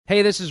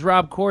Hey, this is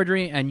Rob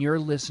Corddry, and you're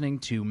listening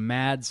to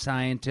Mad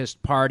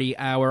Scientist Party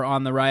Hour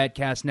on the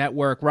Riotcast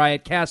Network,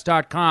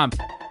 riotcast.com.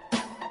 I'm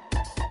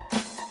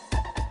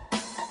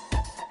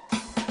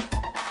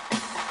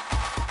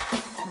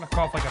gonna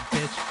cough like a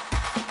bitch.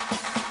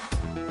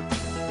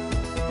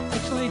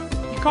 Actually,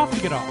 you cough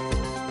to get off.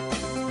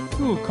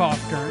 Ooh,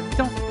 cough, Gern.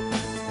 Don't.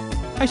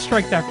 I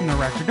strike that from the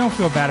record. Don't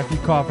feel bad if you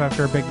cough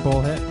after a big bull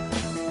hit.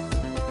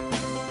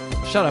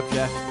 Shut up,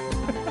 Jeff.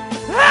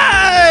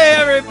 Hey,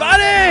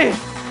 everybody!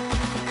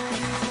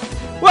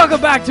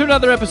 Welcome back to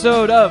another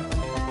episode of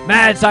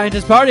Mad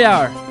Scientist Party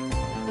Hour.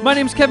 My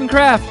name's Kevin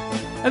Kraft,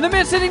 and the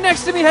man sitting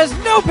next to me has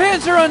no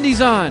pants or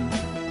undies on,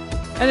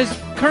 and is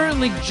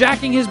currently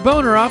jacking his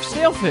boner off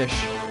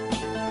Sailfish.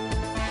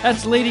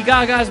 That's Lady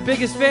Gaga's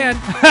biggest fan,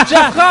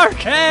 Jeff Clark.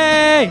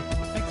 Hey!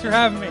 Thanks for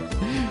having me.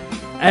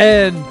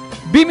 And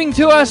beaming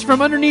to us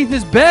from underneath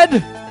his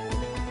bed,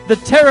 the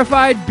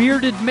terrified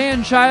bearded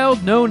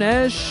man-child known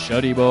as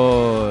Shuddy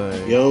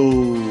Boy.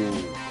 Yo.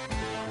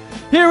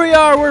 Here we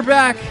are, we're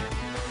back.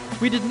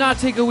 We did not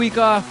take a week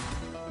off.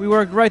 We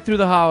worked right through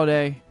the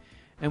holiday,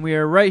 and we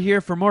are right here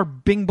for more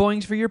bing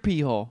boings for your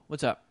pee hole.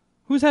 What's up?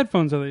 Whose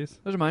headphones are these?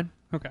 Those are mine.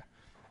 Okay.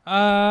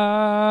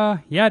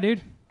 Yeah,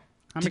 dude.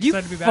 I'm Did excited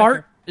you to be back fart?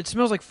 here. It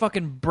smells like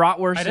fucking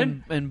bratwurst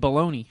and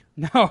bologna.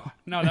 No,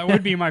 that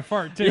would be my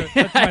fart, too.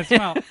 That's my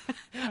smell.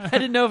 I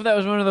didn't know if that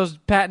was one of those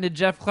patented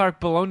Jeff Clark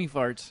bologna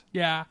farts.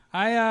 Yeah,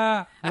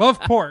 I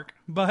love pork,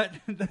 but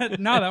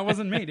no, that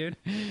wasn't me, dude.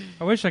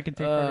 I wish I could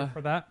take credit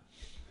for that.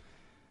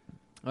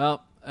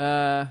 Well,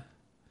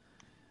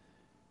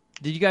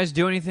 did you guys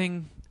do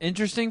anything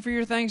interesting for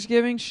your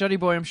Thanksgiving? Shuddy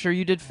Boy, I'm sure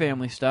you did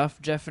family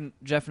stuff. Jeff and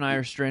I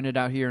are stranded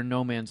out here in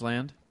no man's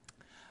land.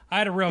 I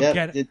had a real Yep,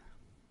 get.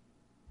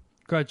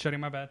 Go ahead, Shuddy,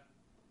 my bad.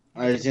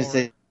 I was just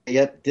saying,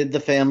 did the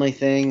family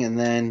thing, and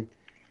then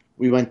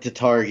we went to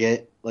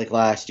Target like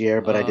last year,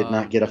 but I did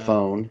not get a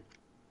phone.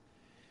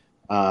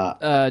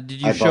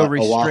 Did you I show bought a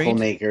waffle restraint?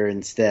 maker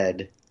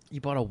instead. You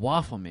bought a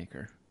waffle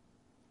maker.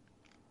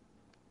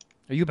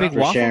 Are you a big for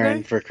waffle Sharon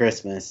guy? for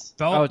Christmas.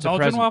 it's a Belgian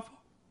present. waffle?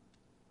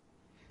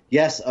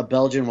 Yes, a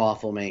Belgian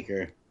waffle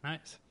maker.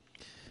 Nice.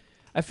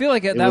 I feel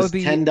like that It was would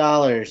be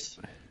 $10.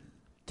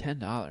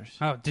 $10.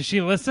 Oh, did she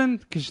listen?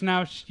 Because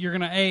now you're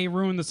going to, A,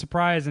 ruin the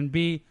surprise, and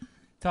B,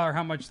 tell her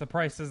how much the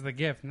price is the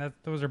gift. And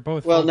those are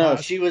both Well, full no,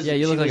 cost. she was. Yeah,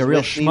 you look she like was a real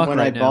with me schmuck when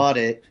right I now. bought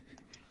it.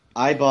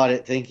 I bought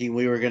it thinking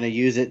we were going to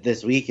use it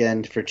this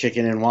weekend for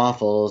chicken and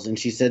waffles, and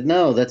she said,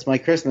 "No, that's my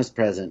Christmas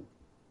present."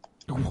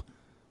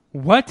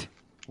 What?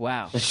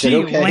 Wow. I said, She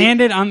 "Okay."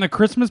 landed on the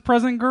Christmas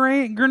present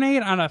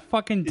grenade on a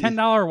fucking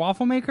 $10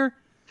 waffle maker?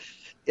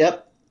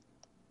 Yep.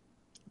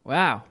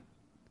 Wow.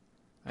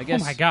 I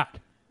guess. Oh, my God.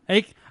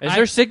 Is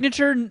her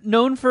signature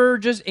known for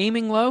just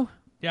aiming low?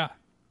 Yeah.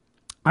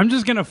 I'm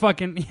just going to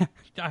fucking...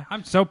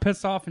 I'm so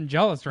pissed off and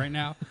jealous right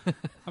now.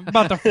 I'm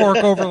about to fork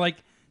over like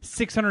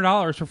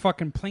 $600 for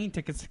fucking plane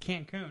tickets to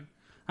Cancun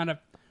on a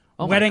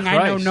Oh my wedding I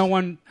know Christ.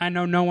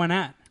 no one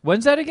at.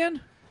 When's that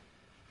again?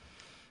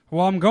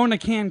 Well, I'm going to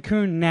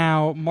Cancun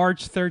now,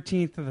 March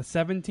 13th to the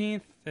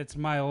 17th. It's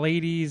my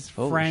lady's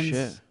Holy friend's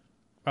shit.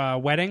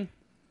 wedding.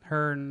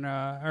 Her and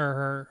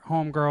her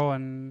homegirl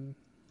and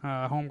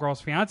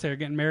homegirl's fiance are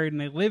getting married, and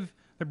they're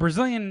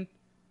Brazilian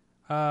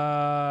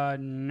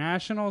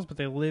nationals, but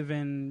they live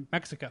in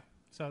Mexico.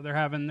 So they're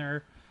having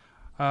their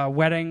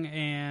wedding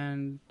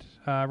and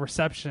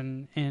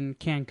reception in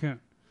Cancun.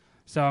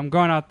 So I'm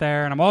going out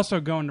there, and I'm also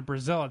going to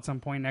Brazil at some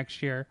point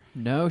next year.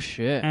 No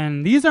shit.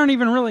 And these aren't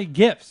even really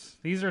gifts.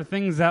 These are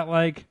things that,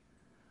 like,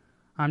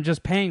 I'm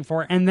just paying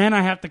for. And then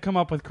I have to come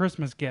up with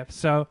Christmas gifts.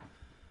 So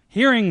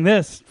hearing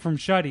this from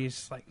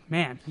Shuddy's, like,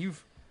 man,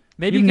 you've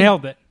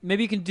nailed it.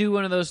 Maybe you can do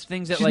one of those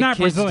things that She's like not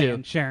kids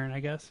Brazilian, do. Sharon, I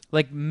guess.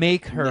 Like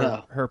make her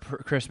No. her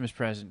Christmas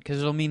present, because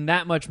it'll mean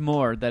that much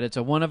more that it's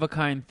a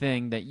one-of-a-kind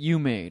thing that you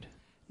made.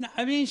 No,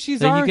 I mean, she's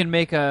So you already... can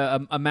make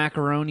a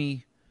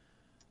macaroni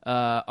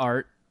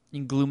art. You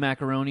can glue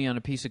macaroni on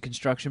a piece of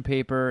construction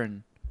paper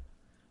and...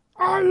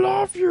 I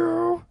love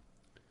you.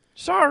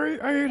 Sorry,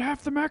 I ate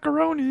half the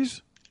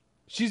macaronis.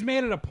 She's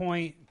made it a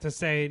point to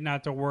say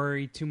not to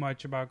worry too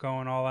much about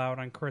going all out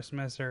on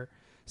Christmas or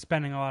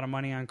spending a lot of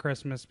money on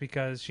Christmas,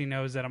 because she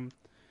knows that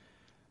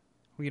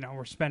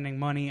we're spending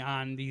money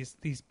on these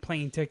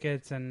plane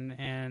tickets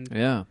and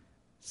Yeah.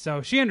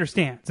 so she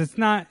understands.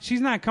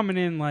 She's not coming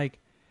in like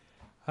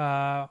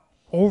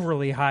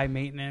overly high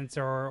maintenance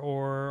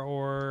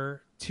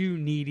or too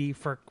needy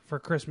for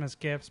Christmas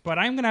gifts, but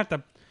I'm gonna have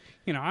to,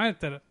 I have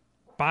to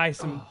buy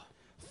some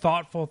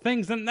thoughtful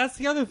things. And that's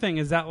the other thing,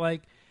 is that,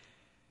 like,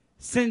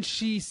 since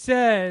she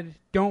said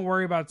don't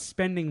worry about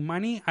spending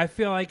money, I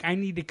feel like I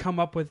need to come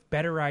up with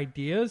better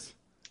ideas,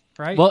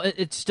 right? Well,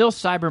 it's still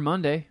Cyber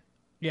Monday.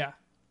 Yeah,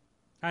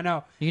 I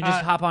know. You can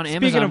just hop on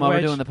speaking Amazon of while we're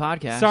which, doing the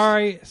podcast.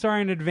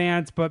 Sorry in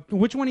advance, but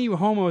which one of you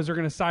homos are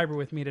going to cyber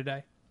with me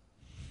today?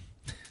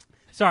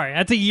 Sorry,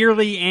 that's a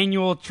yearly,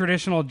 annual,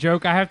 traditional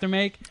joke I have to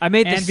make. I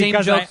made the and same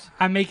because jokes.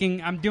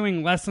 I'm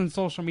doing less on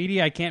social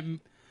media. I can't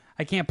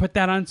put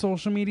that on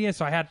social media,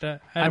 so I had to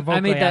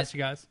vocally made that- ask you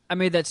guys. I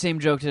made that same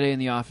joke today in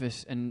the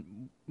office,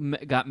 and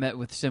got met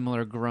with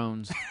similar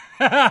groans.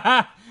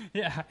 Yeah,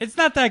 it's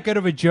not that good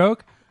of a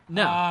joke.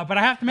 No, but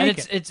I have to make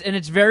and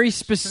it's very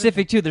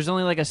specific too. There's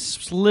only like a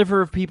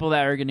sliver of people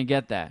that are going to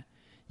get that.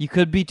 You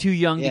could be too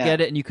young to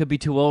get it, and you could be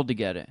too old to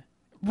get it.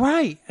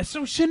 Right.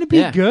 So shouldn't it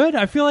be good?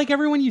 I feel like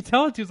everyone you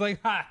tell it to is like,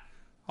 ha,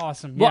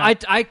 awesome. Well,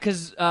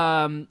 because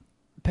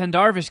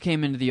Pendarvis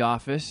came into the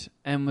office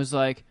and was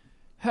like,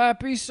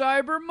 Happy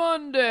Cyber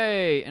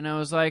Monday. And I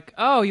was like,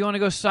 oh, you want to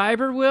go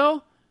cyber,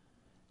 Will?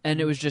 And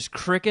it was just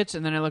crickets.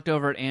 And then I looked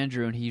over at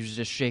Andrew, and he was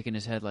just shaking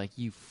his head like,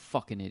 you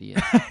fucking idiot.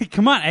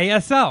 Come on,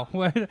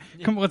 ASL.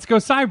 Come, let's go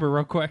cyber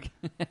real quick.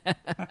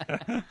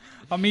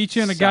 I'll meet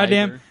you in a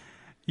goddamn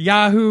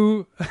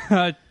Yahoo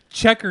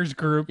checkers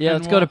group. Yeah,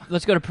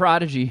 let's go to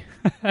Prodigy.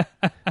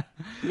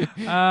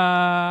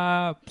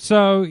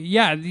 So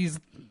yeah, these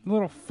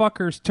little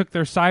fuckers took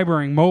their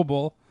cybering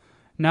mobile.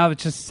 Now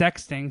it's just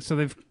sexting,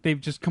 so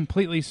they've just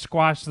completely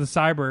squashed the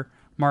cyber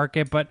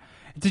market. But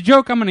it's a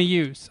joke I'm going to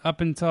use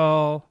up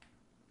until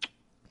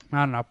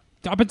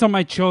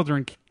my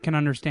children can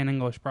understand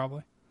English,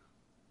 probably.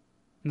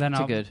 Then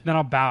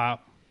I'll bow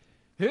out.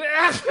 They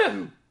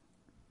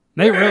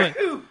really.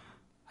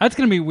 That's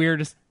going to be weird.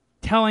 Just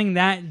telling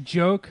that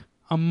joke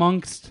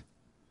amongst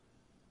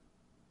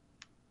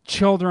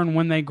children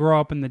when they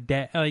grow up in the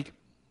day,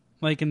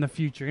 like in the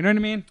future. You know what I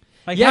mean?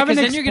 Like, yeah, because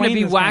then you're going to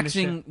be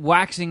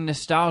waxing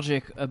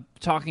nostalgic,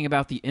 talking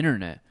about the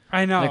internet.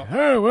 I know. Like,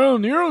 hey, well,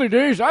 in the early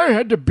days, I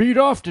had to beat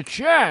off the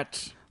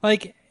chats.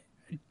 Like,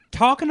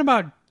 talking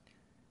about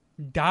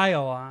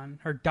dial-on,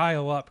 or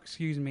dial-up,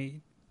 excuse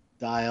me.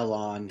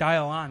 Dial-on.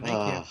 Dial-on,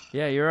 thank you.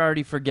 Yeah, you're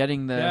already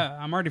forgetting the... Yeah,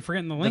 I'm already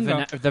forgetting the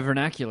lingo. The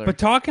vernacular. But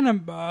talking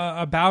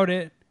about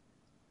it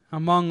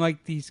among,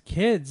 like, these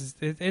kids,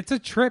 it's a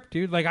trip,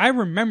 dude. Like, I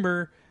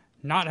remember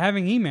not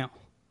having email.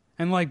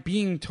 And, like,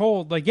 being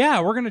told, like, yeah,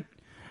 I'm going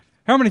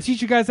to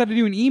teach you guys how to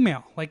do an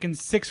email, like, in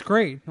 6th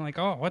grade. I'm like,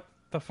 oh, what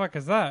the fuck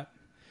is that?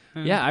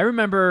 And yeah, I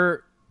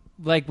remember,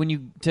 like,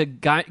 when to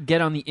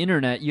get on the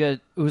internet,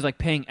 it was, like,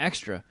 paying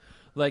extra.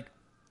 Like,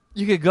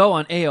 you could go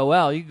on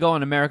AOL, you could go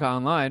on America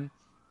Online,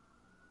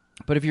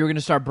 but if you were going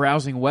to start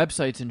browsing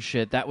websites and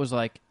shit, that was,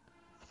 like,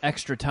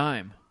 extra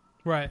time.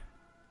 Right.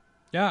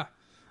 Yeah.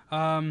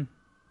 Man,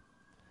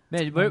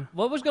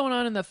 what was going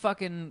on in the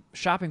fucking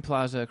shopping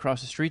plaza across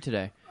the street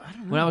today? I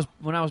don't know.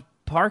 When I was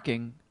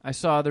parking, I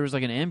saw there was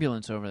like an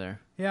ambulance over there.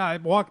 Yeah, I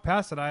walked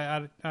past it.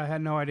 I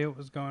had no idea what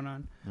was going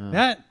on.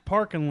 That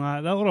parking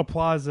lot, that little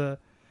plaza,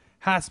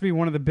 has to be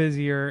one of the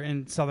busier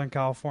in Southern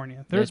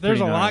California. There's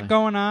a lot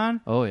going on.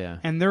 Oh yeah,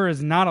 and there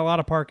is not a lot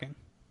of parking.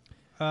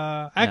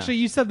 Actually,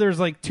 you said there's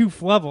like 2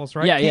 levels,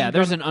 right? Yeah.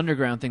 There's an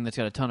underground thing that's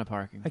got a ton of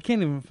parking. I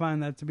can't even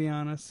find that, to be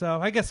honest.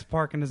 So I guess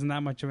parking isn't that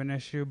much of an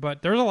issue,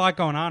 but there's a lot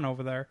going on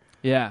over there.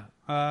 Yeah.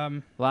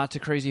 Lots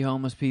of crazy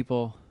homeless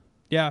people.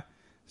 Yeah.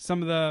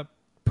 Some of the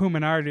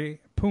Puminati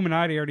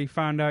already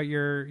found out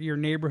your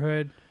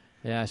neighborhood.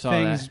 Yeah, I saw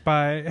things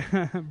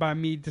that by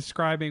me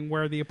describing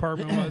where the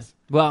apartment was.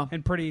 Well,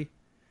 and pretty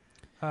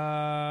in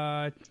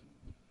a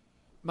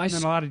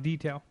lot of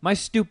detail. My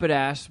stupid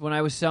ass, when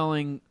I was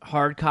selling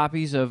hard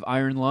copies of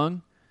Iron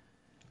Lung,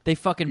 they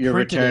fucking your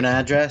printed return it.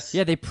 Address.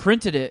 Yeah, they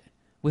printed it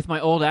with my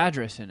old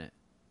address in it.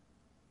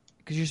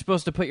 Because you're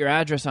supposed to put your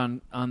address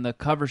on the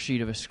cover sheet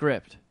of a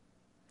script.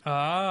 Oh,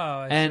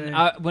 I and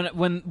see.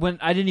 when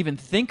I didn't even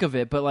think of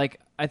it, but like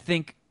I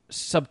think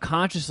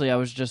subconsciously I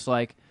was just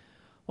like,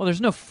 well,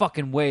 there's no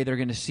fucking way they're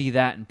going to see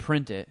that and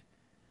print it.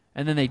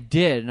 And then they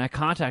did, and I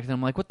contacted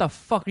them like, what the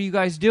fuck are you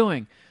guys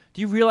doing? Do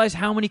you realize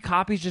how many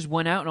copies just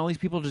went out and all these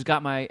people just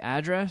got my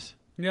address?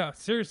 Yeah,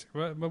 seriously.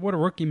 What a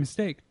rookie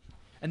mistake.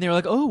 And they were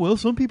like, oh, well,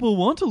 some people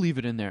want to leave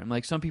it in there. I'm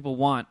like, some people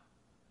want...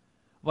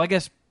 Well, I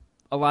guess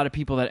a lot of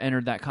people that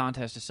entered that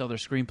contest to sell their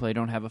screenplay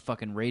don't have a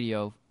fucking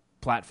radio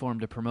platform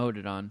to promote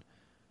it on.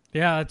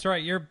 Yeah, that's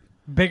right. You're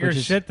bigger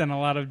shit than a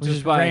lot of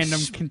just random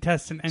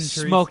contestant entries.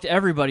 Smoked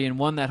everybody and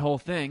won that whole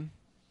thing,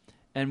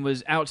 and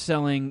was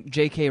outselling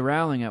J.K.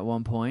 Rowling at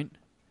one point.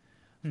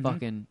 Mm-hmm.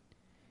 Fucking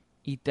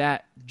eat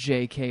that,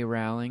 J.K.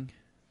 Rowling.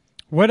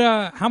 What?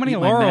 How many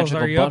laurels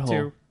are you up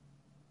to?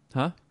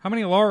 Huh? How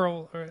many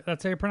laurels?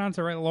 That's how you pronounce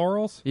it, right?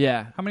 Laurels?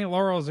 Yeah. How many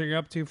laurels are you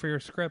up to for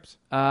your scripts?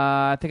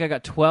 I think I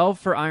got 12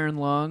 for Iron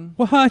Lung.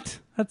 What?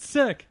 That's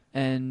sick.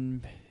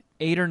 And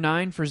 8 or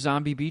 9 for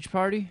Zombie Beach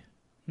Party.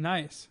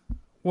 Nice.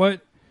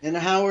 What? And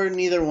how are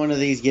neither one of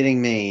these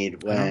getting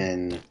made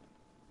when...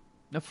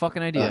 No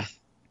fucking idea.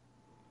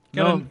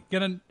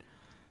 Gotta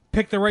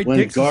pick the right when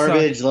dicks.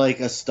 Garbage like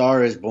A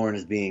Star Is Born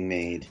is being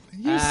made.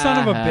 You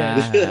son of a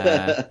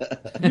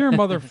bitch. You're a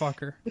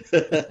motherfucker.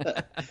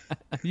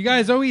 You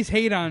guys always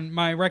hate on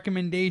my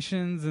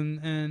recommendations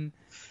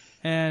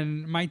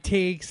and my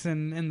takes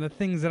and the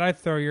things that I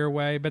throw your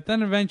way, but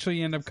then eventually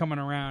you end up coming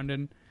around,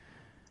 and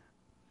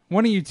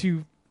one of you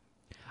two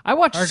are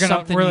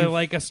gonna really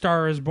like A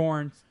Star Is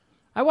Born.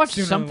 I watched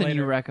something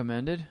you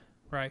recommended.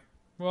 Right.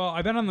 Well,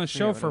 I've been on the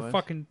show for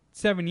fucking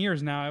 7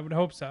 years now. I would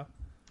hope so.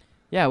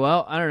 Yeah,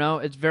 well, I don't know.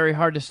 It's very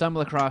hard to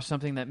stumble across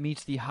something that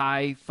meets the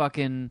high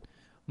fucking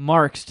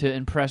marks to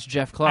impress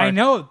Jeff Clark. I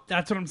know.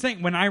 That's what I'm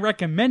saying. When I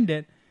recommend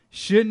it,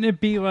 shouldn't it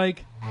be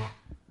like,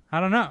 I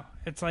don't know,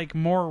 it's like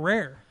more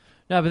rare.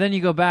 No, but then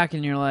you go back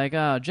and you're like,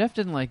 oh, Jeff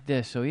didn't like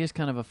this, so he is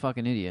kind of a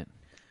fucking idiot.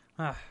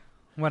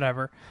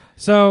 Whatever.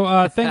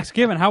 So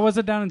Thanksgiving, how was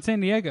it down in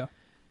San Diego?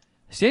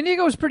 San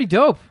Diego was pretty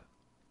dope.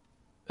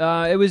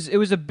 It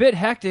was a bit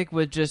hectic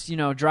with just,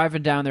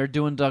 driving down there,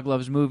 doing Doug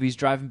Loves Movies,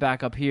 driving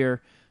back up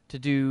here to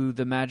do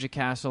the Magic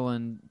Castle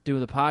and do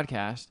the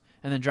podcast,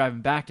 and then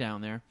driving back down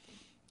there.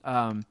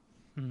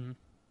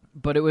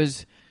 But it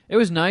was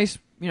nice.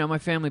 My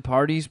family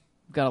parties,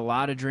 got a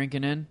lot of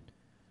drinking in,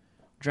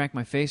 drank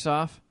my face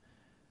off.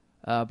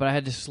 But I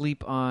had to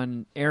sleep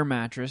on air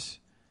mattress,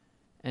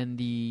 and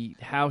the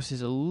house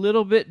is a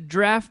little bit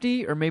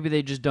drafty, or maybe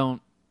they just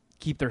don't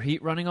keep their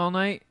heat running all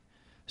night.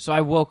 So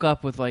I woke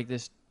up with like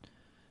this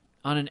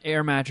on an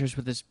air mattress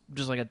with this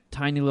just like a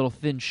tiny little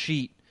thin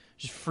sheet,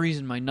 just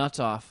freezing my nuts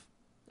off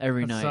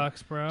every night.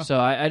 Sucks, bro. So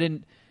I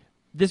didn't.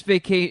 This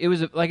vacation, it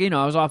was like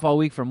I was off all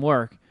week from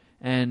work,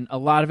 and a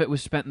lot of it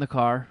was spent in the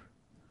car,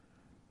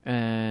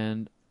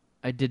 and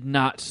I did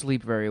not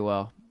sleep very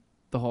well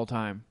the whole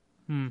time.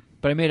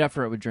 But I made up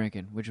for it with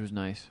drinking, which was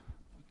nice.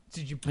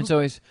 Did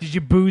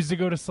you booze to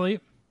go to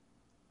sleep?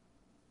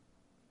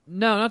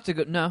 No, not to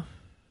go. No,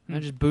 I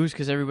just boozed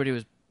because everybody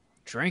was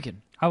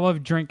drinking. I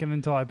love drinking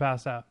until I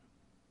pass out.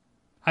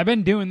 I've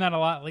been doing that a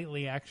lot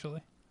lately,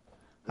 actually.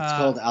 It's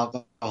called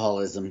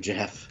alcoholism,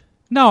 Jeff.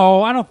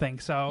 No, I don't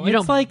think so. You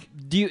it's like,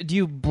 do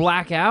you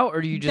black out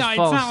or do you just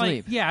fall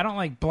asleep? Like, I don't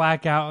like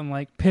black out and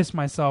like piss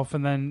myself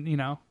and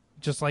then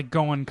just like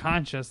go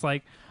unconscious.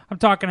 Like I'm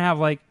talking to have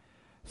like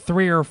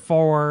 3 or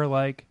 4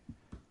 like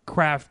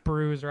craft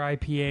brews or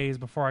IPAs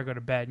before I go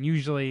to bed. And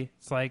usually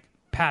it's like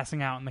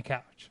passing out on the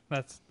couch.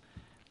 That's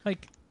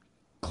like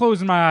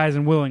closing my eyes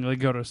and willingly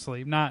go to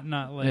sleep, not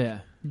like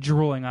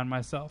drooling on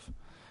myself.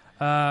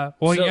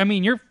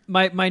 You're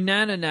my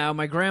nana now.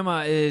 My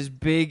grandma is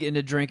big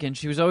into drinking.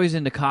 She was always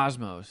into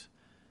Cosmos.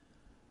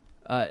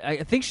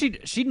 I think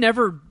she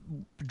never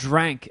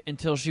drank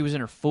until she was in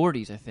her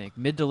 40s. I think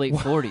mid to late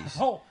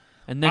 40s,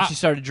 and then she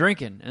started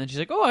drinking. And then she's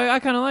like, "Oh, I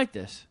kind of like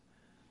this."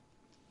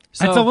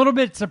 So, it's a little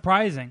bit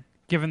surprising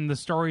given the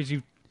stories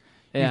you've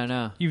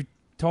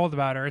told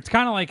about her. It's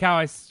kind of like how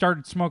I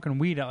started smoking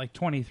weed at like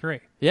 23.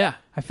 Yeah,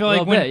 I feel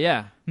like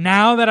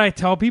now that I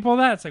tell people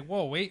that, it's like,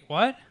 whoa, wait,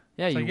 what?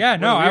 Yeah,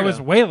 I was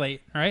way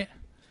late, right?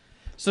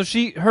 So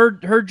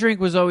her drink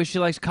was always she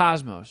likes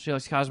Cosmos. She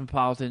likes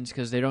Cosmopolitans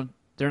because they're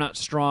not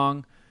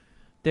strong.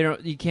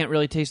 You can't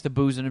really taste the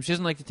booze in them. She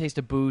doesn't like the taste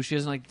of booze. She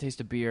doesn't like the taste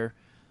of beer.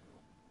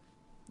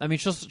 I mean,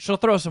 she'll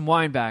throw some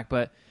wine back,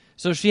 but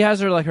so she has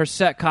her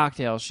set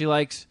cocktails. She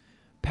likes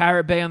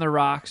Parrot Bay on the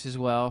rocks as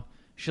well.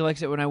 She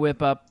likes it when I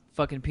whip up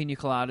fucking pina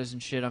coladas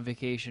and shit on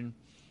vacation.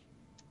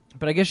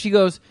 But I guess she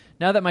goes,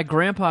 now that my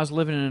grandpa's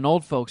living in an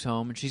old folks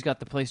home and she's got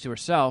the place to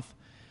herself,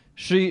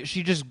 she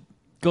just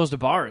goes to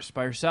bars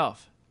by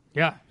herself.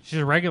 Yeah, she's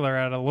a regular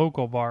at a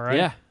local bar,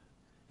 right?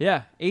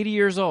 Yeah, 80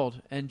 years old,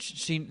 and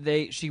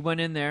she went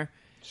in there.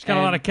 She's got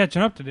a lot of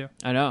catching up to do.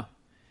 I know.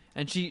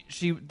 And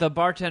the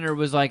bartender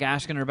was like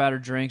asking her about her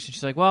drinks, and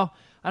she's like, "Well,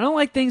 I don't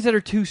like things that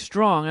are too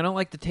strong. I don't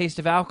like the taste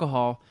of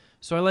alcohol,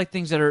 so I like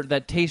things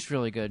that taste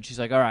really good." She's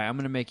like, "All right, I'm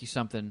going to make you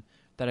something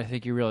that I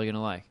think you're really going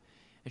to like."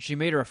 And she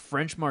made her a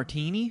French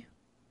martini.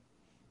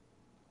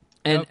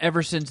 And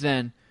ever since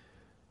then,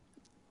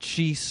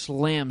 she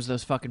slams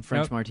those fucking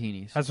French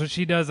martinis. That's what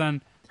she does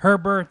on her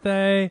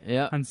birthday,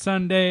 Yeah. on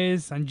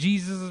Sundays, on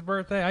Jesus'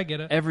 birthday. I get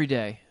it. Every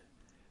day.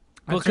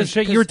 Because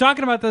you were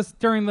talking about this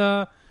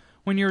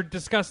when you were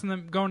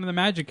discussing going to the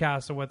Magic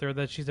Castle with her,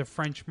 that she's a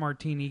French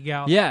martini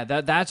gal. Yeah,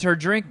 that's her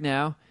drink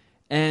now.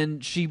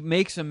 And she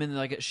makes them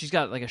in she's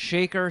got like a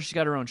shaker. She's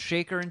got her own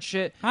shaker and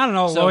shit. I don't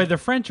know, Lloyd. The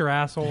French are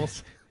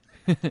assholes.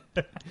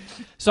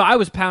 So I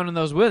was pounding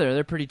those with her.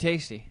 They're pretty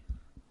tasty.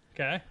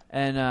 Okay.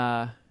 And,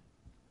 I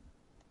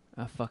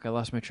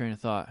lost my train of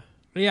thought.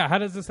 Yeah, how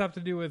does this have to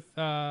do with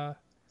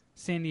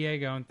San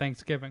Diego and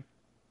Thanksgiving?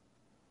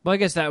 Well, I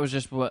guess that was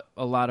just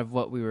a lot of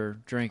what we were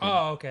drinking.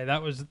 Oh, okay.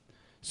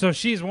 So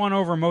she's won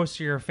over most of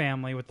your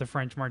family with the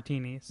French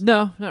martinis.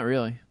 No, not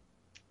really.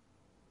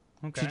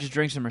 Okay. She just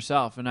drinks them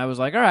herself. And I was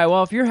like, all right,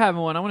 well, if you're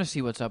having one, I want to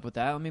see what's up with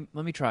that.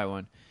 Let me try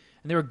one.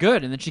 And they were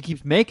good. And then she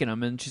keeps making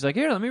them. And she's like,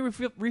 here, let me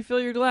refill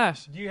your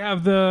glass. Do you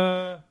have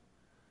the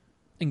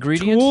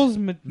ingredients? Tools?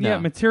 No.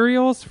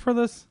 Materials for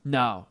this?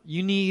 No.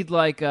 You need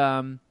like,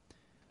 what's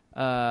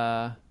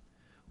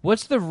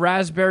the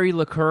raspberry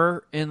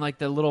liqueur in like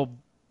the little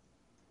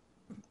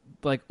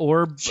like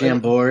orb?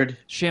 Chambord.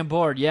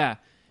 Chambord, yeah.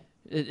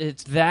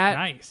 It's that.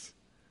 Nice.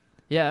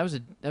 Yeah,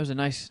 that was a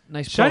nice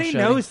Shuddy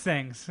knows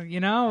things.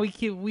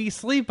 We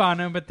sleep on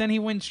him, but then he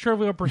wins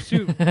Trivial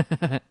Pursuit.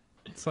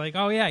 It's like,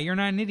 oh yeah, you're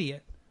not an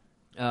idiot.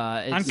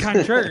 On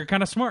contrary, you're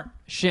kind of smart.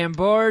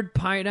 Chambord,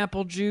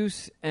 pineapple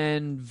juice,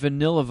 and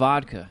vanilla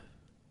vodka.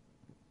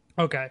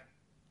 Okay.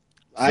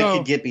 I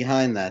could get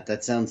behind that.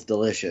 That sounds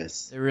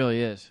delicious. It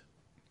really is.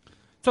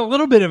 It's a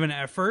little bit of an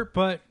effort,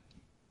 but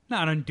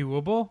not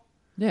undoable.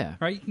 Yeah.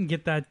 Right? You can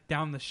get that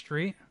down the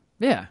street.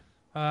 Yeah.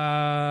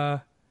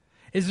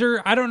 Is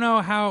there? I don't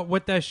know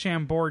what that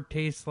Chambord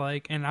tastes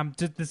like, and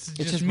this is It's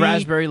just just me.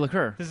 raspberry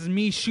liqueur. This is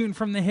me shooting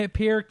from the hip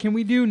here. Can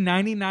we do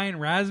 99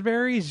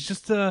 raspberries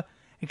just to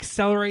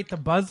accelerate the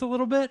buzz a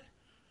little bit?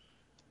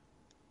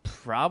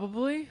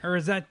 Probably. Or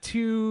is that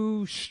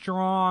too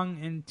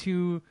strong and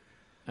too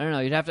I don't know.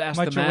 You'd have to ask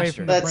much the away master.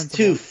 from the That's principle?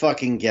 too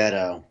fucking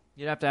ghetto.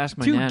 You'd have to ask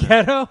my Too nana.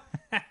 ghetto?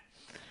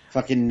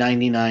 Fucking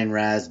 99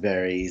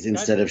 raspberries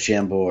instead of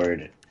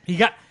Chambord. You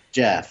got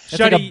Jeff. That's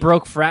like Shuddy- a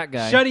broke frat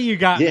guy. Shuddy, you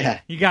got Yeah. me.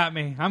 You got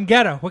me. I'm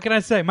ghetto. What can I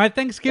say? My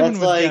Thanksgiving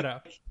That's was like-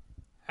 ghetto.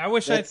 I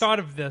wish I that's- thought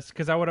of this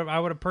because I would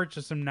have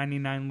purchased some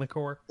 99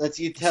 liqueur. That's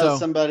you tell So-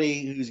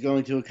 somebody who's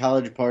going to a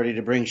college party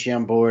to bring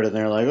Chambord, and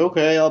they're like,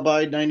 okay, I'll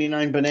buy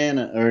 99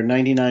 banana or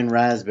 99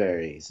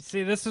 raspberries.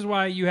 See, this is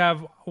why you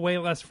have way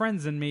less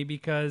friends than me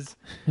because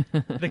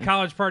the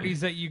college parties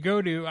that you go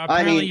to,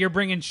 apparently you're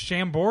bringing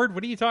Chambord.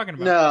 What are you talking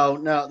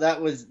about? No, that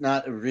was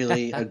not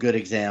really a good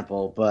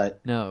example,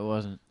 but No, it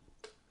wasn't.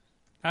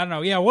 I don't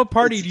know. Yeah, what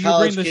party it's do a you bring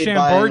college the kid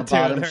Chambord buying a to?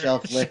 bottom there?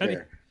 shelf Shuddy?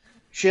 liquor.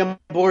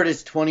 Chambord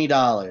is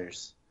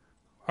 $20,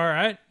 All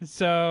right,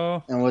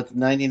 so and with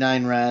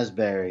 99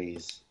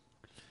 raspberries.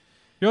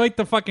 you're like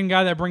the fucking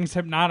guy that brings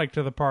Hypnotic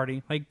to the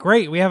party. Like,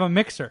 great, we have a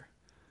mixer.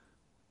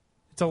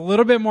 It's a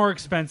little bit more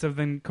expensive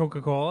than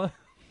Coca-Cola.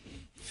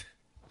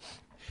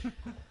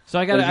 So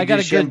I But got if I you got do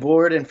a good.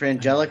 Chambord and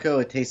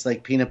Frangelico, it tastes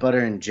like peanut butter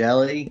and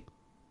jelly.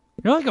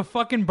 You're like a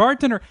fucking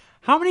bartender.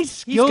 How many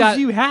skills got-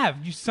 do you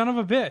have, you son of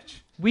a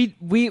bitch? We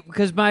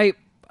because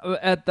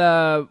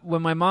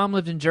when my mom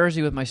lived in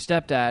Jersey with my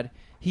stepdad,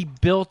 he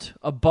built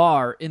a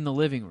bar in the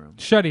living room.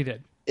 Shuddy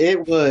did.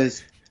 It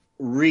was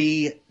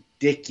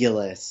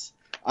ridiculous.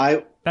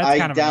 I That's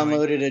kind of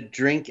downloaded a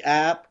drink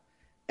app,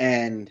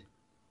 and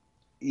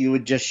you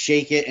would just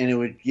shake it, and it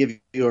would give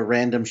you a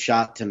random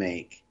shot to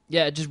make.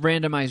 Yeah, it just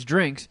randomized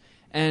drinks,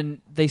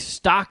 and they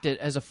stocked it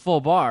as a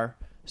full bar.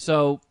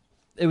 So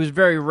it was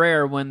very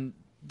rare when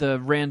the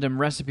random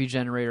recipe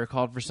generator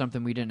called for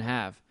something we didn't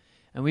have,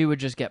 and we would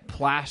just get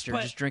plastered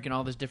But- just drinking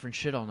all this different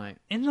shit all night.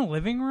 In the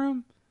living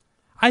room?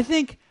 I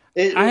think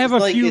I have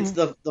was a like, few- It's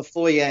the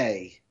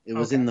foyer. It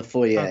was Okay. in the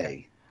foyer.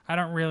 Okay. I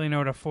don't really know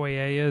what a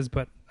foyer is,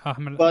 but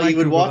I'm gonna. Well, might you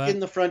would Google walk that. in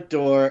the front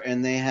door,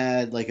 and they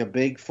had like a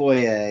big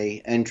foyer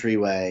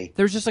entryway.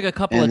 There was just like a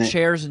couple And of it-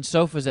 chairs and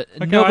sofas that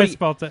Look how I nobody,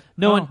 spelt it.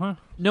 no Oh, one, huh.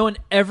 no one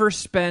ever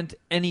spent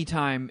any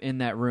time in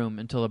that room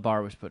until the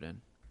bar was put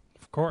in.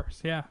 Of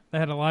course, yeah. They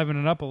had to liven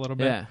it up a little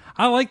bit. Yeah.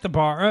 I like the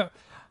bar.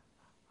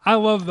 I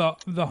love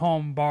the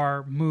home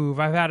bar move.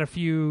 I've had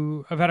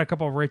a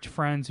couple of rich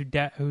friends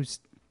whose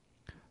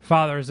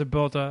fathers have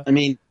built a. I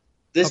mean,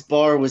 this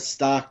bar was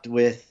stocked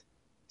with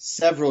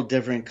several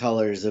different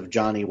colors of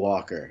Johnny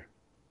Walker.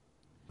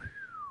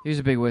 He was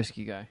a big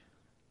whiskey guy.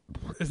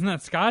 Isn't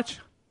that Scotch?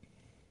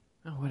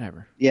 Oh,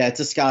 whatever. Yeah, it's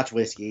a Scotch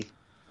whiskey.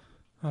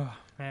 Oh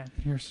man,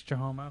 you're such a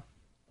homo.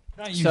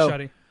 Not you, So-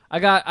 Shuddy. I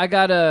got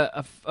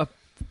a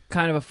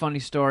kind of a funny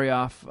story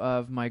off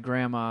of my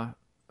grandma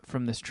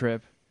from this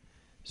trip.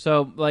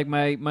 So, like,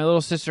 my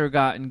little sister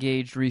got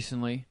engaged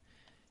recently,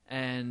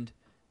 and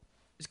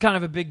it's kind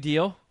of a big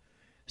deal.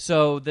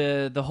 So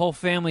the whole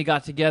family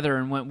got together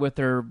and went with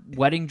her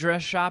wedding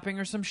dress shopping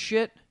or some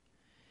shit.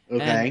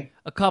 And Okay.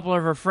 a couple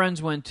of her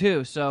friends went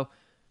too. So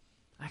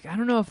I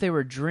don't know if they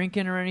were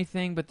drinking or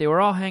anything, but they were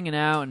all hanging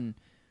out. And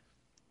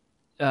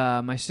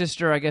my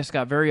sister, I guess,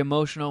 got very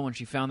emotional when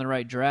she found the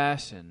right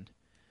dress, and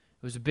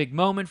it was a big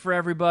moment for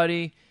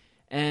everybody.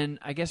 And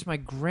I guess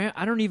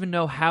I don't even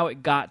know how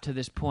it got to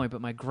this point, but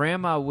my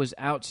grandma was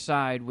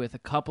outside with a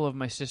couple of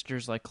my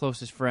sister's like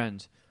closest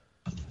friends.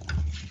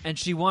 And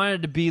she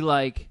wanted to be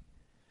like,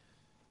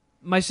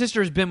 my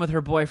sister has been with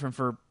her boyfriend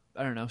for,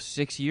 I don't know,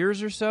 6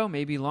 years or so,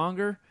 maybe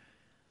longer.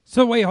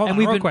 So wait, hold And on,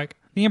 we've real been- quick.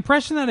 The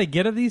impression that I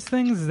get of these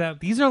things is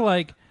that these are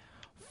like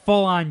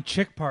full-on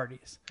chick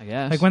parties. I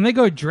guess. Like when they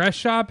go dress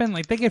shopping,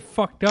 like they get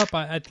fucked up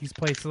at these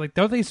places. Like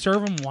don't they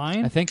serve them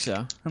wine I think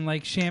so. and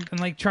like and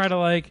like try to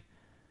like,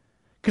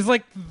 because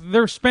like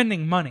they're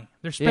spending money.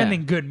 They're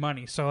spending good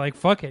money. So like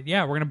fuck it,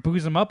 yeah, we're gonna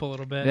booze them up a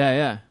little bit. Yeah,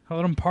 yeah.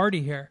 Let them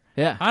party here.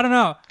 Yeah. I don't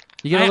know.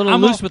 You get a little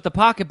I'm loose with the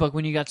pocketbook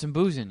when you got some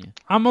booze in you.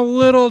 I'm a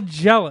little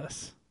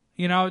jealous.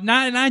 You know,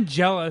 not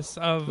jealous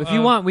of. If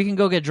you want, we can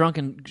go get drunk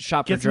and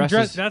shop for get some dresses.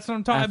 dress. That's what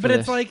I'm talking. after But it's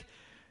this. like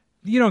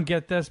you don't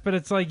get this. But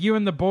it's like you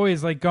and the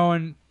boys like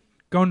going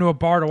to a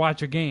bar to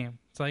watch a game.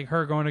 It's like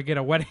her going to get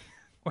a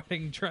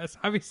wedding dress.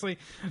 Obviously,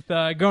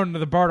 the going to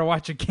the bar to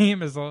watch a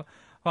game is a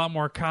lot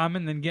more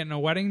common than getting a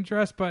wedding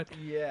dress. But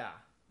Yeah,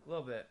 a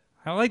little bit.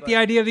 I like the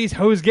idea of these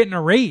hoes getting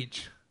a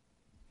rage.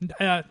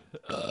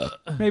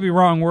 Maybe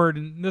wrong word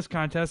in this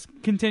contest.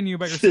 Continue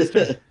about your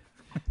sister.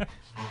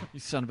 You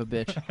son of a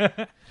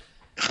bitch.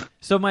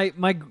 So my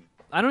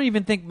I don't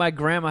even think my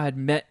grandma had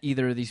met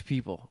either of these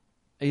people,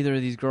 either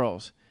of these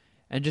girls,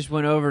 and just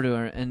went over to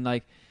her and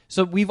like.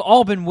 So we've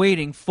all been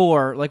waiting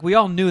for, like, we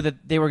all knew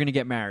that they were going to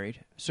get married.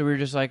 So we were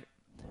just like,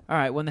 all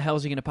right, when the hell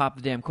is he going to pop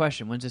the damn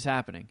question? When's this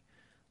happening?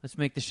 Let's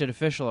make this shit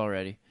official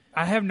already.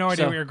 I have no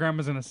idea So- what your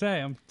grandma's going to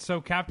say. I'm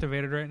so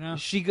captivated right now.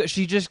 She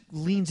just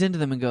leans into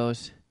them and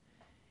goes,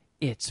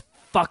 "It's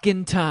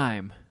fucking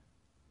time."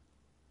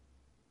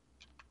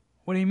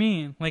 What do you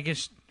mean? Like,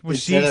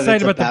 was she Instead of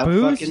excited it's about the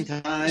booze? fucking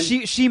time.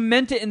 She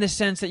meant it in the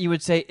sense that you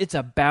would say it's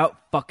about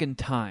fucking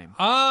time.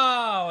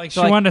 Oh, like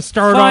So, she like, wanted to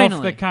start finally.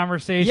 off the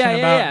conversation Yeah,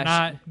 about yeah.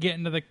 not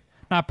getting to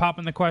not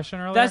popping the question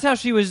earlier. That's how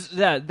she was.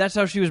 That's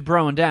how she was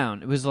broing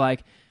down. It was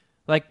like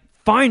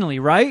finally,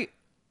 right?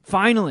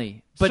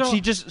 Finally. But So-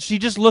 she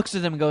just looks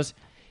at them and goes,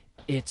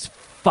 "It's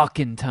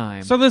fucking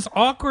time." So this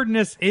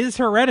awkwardness is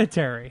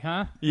hereditary,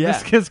 huh? Yeah.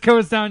 This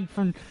goes down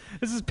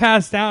this is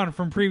passed down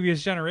from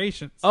previous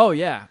generations. oh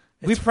yeah,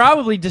 we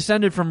probably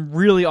descended from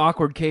really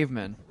awkward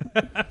cavemen.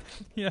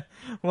 Yeah.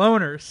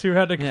 Loners who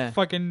had to Yeah.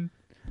 fucking,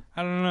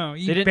 I don't know,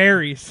 eat didn't-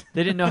 berries.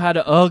 They didn't know how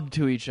to ugh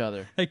to each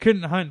other. They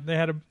couldn't hunt. They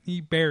had to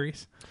eat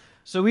berries.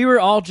 So we were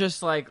all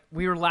just like,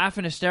 we were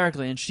laughing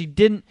hysterically, and she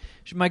didn't.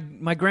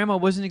 My grandma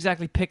wasn't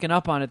exactly picking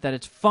up on it. That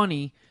it's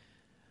funny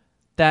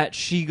that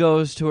she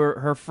goes to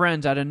her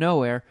friends out of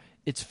nowhere.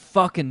 It's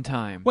fucking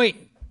time.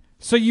 Wait,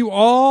 so you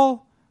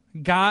all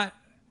got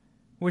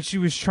what she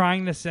was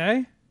trying to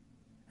say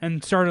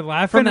and started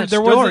laughing? From that There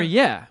story, wasn't-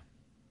 yeah.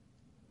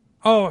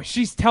 Oh,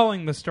 she's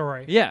telling the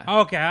story. Yeah.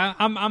 Okay,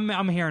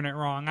 I'm hearing it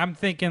wrong. I'm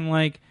thinking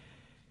like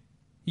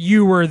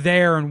you were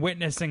there and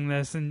witnessing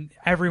this, and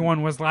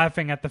everyone was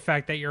laughing at the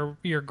fact that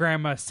your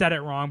grandma said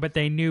it wrong, but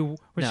they knew what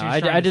No, she was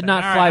trying I to did say.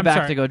 not All fly right, I'm back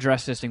sorry. to go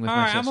dress fisting with All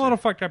my right, sister. I'm a little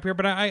fucked up here,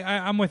 but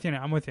I'm with you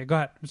now. I'm with you. Go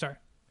ahead. I'm sorry.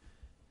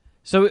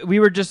 So we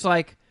were just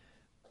like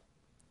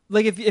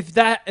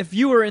if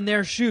you were in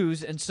their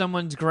shoes and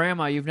someone's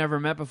grandma you've never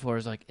met before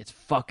is like, it's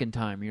fucking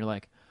time. And you're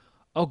like,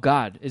 oh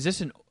God, is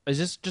this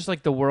just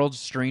like the world's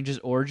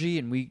strangest orgy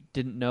and we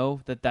didn't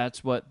know that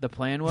that's what the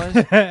plan was?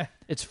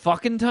 It's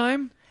fucking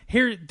time.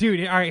 Here,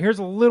 dude. All right, here's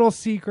a little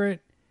secret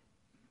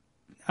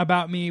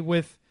about me.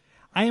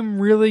 I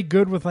am really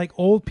good with like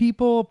old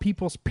people,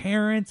 people's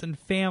parents and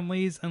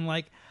families, and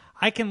like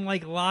I can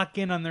like lock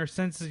in on their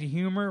senses of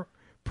humor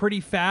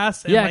pretty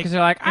fast. And, Yeah, because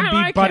they're like, and I be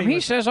like buddy him. He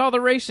with says all the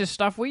racist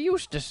stuff we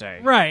used to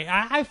say. Right.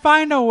 I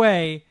find a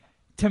way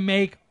to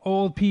make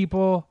old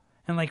people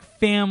and like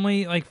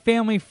family of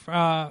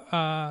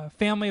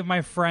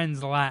my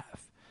friends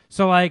laugh.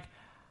 So like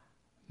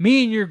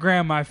me and your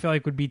grandma, I feel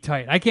like would be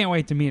tight. I can't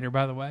wait to meet her,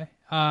 by the way.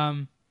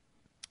 And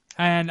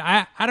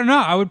I don't know.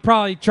 I would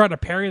probably try to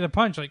parry the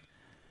punch. Like,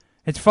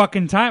 it's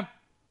fucking time.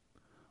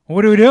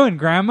 What are we doing,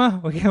 Grandma?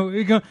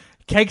 We go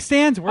keg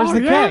stands. Where's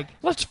the keg?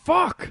 Let's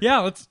fuck. Yeah,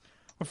 let's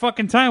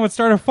fucking time. Let's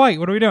start a fight.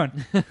 What are we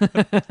doing?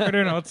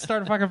 Let's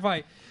start a fucking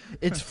fight.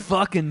 It's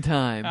fucking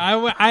time.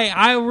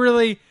 I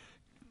really,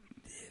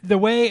 the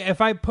way,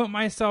 if I put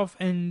myself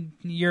in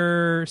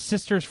your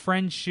sister's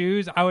friend's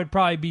shoes, I would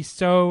probably be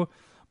so,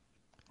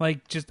 like,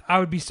 I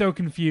would be so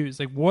confused.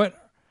 Like, what?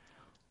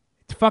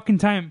 It's fucking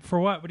time for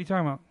what? What are you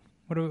talking about?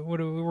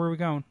 Where are we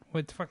going?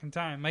 What's fucking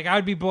time? Like, I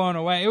would be blown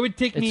away. It would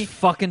take me. It's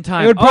fucking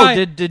time. It would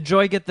probably- did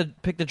Joy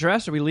pick the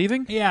dress? Are we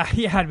leaving? Yeah, I'd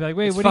be like,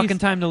 wait, It's what? fucking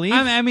time to leave?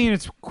 I mean,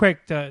 it's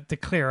quick to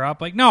clear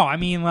up. Like, no, I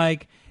mean,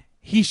 like,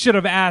 he should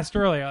have asked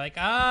earlier. Like,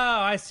 oh,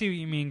 I see what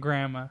you mean,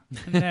 Grandma.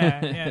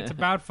 Yeah, it's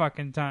about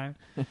fucking time.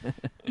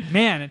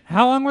 Man,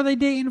 how long were they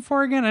dating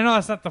for again? I know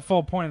that's not the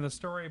full point of the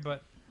story,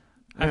 but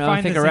I don't know, find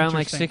I think this around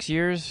like interesting. 6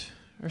 years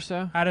or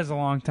so. That is a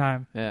long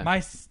time. Yeah.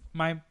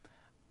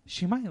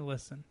 She might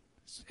listen.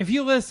 If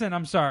you listen,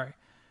 I'm sorry.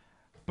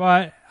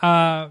 But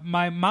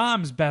my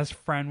mom's best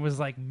friend was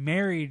like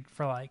married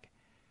for like,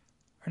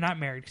 or not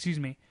married, excuse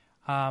me,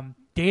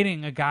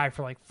 dating a guy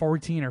for like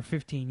 14 or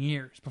 15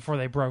 years before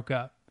they broke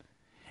up.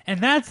 And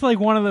that's like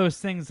one of those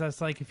things that's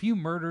like, if you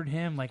murdered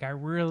him, like I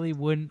really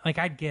wouldn't, like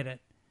I'd get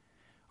it.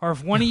 Or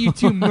if one of you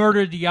two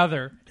murdered the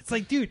other. It's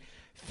like, dude,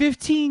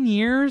 15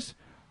 years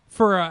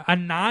for a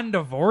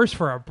non-divorce,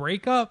 for a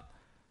breakup?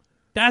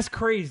 That's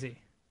crazy.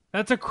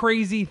 That's a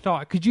crazy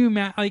thought. Could you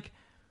imagine, like,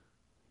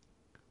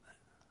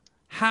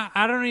 how,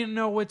 I don't even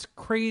know what's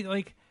crazy,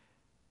 like,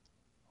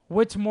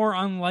 what's more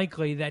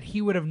unlikely, that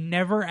he would have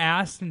never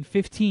asked in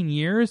 15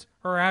 years,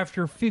 or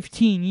after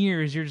 15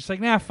 years, you're just like,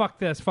 nah, fuck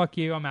this, fuck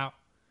you, I'm out.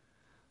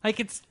 Like,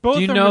 it's both.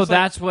 Do you of them know just like-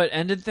 that's what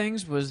ended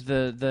things? Was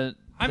the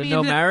I mean,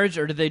 no that- marriage,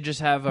 or did they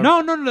just have a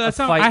No, that's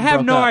a not. fight I and have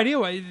broke no up? idea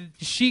what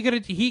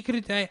he could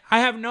have. I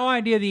have no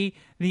idea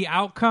the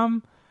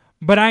outcome,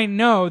 but I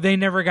know they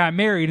never got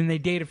married and they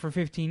dated for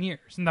 15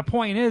 years. And the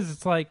point is,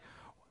 it's like,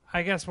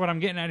 I guess what I'm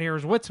getting at here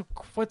is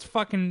what's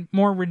fucking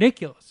more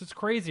ridiculous? It's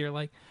crazier,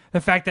 like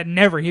the fact that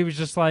he was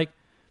just like,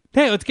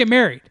 hey, let's get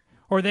married,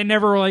 or they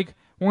never were like,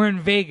 we're in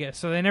Vegas,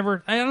 so they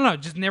never, I don't know,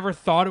 just never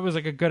thought it was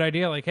like a good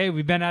idea. Like, hey,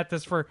 we've been at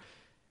this for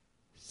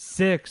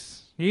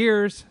 6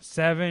 years,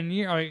 7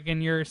 years, like,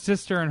 and your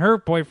sister and her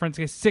boyfriend's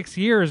get 6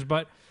 years,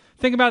 but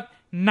think about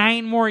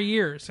 9 more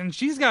years, and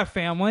she's got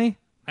family.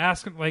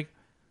 Ask him, like,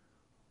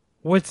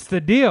 what's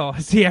the deal?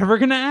 Is he ever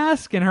gonna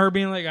ask? And her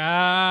being like,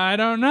 I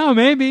don't know,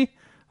 maybe.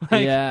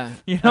 Like, yeah,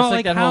 you know, that's like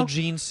like that how- whole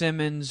Gene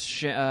Simmons,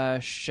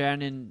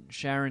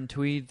 Sharon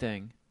Tweed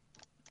thing.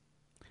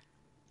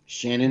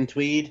 Shannon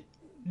Tweed.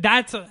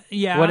 That's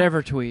yeah,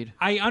 Whatever Tweed.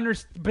 I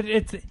understand, but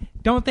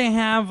don't they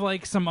have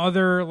like some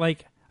other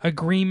like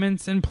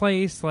agreements in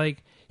place?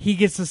 Like he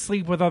gets to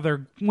sleep with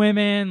other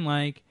women.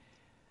 Like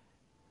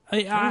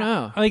I don't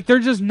know. Like they're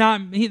just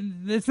not.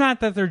 It's not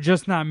that they're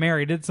just not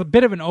married. It's a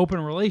bit of an open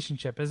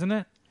relationship, isn't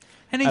it?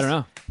 And I don't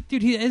know,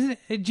 dude. He isn't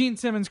Gene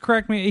Simmons.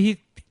 Correct me. He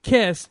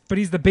kissed, but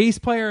he's the bass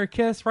player of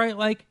Kiss, right?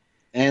 Like,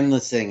 and the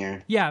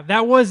singer. yeah,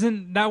 that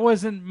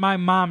wasn't my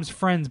mom's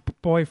friend's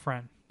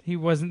boyfriend. He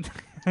wasn't.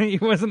 He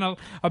wasn't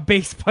a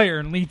bass player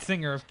and lead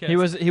singer of Kiss.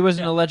 he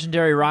wasn't a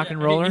legendary rock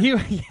and roller.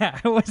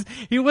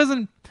 He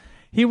wasn't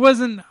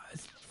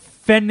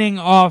fending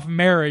off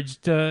marriage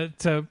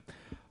to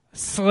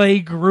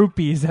slay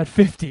groupies at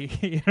 50.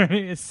 You know what I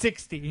mean?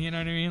 60. You know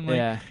what I mean?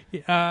 Like,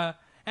 yeah.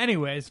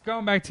 Anyways,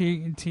 going back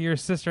to your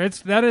sister,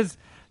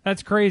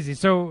 that's crazy.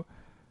 So,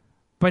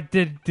 but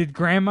did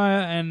grandma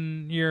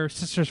and your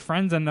sister's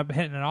friends end up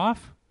hitting it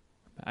off?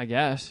 I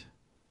guess.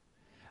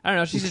 I don't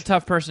know. She's a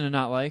tough person to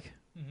not like.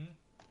 Mm-hmm.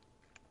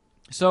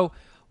 So,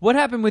 what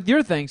happened with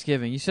your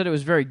Thanksgiving? You said it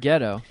was very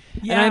ghetto.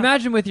 Yeah. And I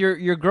imagine with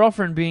your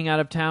girlfriend being out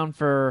of town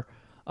for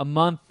a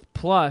month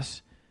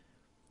plus,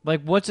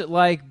 like, what's it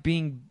like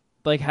being,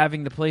 like,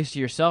 having the place to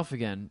yourself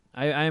again?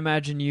 I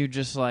imagine you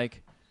just,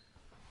 like,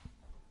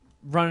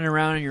 running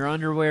around in your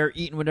underwear,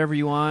 eating whatever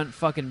you want,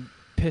 fucking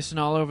pissing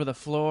all over the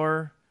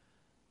floor.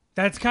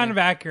 That's kind of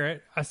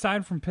accurate.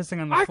 Aside from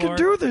pissing on the floor, I can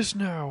do this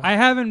now. I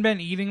haven't been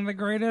eating the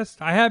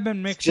greatest. I have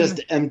been mixing. Just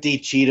empty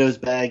Cheetos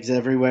bags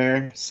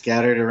everywhere,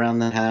 scattered around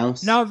the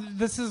house. Now,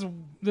 this is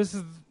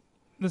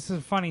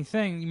a funny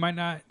thing. You might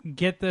not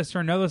get this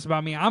or know this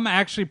about me. I'm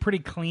actually pretty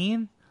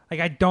clean. Like,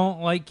 I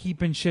don't like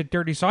keeping shit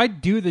dirty, so I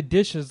do the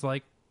dishes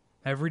like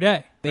every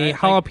day. The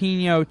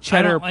jalapeno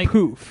cheddar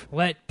poof.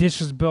 Let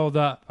dishes build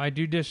up. I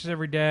do dishes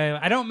every day.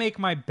 I don't make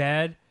my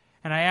bed,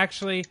 and I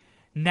actually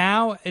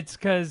now it's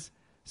because.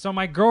 So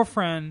my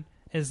girlfriend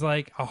is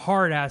like a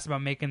hard ass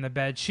about making the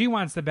bed. She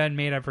wants the bed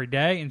made every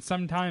day, and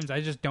sometimes I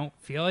just don't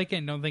feel like it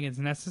and don't think it's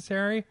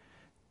necessary.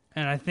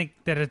 And I think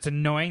that it's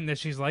annoying that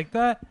she's like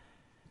that.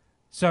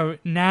 So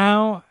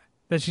now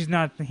that she's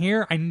not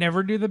here, I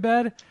never do the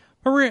bed.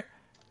 But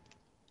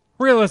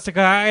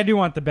realistically, I do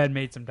want the bed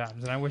made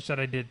sometimes, and I wish that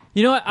I did.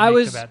 You know what? I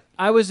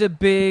was a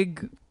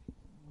big,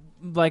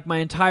 like, my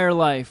entire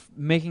life,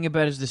 making a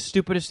bed is the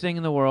stupidest thing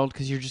in the world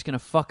because you're just going to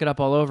fuck it up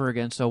all over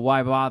again, so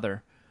why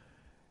bother?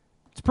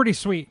 It's pretty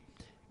sweet.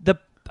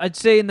 I'd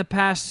say in the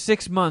past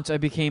 6 months, I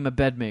became a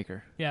bed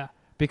maker. Yeah.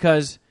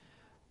 Because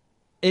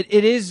it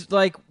is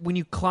like when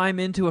you climb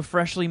into a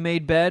freshly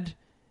made bed,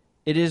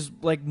 it is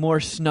like more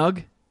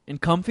snug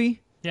and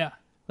comfy. Yeah.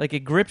 Like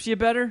it grips you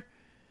better.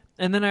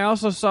 And then I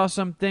also saw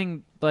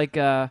something like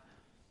one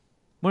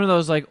of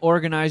those like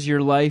organize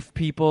your life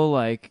people,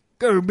 like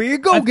go be a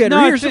go-getter.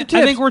 Here's some tips.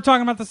 I think we're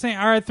talking about the same.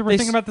 All right, we're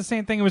thinking about the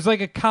same thing. It was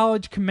like a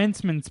college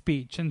commencement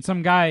speech, and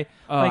some guy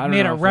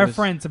made a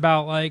reference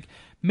about like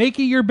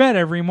making your bed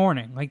every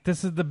morning. Like,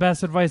 this is the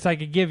best advice I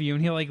could give you,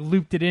 and he like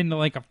looped it into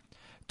like a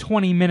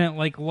 20-minute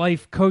like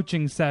life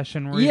coaching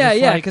session.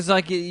 Where because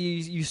like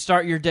you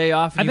start your day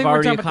off and you've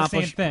already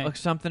accomplished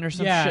something or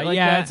some shit like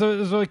that. So it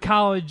was a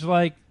college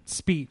like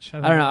speech.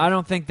 I don't know. I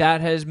don't think that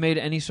has made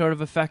any sort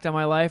of effect on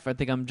my life. I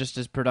think I'm just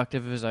as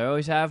productive as I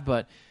always have,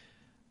 but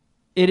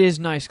it is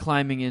nice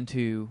climbing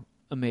into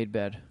a made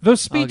bed. Those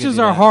speeches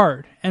are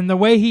hard, and the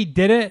way he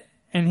did it,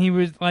 and he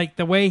was like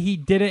the way he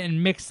did it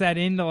and mixed that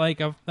into like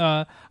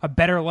a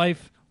better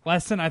life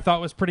lesson, I thought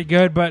was pretty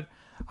good. But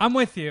I'm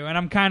with you, and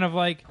I'm kind of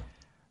like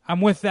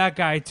I'm with that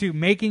guy too.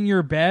 Making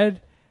your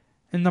bed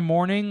in the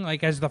morning,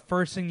 like as the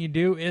first thing you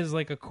do, is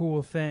like a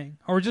cool thing,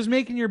 or just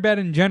making your bed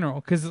in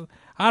general. Because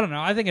I don't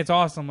know, I think it's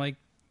awesome, like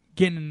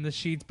getting in the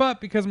sheets. But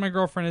because my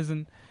girlfriend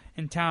isn't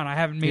in town, I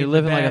haven't made. You're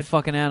living like a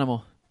fucking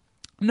animal.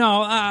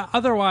 No,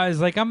 otherwise,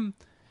 like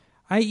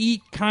I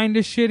eat kind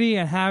of shitty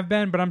and have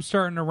been, but I'm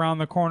starting to round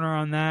the corner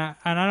on that,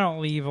 and I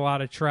don't leave a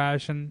lot of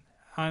trash. And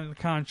on the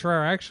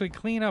contrary, I actually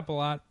clean up a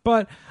lot.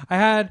 But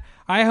I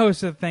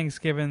hosted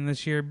Thanksgiving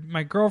this year.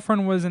 My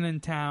girlfriend wasn't in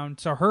town,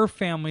 so her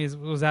family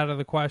was out of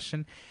the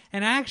question.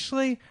 And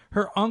actually,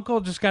 her uncle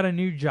just got a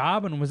new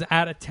job and was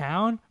out of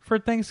town for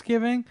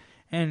Thanksgiving,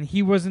 and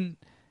he wasn't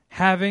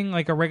having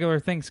like a regular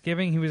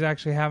Thanksgiving. He was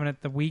actually having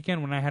it the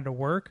weekend when I had to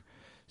work.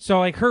 So,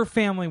 like, her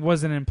family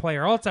wasn't in play,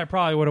 or else I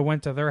probably would have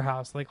went to their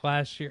house, like,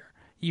 last year,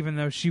 even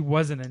though she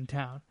wasn't in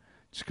town,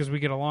 just because we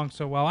get along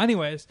so well.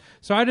 Anyways,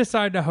 so I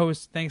decided to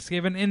host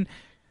Thanksgiving, and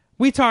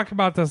we talked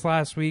about this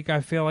last week, I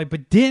feel like,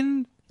 but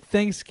didn't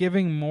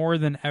Thanksgiving more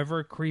than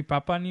ever creep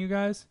up on you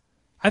guys?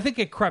 I think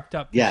it crept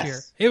up this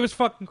year. It was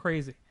fucking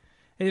crazy.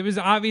 It was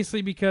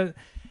obviously because,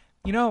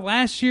 you know,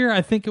 last year,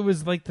 I think it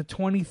was like the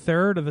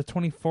 23rd or the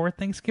 24th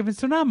Thanksgiving,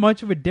 so not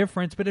much of a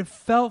difference, but it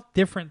felt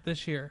different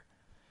this year.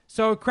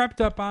 So it crept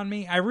up on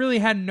me. I really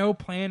had no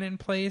plan in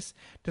place,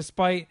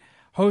 despite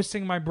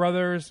hosting my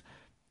brother's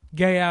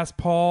gay-ass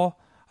Paul.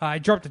 I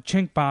dropped a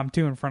chink bomb,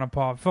 too, in front of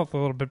Paul. I felt a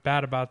little bit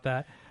bad about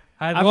that.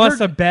 I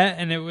lost a bet,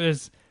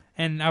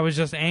 and I was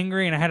just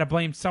angry, and I had to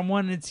blame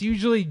someone. It's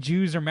usually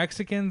Jews or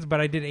Mexicans,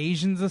 but I did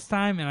Asians this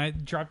time, and I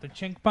dropped a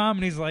chink bomb,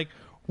 and he's like,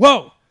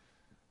 whoa!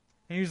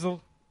 And he was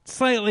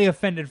slightly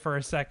offended for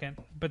a second,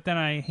 but then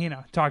I,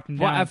 talked him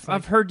down. Well,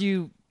 I've heard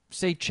you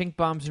say chink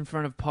bombs in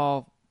front of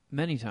Paul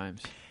many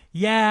times.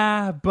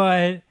 Yeah,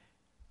 but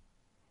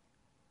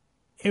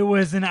it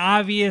was an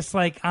obvious,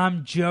 like,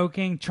 I'm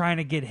joking, trying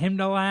to get him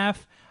to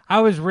laugh. I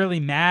was really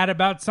mad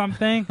about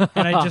something,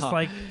 and I just,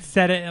 like,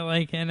 said it,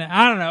 like, and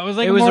I don't know. It was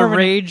like it was more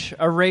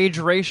a rage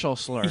racial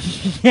slur.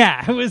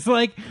 Yeah, it was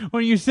like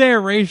when you say a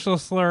racial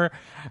slur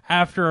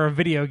after a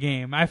video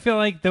game. I feel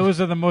like those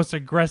are the most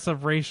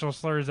aggressive racial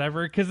slurs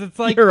ever, because it's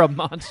like You're a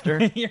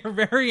monster. you're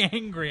very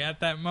angry at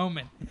that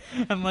moment.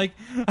 And like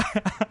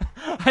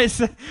I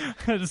said,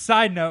 as a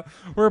side note,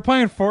 we were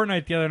playing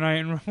Fortnite the other night,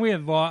 and we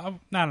had lost.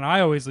 I don't know,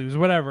 I always lose,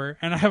 whatever.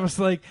 And I was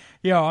like,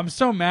 yo, I'm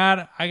so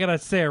mad, I gotta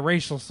say a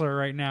racial slur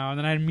right now. And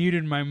then I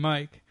muted my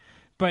mic.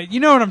 But you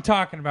know what I'm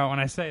talking about when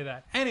I say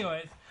that.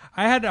 Anyways,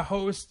 I had to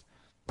host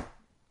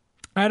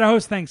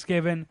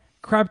Thanksgiving.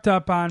 Crept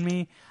up on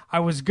me. I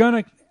was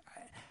gonna,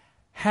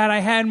 had I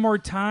had more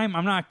time,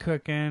 I'm not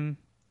cooking.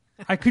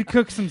 I could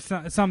cook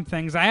some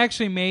things. I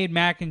actually made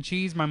mac and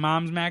cheese, my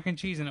mom's mac and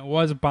cheese, and it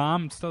was a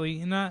bomb. I'm still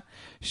eating that.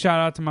 Shout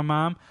out to my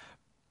mom.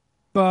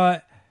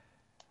 But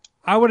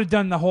I would have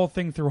done the whole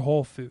thing through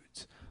Whole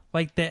Foods.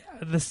 Like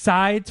the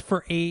sides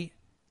for 8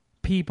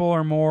 people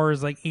or more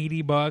is like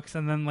 $80,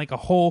 and then like a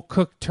whole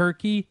cooked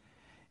turkey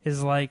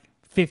is like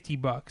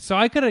 $50. So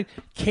I could have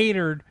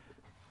catered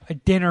a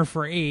dinner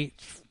for 8,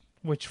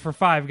 which for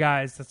 5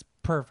 guys, that's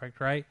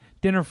perfect, right?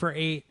 Dinner for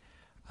 8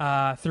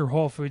 through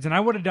Whole Foods. And I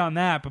would have done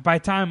that, but by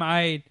the time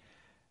I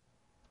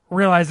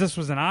realized this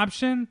was an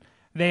option,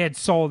 they had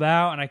sold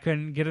out and I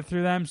couldn't get it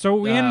through them. So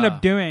what we ended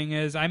up doing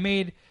is I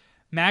made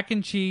mac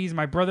and cheese.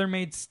 My brother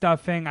made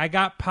stuffing. I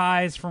got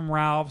pies from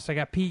Ralph's. I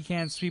got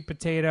pecan, sweet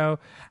potato,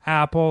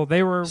 apple.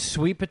 They were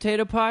Sweet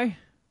potato pie?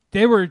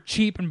 They were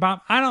cheap and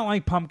bomb. I don't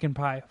like pumpkin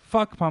pie.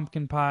 Fuck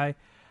pumpkin pie.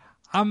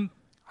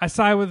 I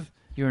side with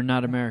You're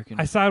not American.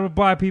 I side with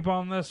black people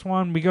on this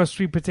one. We go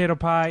sweet potato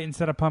pie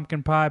instead of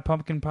pumpkin pie.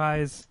 Pumpkin pie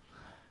is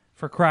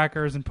for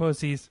crackers and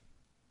pussies.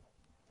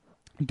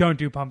 Don't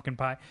do pumpkin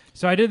pie.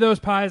 So I did those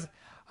pies,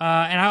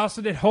 and I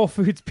also did Whole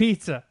Foods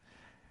pizza.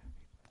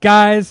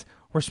 Guys,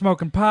 we're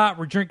smoking pot.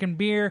 We're drinking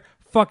beer.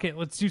 Fuck it.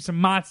 Let's do some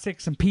mott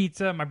sticks and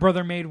pizza. My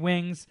brother made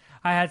wings.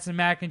 I had some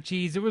mac and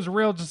cheese. It was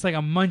real just like a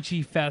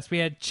munchie fest. We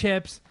had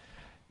chips,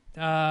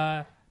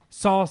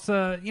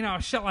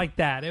 salsa, shit like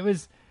that. It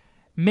was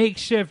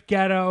makeshift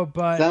ghetto,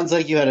 but Sounds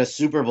like you had a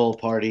Super Bowl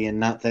party and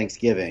not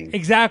Thanksgiving.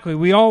 exactly.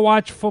 We all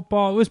watched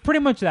football. It was pretty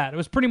much that. It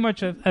was pretty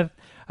much a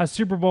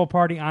Super Bowl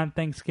party on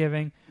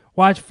Thanksgiving.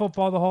 Watched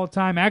football the whole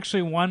time.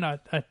 Actually won a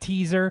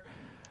teaser.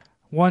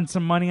 Won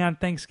some money on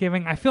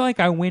Thanksgiving. I feel like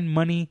I win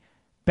money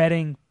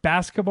betting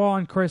basketball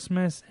on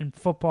Christmas and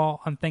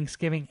football on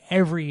Thanksgiving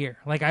every year.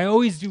 Like I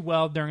always do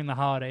well during the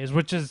holidays,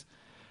 which is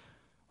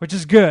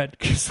good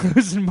because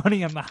losing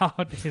money on the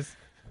holidays,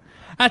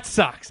 that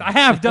sucks. I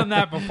have done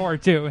that before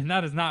too, and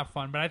that is not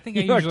fun. But I think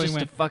I You are usually just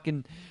win. a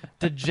fucking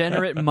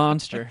degenerate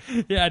monster.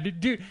 Yeah,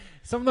 dude.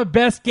 Some of the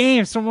best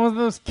games, some of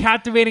those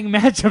captivating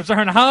matchups are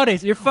on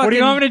holidays. What do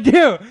you want me to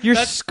do? You're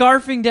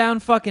scarfing down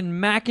fucking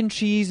mac and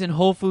cheese and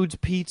Whole Foods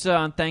pizza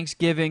on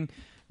Thanksgiving,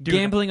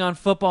 gambling on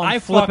football,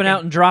 and flipping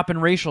out and dropping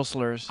racial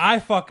slurs. I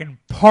fucking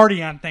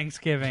party on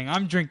Thanksgiving.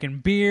 I'm drinking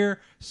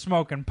beer,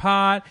 smoking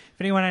pot.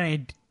 If anyone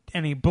had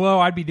any blow,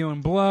 I'd be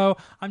doing blow.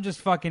 I'm just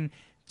fucking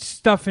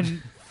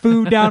stuffing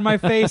food down my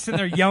face and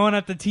they're yelling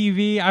at the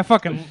TV. I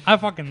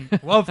fucking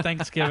love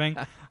Thanksgiving.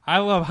 I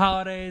love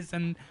holidays,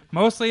 and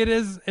mostly it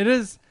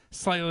is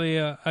slightly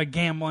a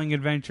gambling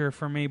adventure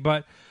for me.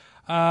 But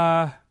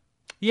yeah,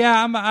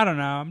 I don't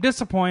know. I'm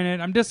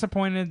disappointed. I'm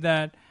disappointed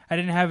that I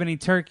didn't have any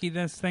turkey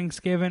this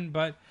Thanksgiving,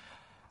 but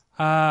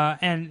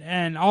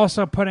and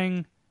also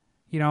putting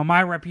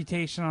my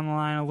reputation on the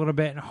line a little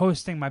bit and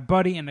hosting my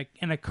buddy and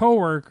a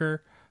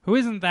coworker who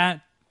isn't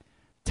that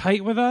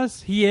tight with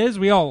us. He is.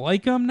 We all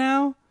like him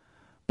now,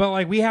 but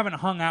like we haven't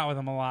hung out with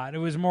him a lot. It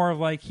was more of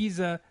like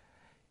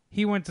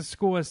he went to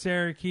school at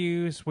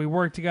Syracuse. We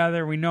work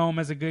together. We know him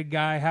as a good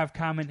guy, have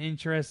common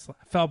interests.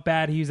 Felt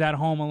bad he was at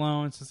home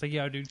alone. So it's like,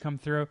 yo, dude, come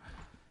through.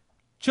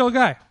 Chill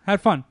guy.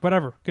 Had fun.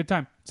 Whatever. Good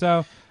time.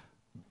 So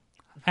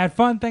had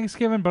fun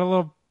Thanksgiving, but a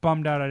little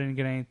bummed out I didn't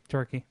get any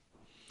turkey.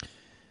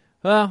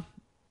 Well,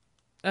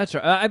 that's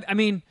right. I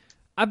mean,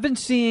 I've been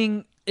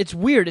seeing, it's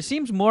weird. It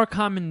seems more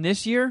common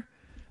this year,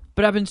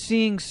 but I've been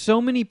seeing so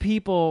many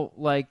people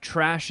like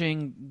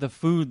trashing the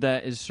food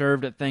that is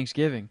served at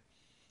Thanksgiving.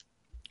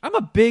 I'm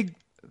a big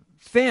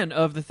fan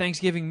of the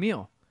Thanksgiving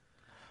meal.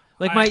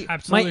 Like my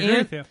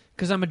aunt,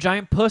 because I'm a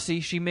giant pussy,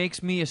 she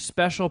makes me a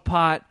special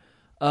pot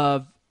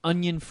of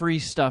onion-free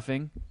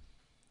stuffing.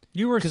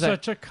 You were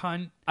such a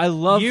cunt. I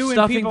love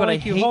stuffing, but like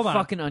I hate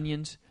fucking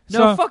onions. No,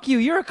 So- fuck you.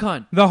 You're a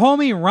cunt. The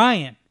homie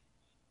Ryan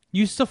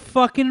used to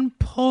fucking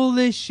pull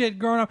this shit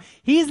growing up.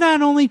 He's not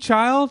an only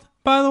child,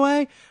 by the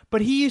way,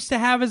 but he used to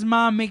have his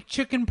mom make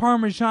chicken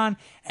parmesan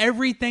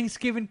every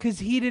Thanksgiving because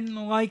he didn't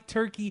like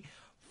turkey.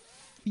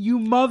 You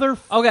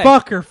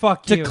motherfucker,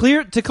 fuck you. To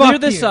clear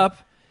Fuck this you. up,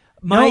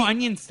 No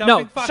onion stuffing.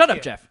 No, Fuck shut you.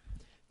 up, Jeff.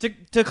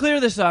 To clear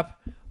this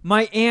up,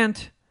 my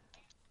aunt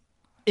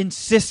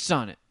insists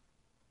on it.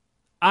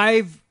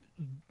 I've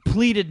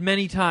pleaded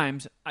many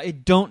times, I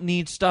don't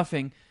need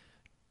stuffing.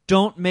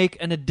 Don't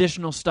make an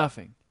additional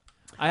stuffing.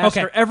 I ask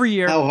Okay. her every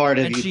year, How hard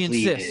have and you she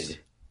pleaded? insists.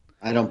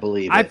 I don't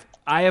believe it.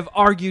 I have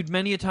argued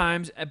many a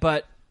times,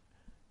 but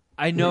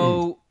I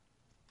know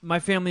my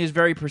family is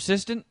very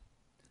persistent,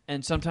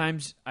 and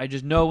sometimes I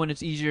just know when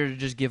it's easier to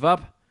just give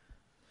up.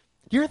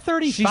 You're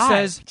 35. She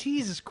says-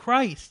 Jesus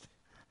Christ.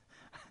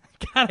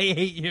 God, I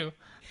hate you.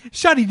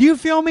 Shuddy, do you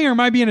feel me or am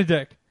I being a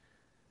dick?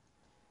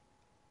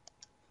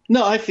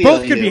 No, I feel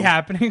Both could you. be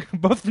happening.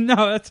 Both, no,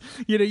 that's,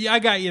 I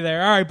got you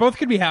there. All right, both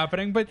could be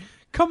happening, but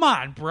come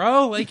on,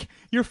 bro. Like,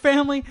 your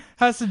family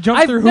has to jump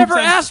I've through hoops never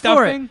on asked stuffing.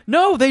 for it.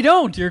 No, they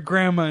don't. Your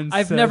grandma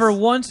insists. I've never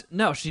once.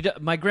 No,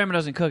 my grandma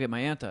doesn't cook it. My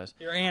aunt does.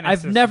 Your aunt I've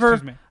insists, never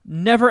excuse me.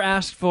 never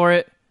asked for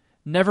it.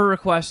 Never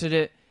requested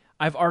it.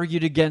 I've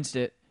argued against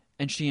it,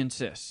 and she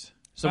insists.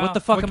 So what the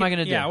fuck am I going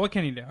to do? Yeah, what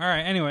can you do? All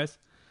right, anyways.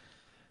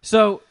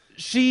 So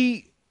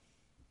she,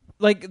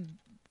 like,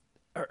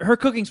 her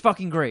cooking's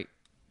fucking great.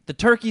 The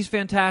turkey's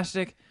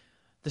fantastic.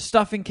 The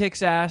stuffing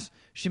kicks ass.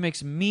 She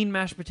makes mean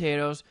mashed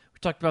potatoes. We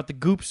talked about the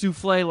goop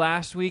souffle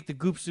last week. The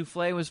goop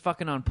souffle was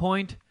fucking on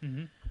point.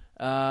 Mm-hmm.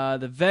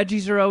 The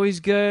veggies are always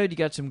good. You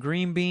got some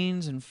green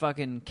beans and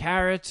fucking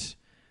carrots.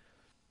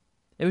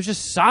 It was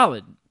just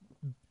solid.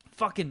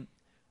 Fucking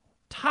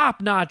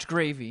top-notch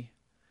gravy.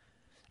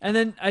 And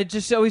then I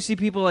just always see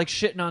people like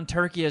shitting on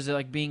turkey as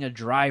like being a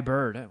dry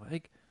bird.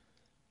 Like,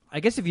 I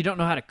guess if you don't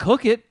know how to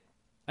cook it,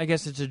 I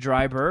guess it's a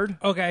dry bird.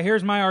 Okay,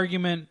 here's my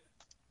argument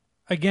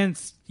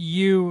against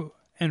you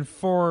and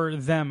for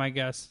them, I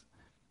guess.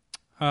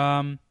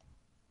 I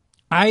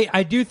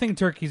do think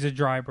turkey's a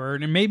dry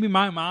bird, and maybe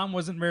my mom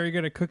wasn't very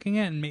good at cooking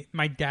it, and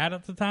my dad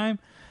at the time.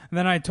 And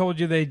then I told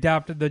you they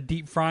adopted the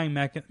deep frying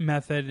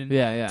method. And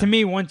Yeah. to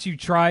me, once you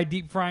try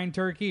deep frying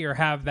turkey or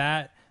have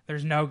that,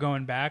 there's no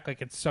going back.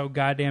 Like, it's so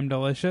goddamn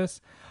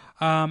delicious.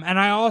 And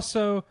I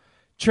also,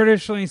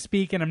 traditionally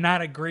speaking, I'm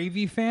not a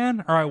gravy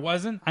fan, or I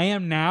wasn't. I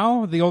am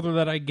now, the older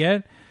that I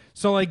get.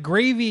 So, like,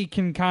 gravy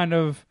can kind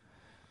of...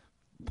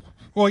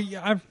 Well,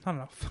 yeah, I don't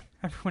know.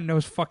 Everyone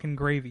knows fucking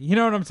gravy. You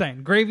know what I'm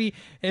saying? Gravy,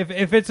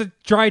 if it's a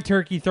dry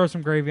turkey, throw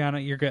some gravy on it,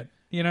 you're good.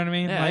 You know what I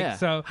mean? Yeah.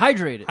 So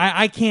hydrate it.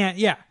 I can't,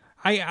 yeah.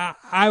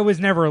 I was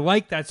never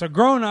like that. So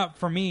growing up,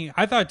 for me,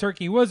 I thought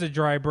turkey was a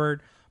dry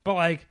bird, but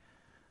like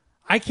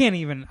I can't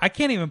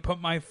even put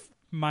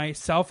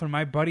myself in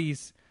my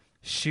buddy's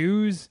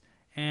shoes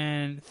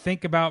and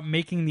think about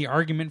making the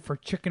argument for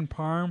chicken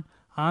parm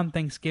on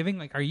Thanksgiving.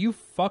 Like, are you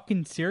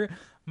fucking serious?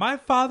 My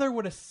father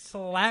would have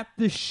slapped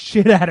the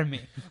shit out of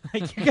me.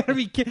 Like, you gotta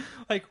be kidding.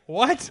 Like,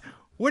 what?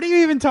 What are you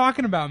even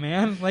talking about,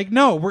 man? Like,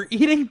 no, we're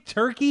eating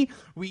turkey.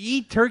 We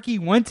eat turkey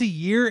once a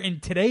year,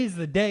 and today's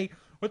the day.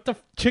 What the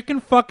chicken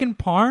fucking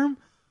parm?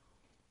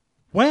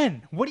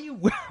 When? What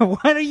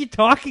are you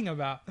talking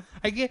about?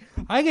 I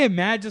get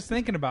mad just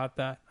thinking about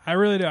that. I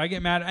really do. I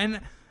get mad. And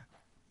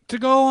to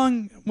go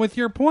along with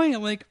your point,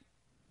 like,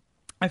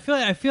 I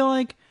feel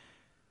like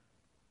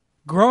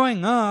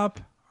growing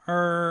up,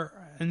 or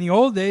in the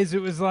old days,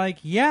 it was like,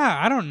 yeah,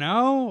 I don't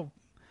know.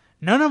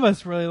 None of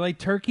us really like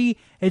turkey.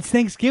 It's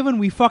Thanksgiving.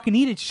 We fucking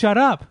eat it. Shut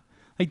up.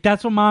 Like,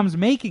 that's what mom's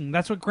making.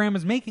 That's what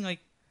grandma's making. Like,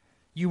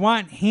 you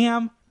want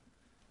ham?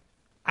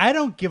 I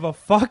don't give a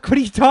fuck. What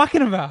are you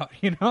talking about?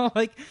 You know,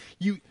 like,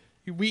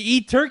 we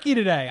eat turkey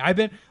today.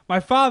 My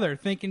father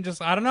thinking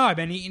just, I don't know. I've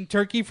been eating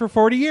turkey for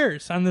 40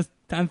 years on the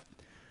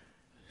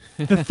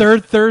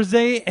third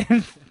Thursday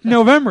in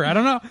November. I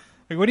don't know.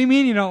 Like, what do you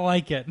mean you don't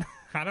like it?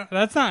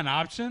 That's not an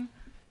option.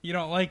 You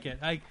don't like it.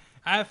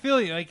 I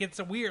feel you. Like, it's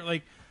a weird,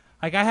 like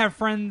I have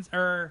friends,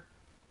 or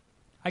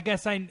I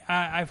guess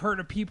I've heard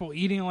of people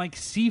eating like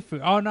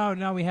seafood. Oh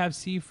no, we have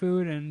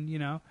seafood, and we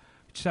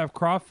just have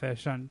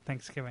crawfish on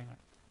Thanksgiving.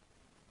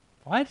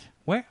 What?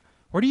 Where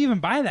do you even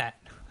buy that?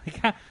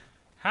 Like,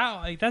 how?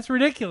 Like, that's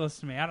ridiculous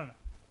to me. I don't know.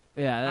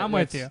 Yeah, I'm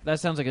with you. That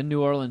sounds like a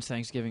New Orleans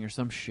Thanksgiving or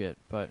some shit.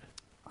 But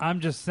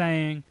I'm just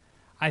saying,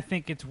 I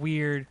think it's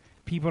weird.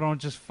 People don't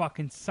just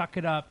fucking suck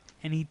it up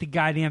and eat the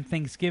goddamn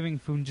Thanksgiving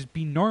food and just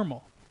be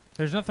normal.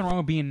 There's nothing wrong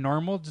with being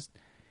normal. Just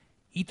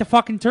eat the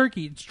fucking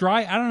turkey. It's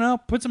dry. I don't know.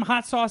 Put some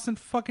hot sauce and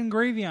fucking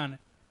gravy on it.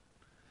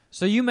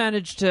 so you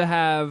managed to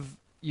have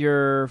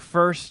your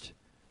first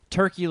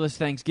turkeyless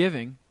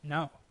Thanksgiving.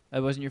 No.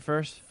 That wasn't your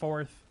first?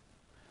 Fourth.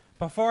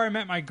 Before I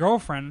met my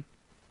girlfriend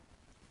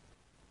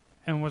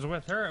and was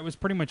with her, it was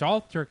pretty much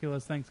all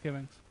turkeyless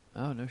Thanksgivings.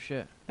 Oh, no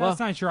shit. That's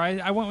not true.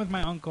 I went with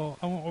my uncle.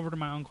 I went over to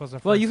my uncle's.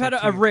 Well, you had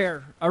a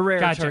rare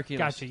Gotcha, turkeyless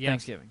gotcha, yes.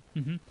 Thanksgiving.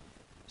 Mm-hmm.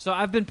 So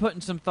I've been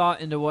putting some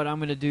thought into what I'm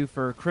going to do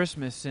for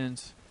Christmas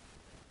since,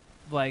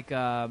 like,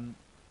 I'm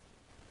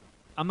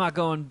not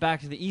going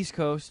back to the East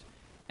Coast,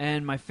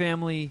 and my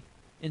family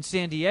in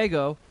San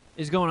Diego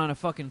is going on a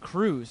fucking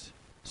cruise.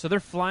 So they're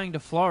flying to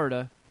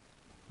Florida,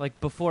 like,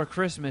 before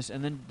Christmas,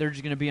 and then they're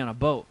just going to be on a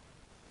boat.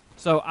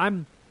 So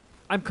I'm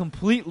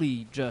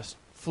completely just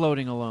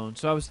floating alone.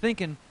 So I was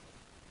thinking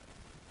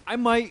I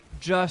might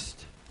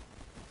just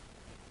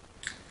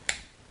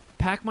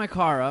pack my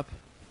car up,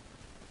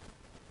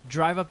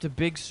 drive up to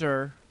Big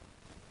Sur,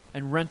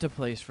 and rent a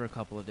place for a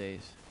couple of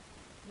days.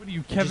 What are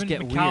you, just Kevin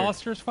get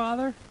McAllister's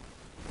father?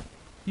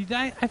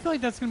 I feel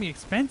like that's going to be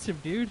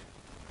expensive, dude.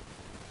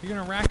 You're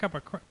going to rack up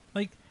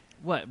like,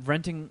 What,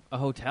 renting a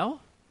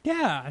hotel?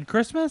 Yeah, on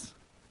Christmas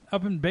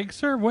up in Big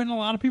Sur, wouldn't a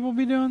lot of people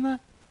be doing that?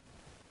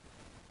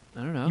 I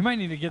don't know. You might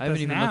need to get I this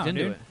haven't even now, looked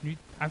into dude. it.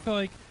 I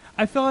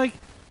feel like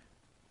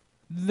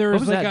there's What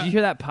was like that? Did you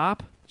hear that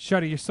pop?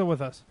 Shuddy, you're still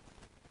with us.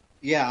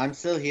 Yeah, I'm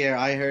still here.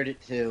 I heard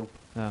it too.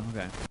 Oh,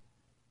 okay.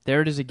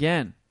 There it is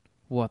again.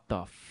 What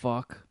the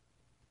fuck?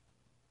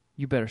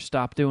 You better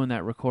stop doing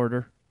that,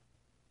 recorder.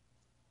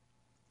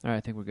 All right, I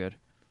think we're good.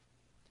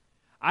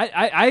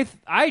 I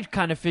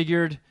kind of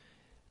figured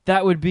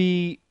that would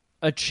be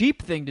a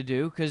cheap thing to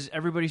do because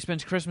everybody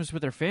spends Christmas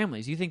with their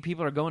families. You think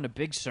people are going to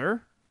Big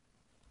Sur?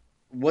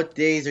 What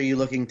days are you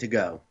looking to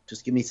go?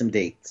 Just give me some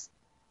dates.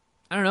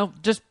 I don't know.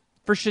 Just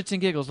for shits and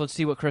giggles, let's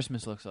see what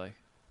Christmas looks like.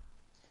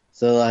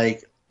 So,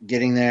 like,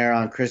 getting there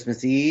on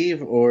Christmas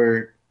Eve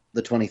or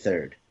the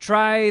 23rd?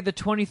 Try the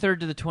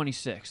 23rd to the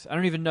 26th. I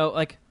don't even know.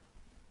 Like,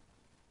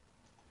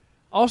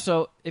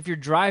 also, if you're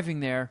driving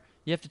there,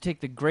 you have to take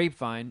the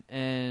Grapevine,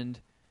 and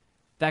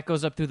that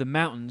goes up through the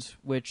mountains,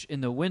 which in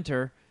the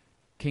winter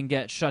can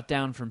get shut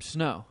down from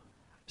snow.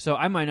 So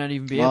I might not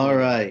even be able All to.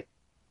 right.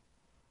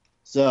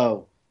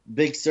 So,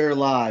 Big Sur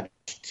Lodge,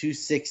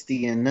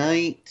 $260 a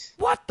night.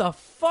 What the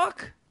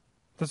fuck?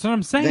 That's what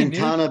I'm saying, dude.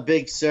 Ventana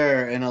Big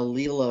Sur and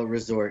Alila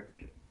Resort,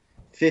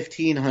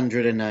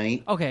 $1,500 a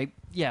night. Okay,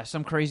 yeah,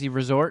 some crazy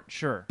resort,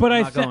 sure. But I'm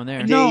I not thi- going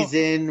there. No. Days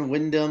Inn,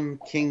 Wyndham,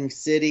 King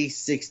City,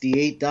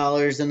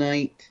 $68 a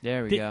night.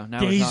 There we Da- go.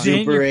 Now we're Days talking. Inn.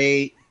 Super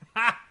 8.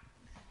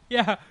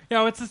 Yeah,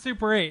 what's the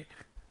Super 8?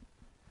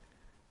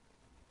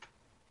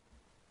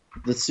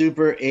 The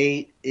Super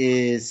 8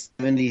 is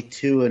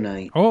 $72 a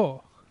night.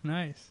 Oh,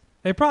 nice.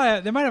 They might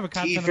have a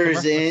continental Kiefer's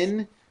breakfast.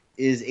 Inn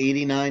is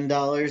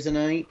 $89 a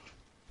night.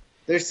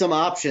 There's some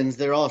options.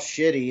 They're all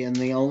shitty, and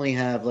they only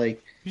have,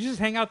 like, You just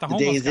hang out the the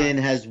homeless Days guy. Inn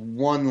has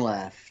one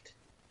left.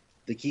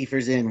 The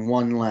Kiefer's Inn,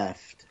 one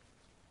left.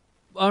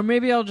 Or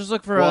maybe I'll just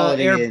look for a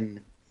Quality air.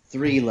 Inn,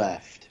 3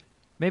 left.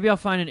 Maybe I'll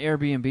find an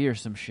Airbnb or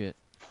some shit.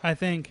 I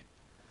think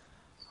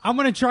I'm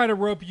gonna try to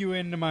rope you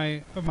into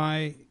my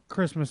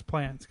Christmas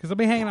plans because I'll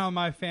be hanging out with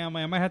my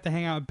family. I might have to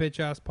hang out with bitch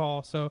ass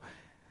Paul. So,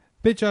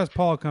 bitch ass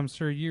Paul comes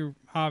through. You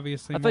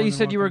obviously. I thought you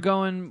said you were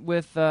going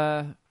with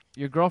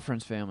your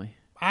girlfriend's family.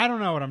 I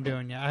don't know what I'm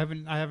doing yet. I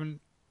haven't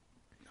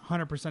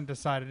 100%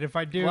 decided. If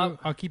I do, Well,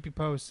 I'll keep you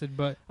posted.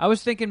 But I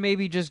was thinking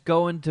maybe just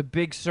going to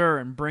Big Sur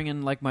and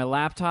bringing like my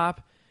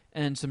laptop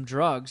and some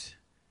drugs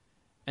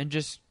and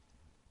just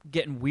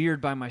getting weird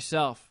by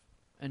myself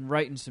and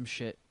writing some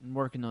shit and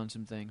working on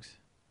some things.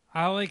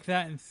 I like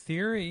that in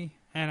theory,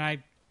 and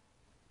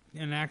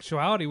in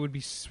actuality would be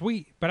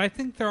sweet. But I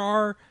think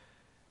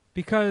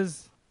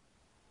because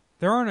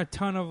there aren't a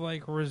ton of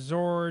like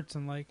resorts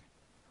and like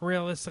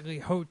realistically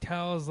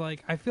hotels.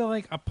 Like I feel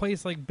like a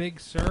place like Big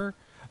Sur,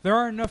 there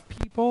are enough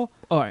people.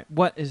 All right,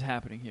 what is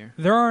happening here?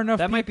 There are enough.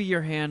 That might be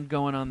your hand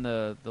going on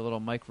the little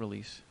mic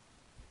release.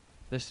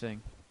 This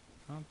thing.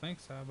 I don't think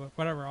so, but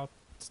whatever. I'll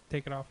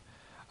take it off.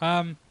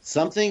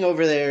 Something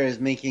over there is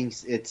making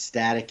it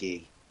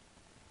staticky.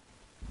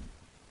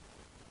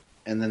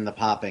 And then the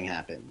popping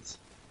happens.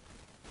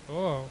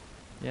 Oh.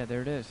 Yeah,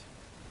 there it is.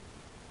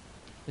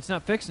 It's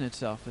not fixing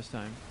itself this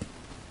time.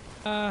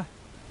 What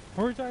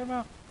were we talking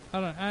about?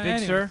 I don't know.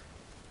 Big Sur?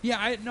 Yeah,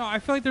 I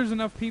feel like there's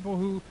enough people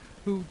who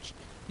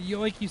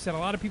like you said, a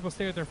lot of people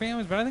stay with their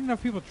families, but I think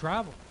enough people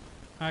travel.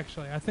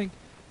 Actually, I think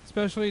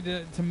especially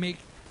to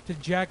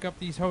jack up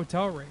these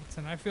hotel rates,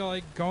 and I feel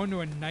like going to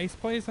a nice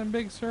place on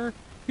Big Sur,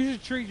 you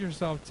should treat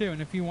yourself too.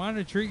 And if you want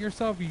to treat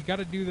yourself, you got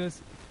to do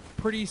this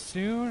pretty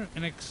soon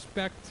and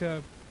expect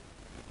to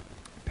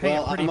pay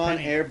a pretty I'm on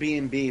penny.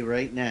 Airbnb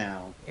right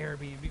now.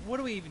 Airbnb. What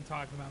are we even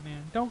talking about,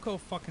 man? Don't go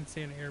fucking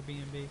stay in an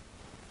Airbnb.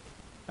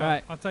 All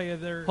right. I'll tell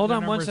you. Hold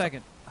on 1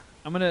 second.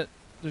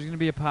 There's gonna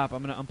be a pop.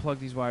 I'm gonna unplug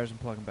these wires and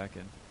plug them back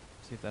in.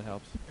 See if that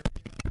helps.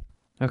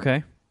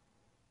 Okay,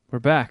 we're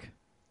back.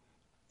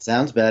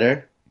 Sounds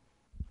better.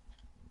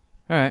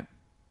 All right.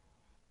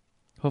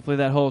 Hopefully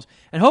that holds,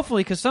 and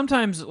hopefully, because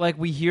sometimes like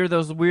we hear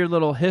those weird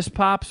little hiss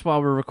pops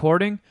while we're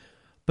recording,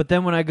 but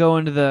then when I go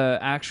into the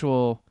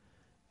actual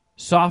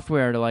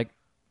software to like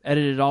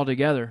edit it all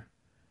together,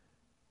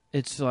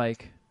 it's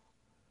like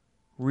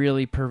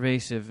really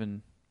pervasive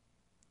and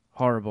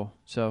horrible.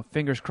 So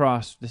fingers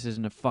crossed this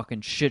isn't a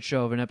fucking shit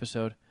show of an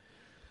episode.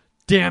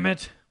 Damn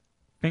it.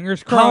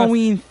 Fingers crossed.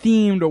 Halloween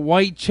themed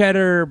white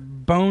cheddar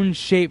bone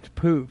shaped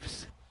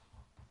poofs.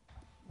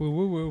 Woo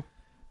woo woo.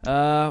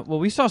 Well,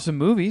 we saw some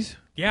movies.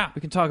 Yeah.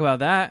 We can talk about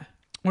that.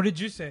 What did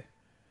you say?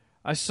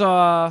 I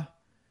saw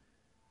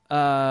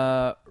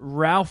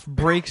Ralph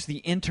Breaks the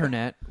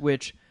Internet,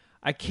 which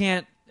I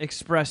can't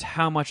express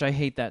how much I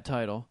hate that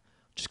title.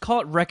 Just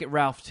call it Wreck-It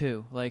Ralph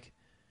 2. Like,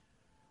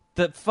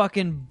 the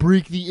fucking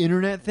break the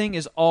internet thing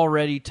is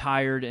already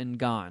tired and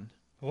gone.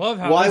 Love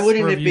how Why this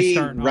wouldn't it review's be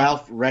starting off.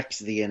 Ralph Wrecks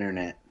the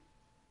Internet?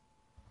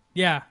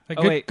 Yeah.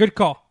 wait. Good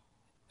call.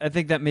 I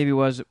think that maybe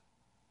was...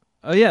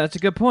 Oh, yeah, that's a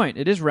good point.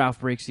 It is Ralph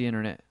Breaks the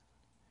Internet.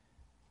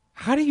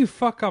 How do you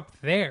fuck up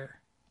there?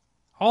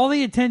 All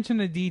the attention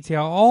to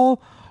detail,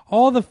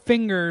 all the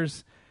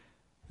fingers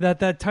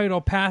that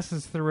title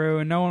passes through,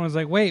 and no one was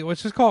like, "Wait,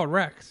 let's just call it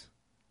Rex."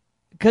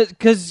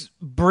 Because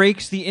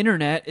breaks the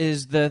internet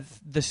is the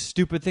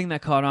stupid thing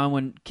that caught on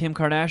when Kim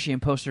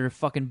Kardashian posted her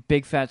fucking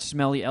big fat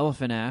smelly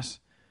elephant ass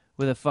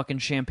with a fucking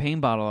champagne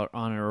bottle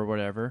on it or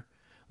whatever.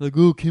 Like,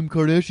 oh, Kim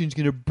Kardashian's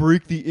gonna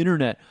break the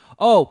internet.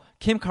 Oh,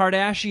 Kim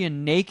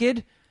Kardashian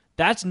naked?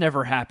 That's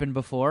never happened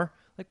before.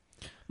 Like,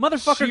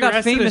 motherfucker She got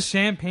rested famous. a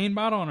champagne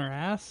bottle on her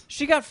ass.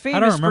 She got don't famous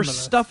for remember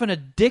this. stuffing a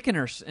dick in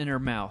her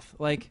mouth.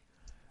 Like,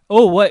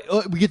 oh, what?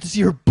 Oh, we get to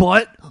see her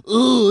butt?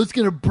 Oh, it's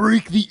gonna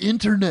break the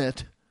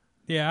internet.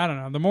 Yeah, I don't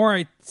know. The more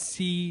I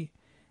see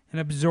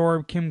and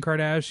absorb Kim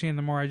Kardashian,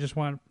 the more I just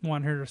want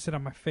her to sit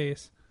on my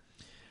face.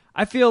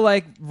 I feel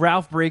like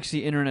Ralph Breaks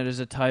the Internet is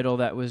a title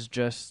that was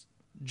just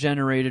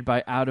generated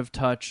by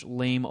out-of-touch,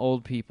 lame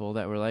old people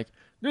that were like,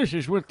 this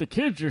is what the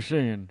kids are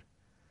saying.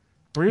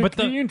 Break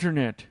the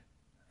internet.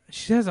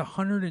 She has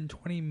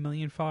 120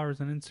 million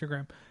followers on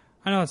Instagram.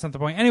 I know that's not the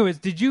point. Anyways,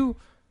 did you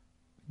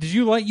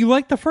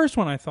like the first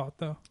one, I thought,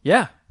 though?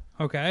 Yeah.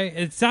 Okay.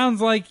 It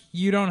sounds like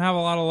you don't have a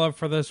lot of love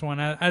for this one.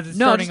 As it's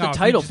No, starting just the off,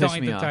 title you just don't pissed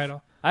like me the off.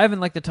 title. I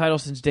haven't liked the title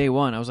since day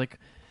one. I was like,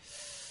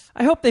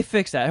 I hope they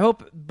fix that. I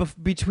hope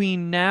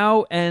between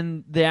now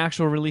and the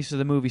actual release of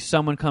the movie,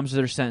 someone comes to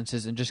their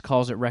senses and just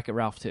calls it Wreck-It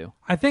Ralph 2.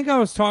 I think I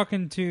was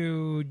talking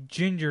to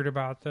Gingered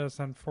about this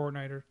on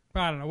Fortnite or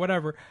I don't know,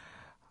 whatever.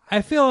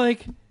 I feel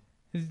like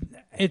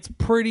it's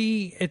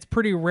pretty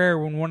rare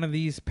when one of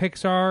these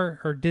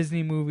Pixar or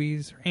Disney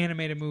movies or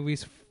animated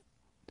movies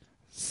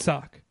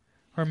suck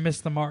or miss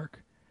the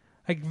mark.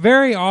 Like,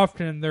 very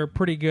often they're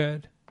pretty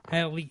good,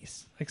 at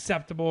least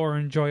acceptable or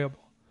enjoyable.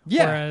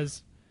 Yeah.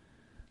 Whereas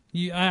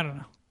I don't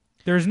know.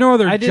 There's no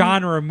other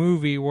genre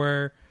movie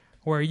where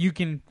you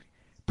can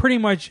pretty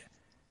much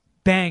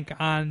bank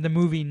on the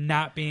movie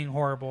not being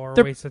horrible or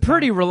a waste of time. They're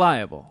pretty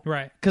reliable.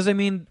 Right. Because, I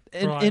mean,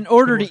 in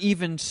order to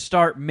even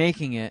start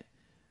making it,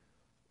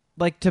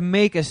 like, to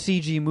make a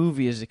CG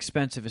movie is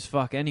expensive as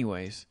fuck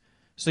anyways.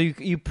 So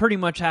you pretty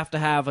much have to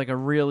have, like, a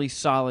really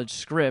solid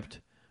script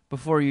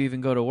before you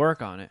even go to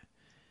work on it.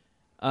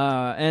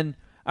 And,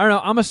 I don't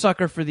know, I'm a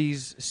sucker for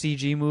these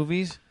CG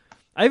movies.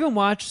 I even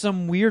watched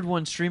some weird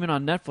one streaming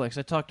on Netflix.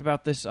 I talked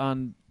about this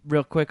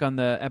real quick on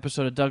the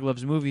episode of Doug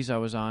Loves Movies I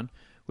was on,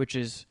 which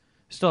is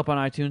still up on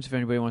iTunes if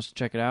anybody wants to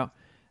check it out.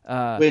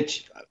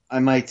 Which I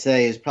might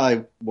say is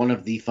probably one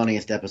of the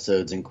funniest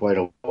episodes in quite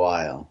a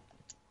while.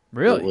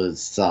 Really? It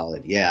was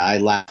solid. Yeah, I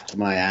laughed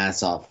my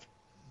ass off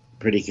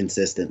pretty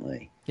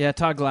consistently. Yeah,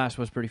 Todd Glass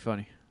was pretty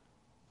funny.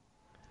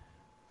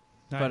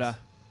 Nice.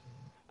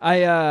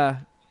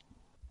 But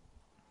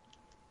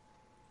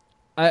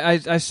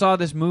I saw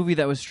this movie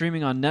that was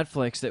streaming on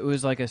Netflix that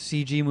was like a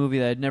CG movie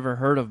that I'd never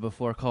heard of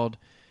before called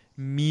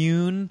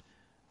Mune,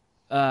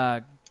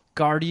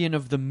 Guardian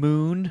of the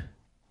Moon.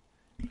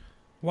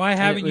 Why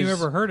haven't you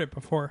ever heard it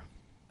before?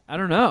 I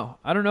don't know.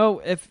 I don't know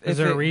if Is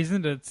there a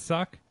reason to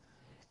suck?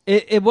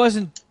 It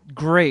wasn't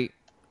great.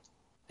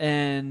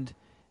 And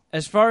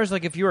as far as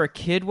like if you were a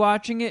kid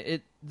watching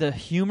it, the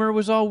humor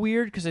was all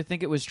weird because I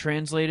think it was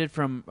translated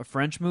from a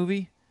French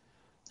movie.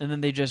 And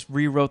then they just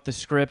rewrote the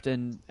script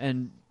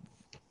and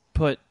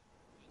put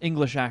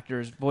English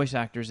actors, voice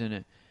actors in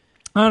it.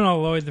 I don't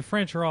know, Lloyd. The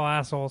French are all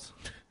assholes.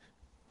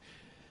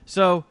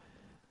 So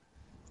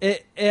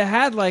it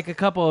had like a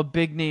couple of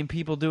big name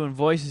people doing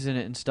voices in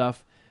it and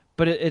stuff,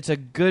 but it's a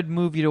good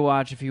movie to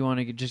watch if you want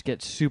to just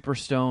get super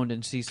stoned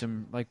and see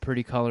some like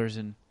pretty colors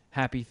and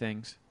happy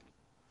things.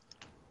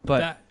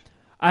 But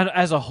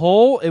as a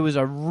whole, it was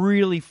a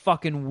really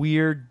fucking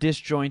weird,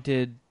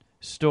 disjointed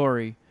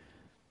story,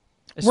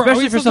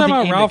 especially for something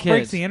aimed at Ralph kids.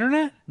 Breaks the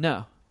Internet?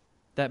 No,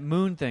 that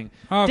moon thing.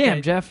 Okay.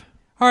 Damn, Jeff.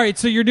 All right,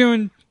 so you're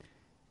doing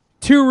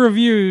 2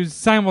 reviews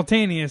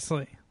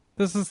simultaneously.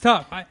 This is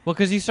tough. Well,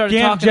 because you started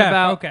Damn, talking Jeff.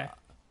 about. Okay,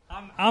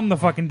 I'm the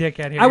fucking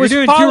dickhead here. I was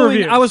You're doing 2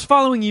 reviews. I was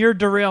following your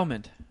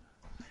derailment.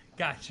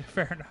 Gotcha.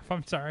 Fair enough.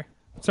 I'm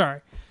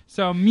sorry.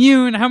 So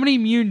Mune, how many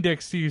Mune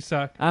dicks do you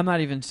suck? I'm not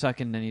even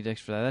sucking any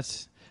dicks for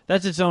that.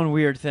 That's its own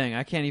weird thing.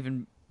 I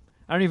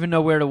don't even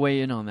know where to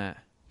weigh in on that.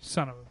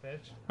 Son of a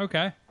bitch.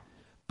 Okay.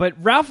 But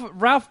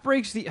Ralph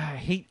Breaks the...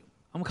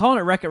 I'm calling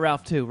it Wreck-It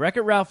Ralph 2.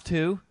 Wreck-It Ralph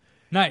 2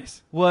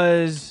 Nice.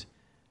 was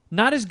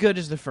not as good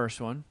as the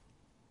first one.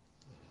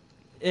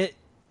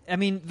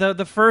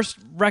 The first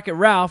Wreck-It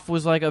Ralph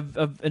was like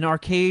an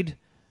arcade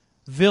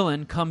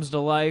villain comes to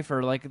life,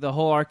 or like the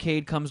whole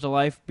arcade comes to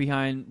life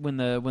behind when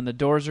the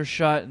doors are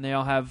shut and they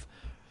all have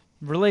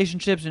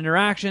relationships,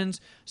 interactions.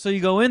 So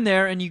you go in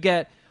there and you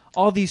get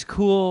all these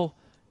cool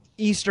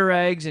Easter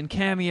eggs and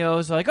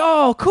cameos, like,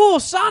 oh, cool,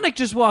 Sonic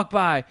just walked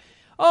by.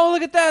 Oh,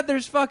 look at that,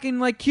 there's fucking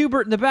like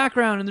Q*bert in the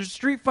background, and there's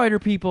Street Fighter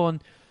people,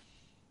 and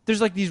there's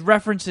like these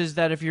references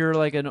that if you're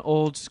like an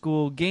old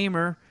school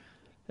gamer,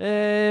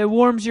 it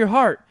warms your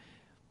heart.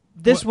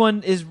 This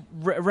one is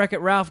Wreck-It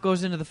Ralph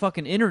goes into the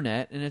fucking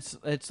internet, and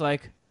it's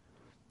like,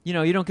 you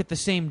know, you don't get the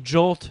same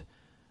jolt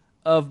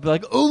of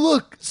like, oh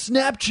look,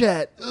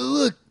 Snapchat, oh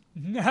look,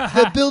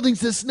 that building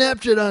says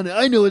Snapchat on it.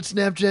 I know what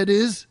Snapchat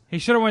is. He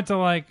should have went to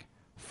like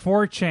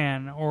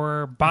 4chan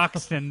or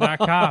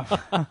Boxton.com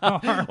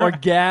or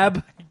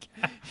Gab.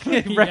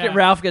 Wreck-It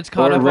Ralph gets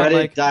caught or up on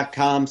like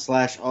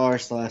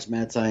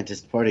reddit.com/r/Mad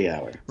Scientist Party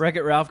Hour.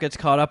 Wreck-It Ralph gets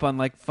caught up on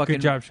like fucking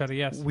Good job, Shuddy.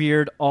 Yes.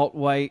 weird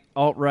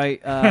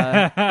alt-right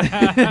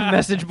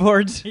message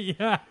boards.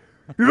 Yeah.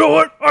 You know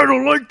what? I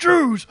don't like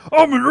Jews.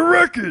 I'm gonna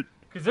wreck it.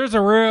 Because there's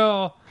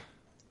the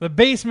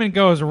basement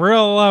goes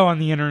real low on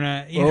the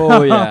internet. You Oh,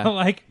 know? yeah.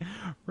 Like,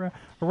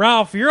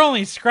 Ralph, you're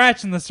only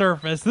scratching the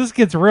surface. This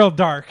gets real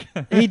dark.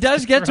 He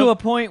does get to a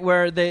point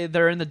where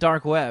they're in the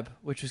dark web,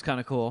 which is kind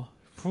of cool.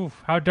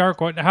 Oof, how dark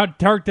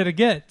did it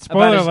get?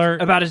 Spoiler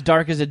alert. About as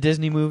dark as a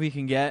Disney movie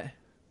can get,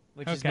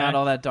 which is not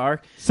all that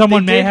dark.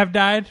 Someone may have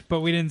died,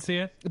 but we didn't see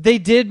it. They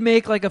did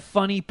make like a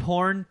funny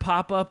porn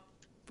pop-up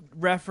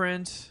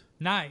reference.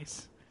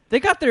 Nice. They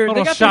got their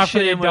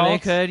shit in where they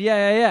could.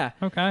 Yeah.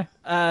 Okay.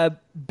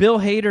 Bill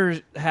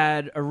Hader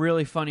had a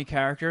really funny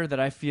character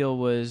that I feel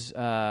was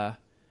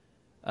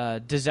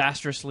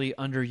disastrously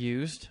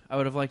underused. I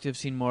would have liked to have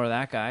seen more of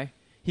that guy.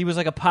 He was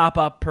like a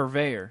pop-up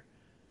purveyor.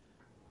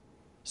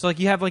 So like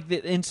you have like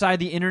inside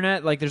the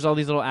internet, like there's all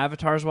these little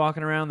avatars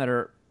walking around that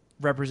are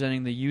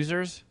representing the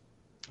users.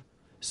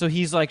 So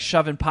he's like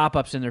shoving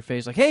pop-ups in their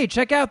face, like, "Hey,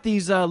 check out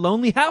these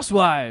lonely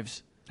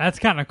housewives." That's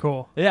kind of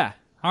cool. Yeah.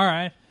 All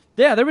right.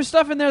 Yeah, there was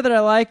stuff in there that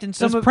I liked, and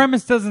This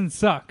premise doesn't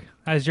suck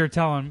as you're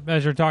talking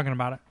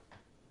about it.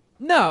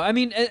 No, I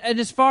mean, and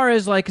as far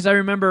as like, because I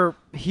remember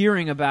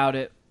hearing about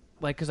it,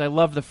 like, because I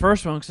loved the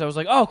first one, because I was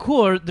like, oh,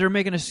 cool, they're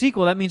making a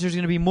sequel. That means there's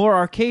going to be more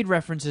arcade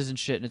references and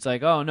shit. And it's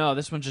like, oh no,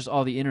 this one's just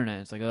all the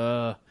internet. It's like,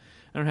 I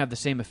don't have the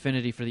same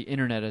affinity for the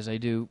internet as I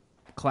do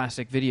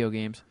classic video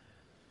games.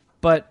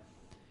 But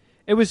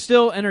it was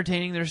still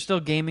entertaining. There's still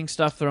gaming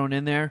stuff thrown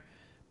in there.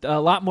 A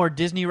lot more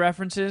Disney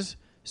references.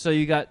 So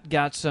you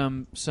got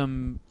some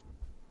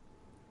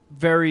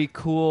very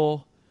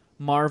cool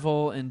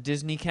Marvel and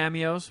Disney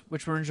cameos,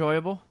 which were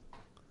enjoyable.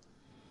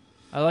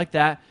 I like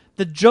that.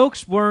 The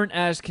jokes weren't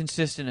as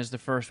consistent as the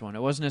first one.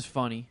 It wasn't as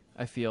funny,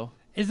 I feel.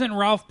 Isn't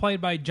Ralph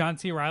played by John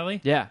C.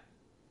 Reilly? Yeah.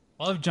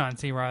 Love John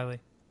C. Reilly.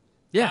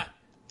 Yeah.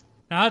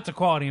 Now that's a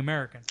quality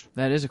American.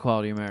 That is a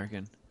quality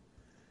American.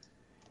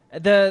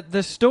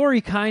 The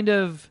story kind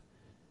of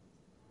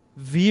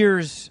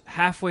veers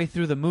halfway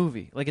through the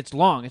movie. Like, it's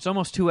long. It's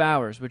almost 2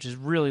 hours, which is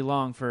really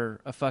long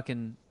for a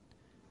fucking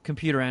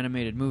computer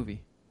animated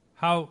movie.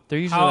 They're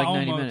usually like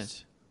 90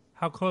 minutes.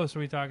 How close are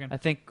we talking? I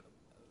think...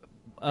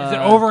 is it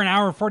over an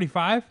hour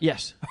 45?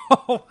 Yes.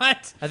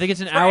 What? I think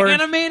it's an hour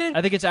animated.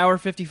 I think it's hour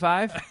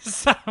 55.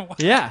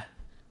 Yeah,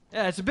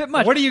 it's a bit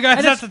much. What do you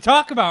guys have to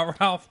talk about,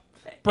 Ralph?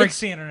 Breaks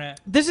the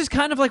internet. This is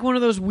kind of like one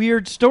of those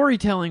weird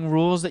storytelling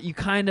rules that you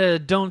kind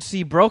of don't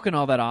see broken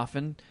all that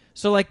often.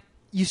 So, like,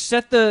 you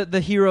set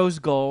the hero's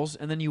goals,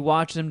 and then you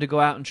watch them to go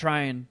out and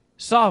try and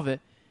solve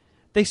it.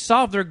 They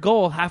solve their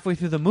goal halfway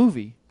through the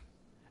movie,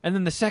 and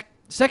then the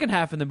second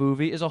half of the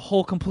movie is a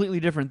whole completely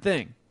different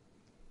thing.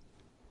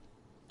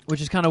 Which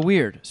is kind of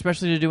weird,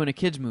 especially to do in a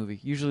kid's movie.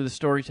 Usually the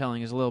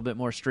storytelling is a little bit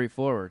more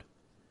straightforward.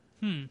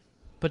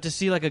 But to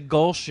see like a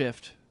goal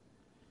shift,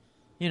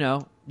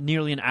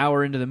 nearly an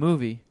hour into the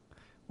movie.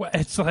 Well,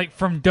 it's like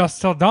from dusk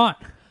till dawn.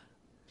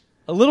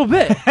 A little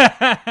bit.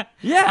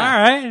 Yeah.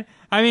 All right.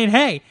 I mean,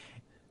 hey,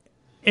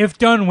 if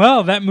done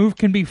well, that move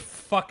can be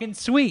fucking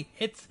sweet.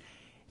 It's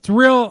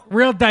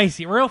real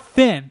dicey, real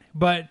thin,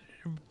 but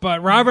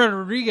Robert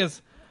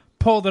Rodriguez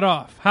pulled it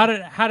off. How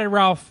did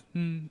Ralph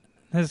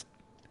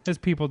his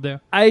people do?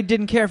 I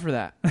didn't care for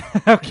that.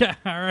 Okay,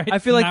 all right. I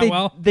feel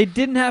like they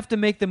didn't have to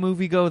make the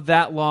movie go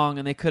that long,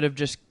 and they could have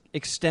just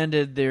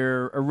extended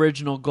their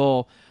original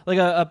goal. Like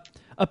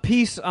a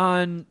piece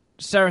on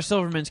Sarah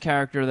Silverman's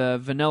character,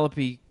 the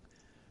Vanellope,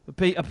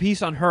 a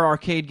piece on her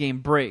arcade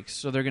game breaks,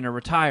 so they're going to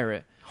retire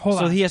it.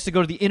 So he has to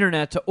go to the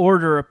internet to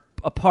order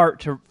a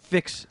part to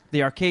fix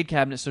the arcade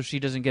cabinet so she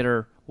doesn't get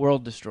her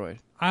world destroyed.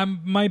 I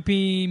might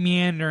be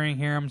meandering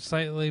here. I'm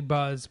slightly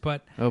buzzed,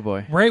 but oh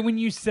boy! Right when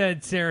you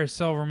said Sarah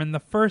Silverman, the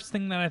first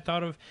thing that I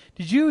thought of.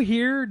 Did you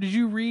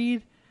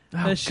read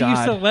that she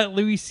used to let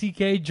Louis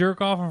C.K. jerk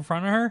off in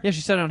front of her? Yeah,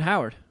 she said it on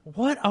Howard.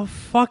 What a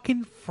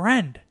fucking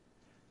friend,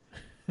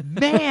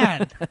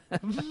 man!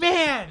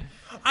 Man,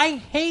 I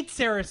hate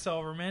Sarah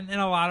Silverman in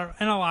a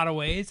lot of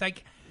ways.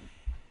 Like,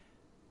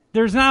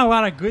 there's not a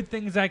lot of good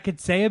things I could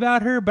say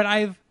about her,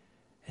 but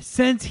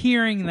since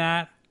hearing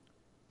that,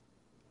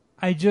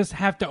 I just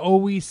have to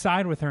always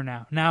side with her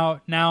now. Now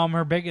I'm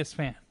her biggest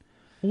fan.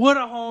 What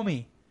a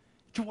homie.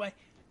 Like,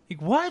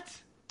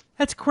 what?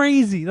 That's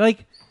crazy.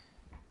 Like,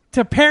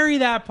 to parry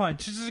that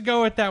punch, just to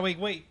go with that.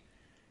 Wait.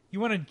 You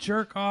want to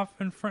jerk off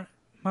in front?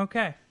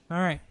 Okay. All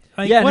right.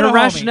 Like, yeah,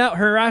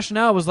 her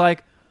rationale was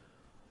like,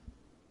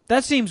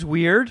 that seems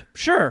weird.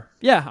 Sure.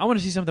 Yeah, I want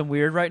to see something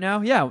weird right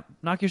now. Yeah,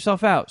 knock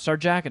yourself out.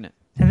 Start jacking it.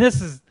 And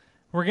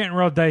we're getting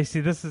real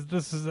dicey. This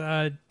is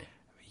a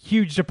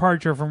huge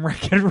departure from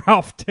Wreck-It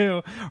Ralph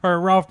 2,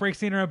 or Ralph Breaks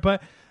the Internet,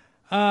 but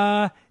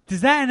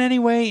does that in any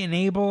way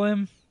enable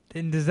him?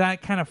 And does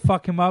that kind of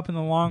fuck him up in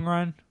the long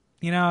run?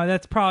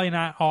 That's probably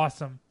not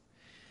awesome.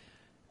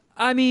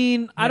 I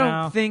mean, I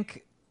don't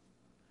think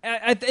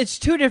it's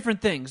two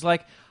different things.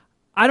 Like,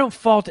 I don't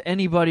fault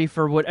anybody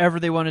for whatever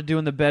they want to do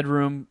in the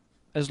bedroom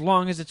as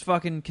long as it's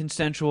fucking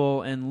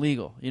consensual and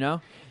legal, you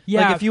know?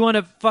 Yeah. Like, if you want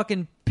to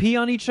fucking pee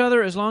on each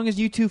other, as long as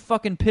you two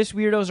fucking piss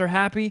weirdos are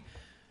happy,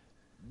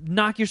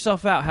 knock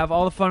yourself out. Have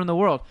all the fun in the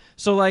world.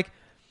 So, like,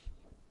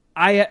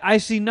 I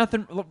see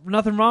nothing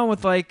wrong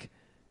with, like,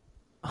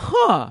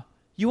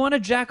 you want to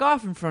jack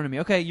off in front of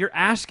me. Okay, you're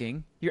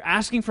asking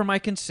for my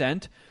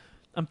consent.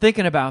 I'm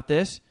thinking about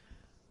this.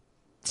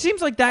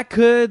 Seems like that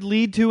could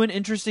lead to an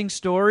interesting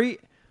story.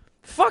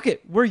 Fuck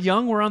it. We're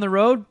young. We're on the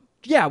road.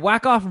 Yeah,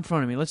 whack off in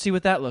front of me. Let's see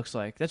what that looks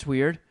like. That's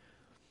weird.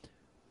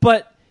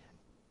 But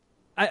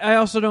I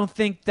also don't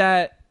think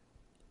that,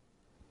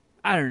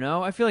 I don't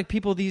know. I feel like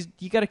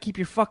you got to keep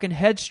your fucking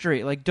head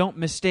straight. Like, don't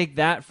mistake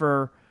that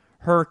for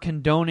her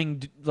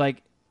condoning,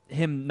 like,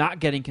 him not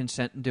getting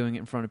consent and doing it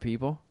in front of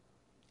people.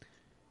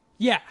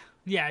 Yeah.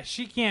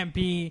 She can't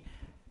be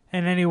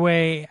in any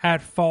way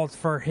at fault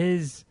for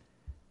his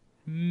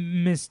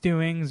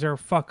misdoings or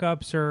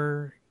fuck-ups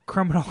or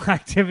criminal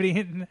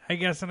activity, I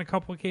guess, in a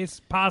couple of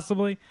cases,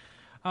 possibly.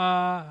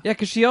 Yeah,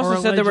 because she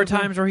also said there were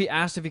times where he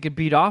asked if he could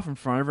beat off in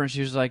front of her, and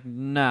she was like,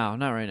 no,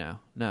 not right now.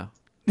 No.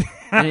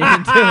 And he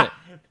didn't do it.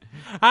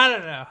 I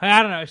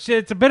don't know.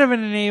 It's a bit of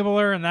an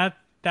enabler, and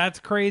that's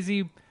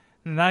crazy,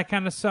 and that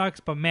kind of sucks,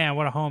 but man,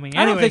 what a homie.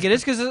 I don't think it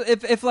is, because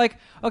if like,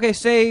 okay,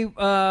 say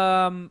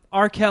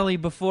R. Kelly,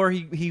 before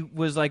he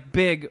was like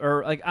big,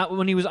 or like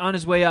when he was on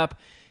his way up,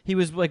 he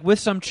was like with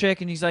some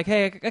chick, and he's like,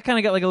 hey, I kind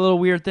of got like a little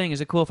weird thing.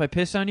 Is it cool if I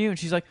piss on you? And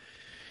she's like,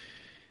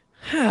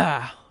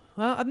 well,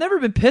 I've never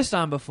been pissed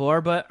on before,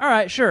 but all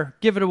right, sure,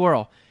 give it a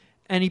whirl.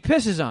 And he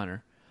pisses on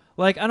her.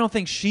 Like, I don't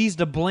think she's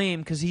to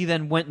blame because he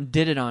then went and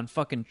did it on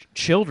fucking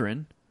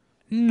children.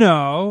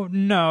 No.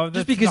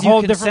 Just because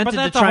you consented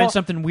to trying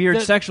something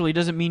weird sexually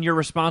doesn't mean you're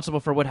responsible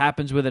for what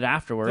happens with it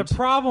afterwards. The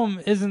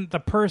problem isn't the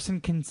person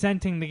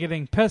consenting to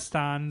getting pissed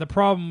on. The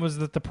problem was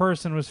that the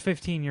person was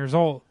 15 years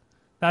old.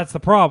 That's the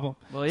problem.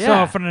 Well, yeah.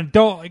 So if an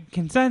adult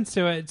consents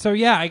to it, so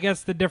yeah, I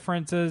guess the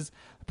difference is,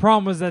 the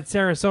problem was that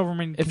Sarah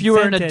Silverman consented. If you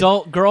were an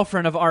adult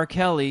girlfriend of R.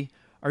 Kelly,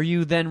 are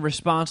you then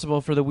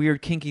responsible for the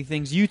weird kinky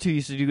things you two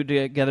used to do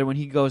together when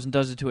he goes and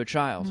does it to a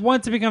child?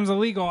 Once it becomes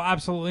illegal,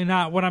 absolutely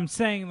not. What I'm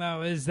saying,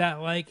 though, is that,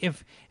 like,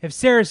 if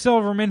Sarah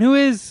Silverman, who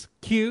is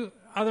cute,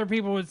 other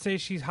people would say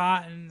she's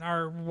hot and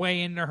are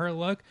way into her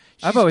look.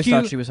 I've always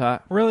cute, thought she was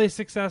hot. Really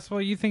successful.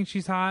 You think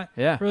she's hot?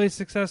 Yeah. Really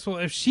successful.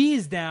 If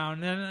she's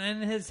down, then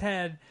in his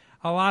head,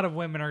 a lot of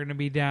women are going to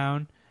be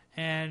down.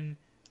 And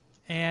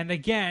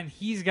again,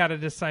 he's got to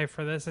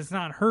decipher this. It's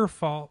not her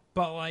fault,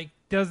 but, like,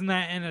 doesn't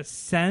that, in a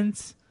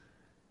sense,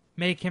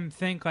 make him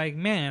think, like,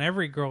 man,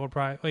 every girl would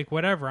probably, like,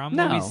 whatever. I'm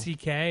Louis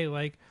C.K.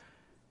 Like,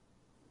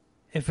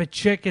 if a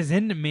chick is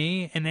into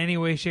me in any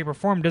way, shape, or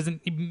form,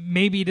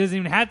 maybe it doesn't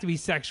even have to be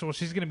sexual.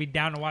 She's going to be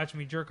down to watch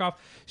me jerk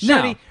off.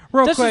 Shitty,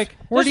 real quick.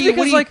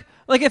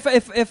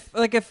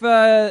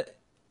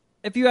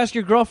 If you ask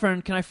your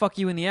girlfriend, can I fuck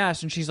you in the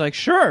ass? And she's like,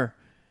 sure.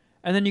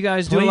 And then you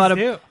guys do a lot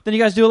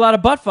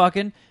of butt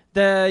fucking.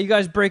 You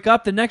guys break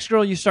up. The next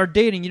girl you start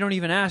dating, you don't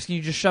even ask, and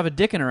you just shove a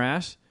dick in her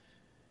ass.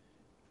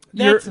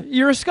 You're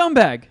a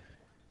scumbag.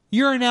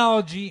 Your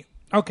analogy,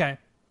 okay.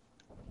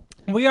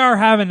 We are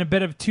having a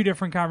bit of two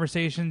different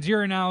conversations.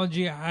 Your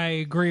analogy, I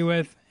agree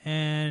with,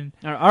 and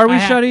are we,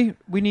 Shuddy?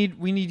 We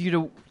need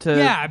you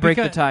to break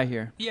the tie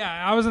here.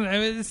 Yeah,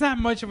 it's not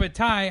much of a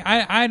tie.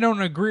 I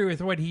don't agree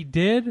with what he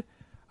did.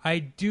 I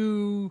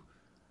do.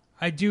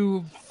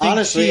 Think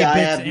honestly, I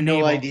have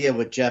no idea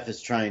what Jeff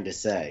is trying to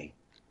say.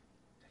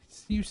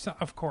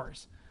 Of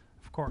course,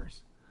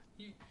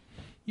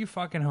 you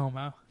fucking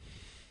homo.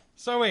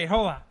 So wait,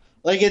 hold on.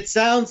 Like, it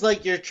sounds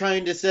like you're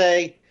trying to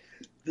say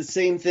the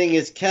same thing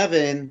as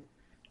Kevin.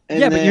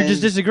 And but you're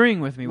just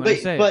disagreeing with me when I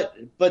say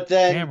it. But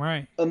then damn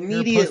right.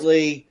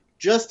 Immediately,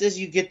 just as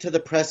you get to the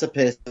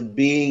precipice of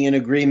being in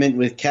agreement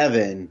with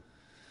Kevin,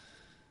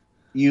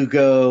 you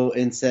go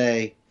and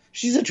say,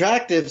 she's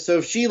attractive, so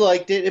if she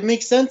liked it, it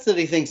makes sense that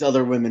he thinks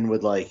other women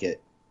would like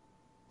it.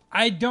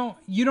 You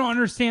don't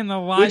understand the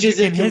logic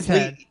in his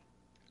head.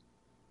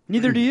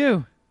 Neither do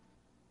you.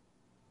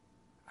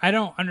 I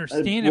don't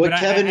understand it, what but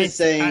Kevin is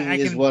saying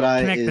is what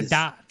I connect the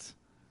dots.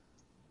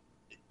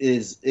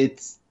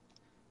 It's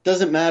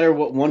doesn't matter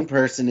what one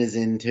person is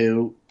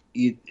into,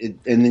 and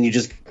then you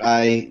just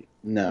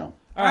no.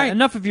 All right,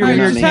 enough of your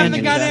weird tangents.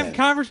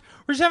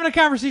 We're just having a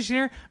conversation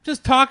here.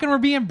 Just talking. We're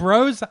being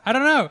bros. I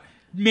don't know.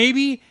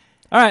 Maybe.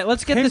 All right,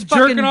 let's get this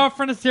jerking off in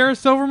front of Sarah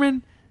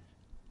Silverman.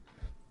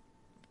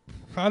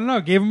 I don't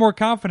know. Gave him more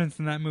confidence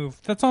in that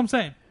move. That's all I'm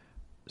saying.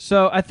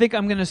 So I think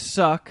I'm gonna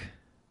suck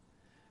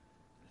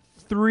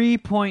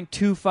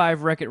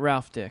 3.25 Wreck-It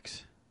Ralph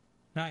dicks.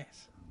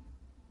 Nice.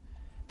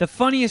 The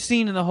funniest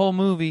scene in the whole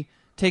movie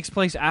takes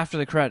place after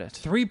the credits.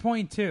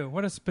 3.2.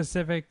 What a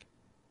specific.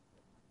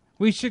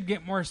 We should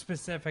get more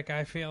specific,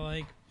 I feel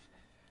like.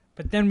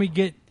 But then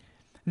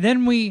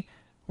we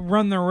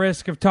run the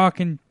risk of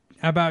talking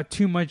about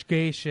too much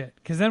gay shit.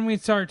 Because then we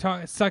start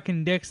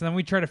sucking dicks, and then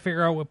we try to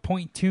figure out what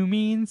 0.2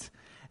 means,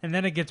 and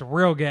then it gets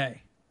real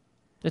gay.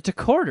 It's a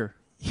quarter.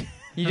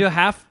 You do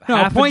half No,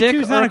 half a 0.2 dick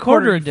is or not a a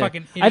quarter quarter, a you dick.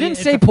 fucking I idiot. didn't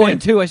It's say a fifth.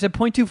 0.2. I said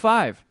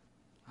 0.25.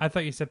 I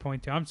thought you said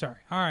 0.2. I'm sorry.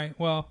 All right,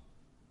 well,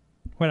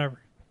 whatever.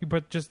 You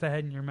put just the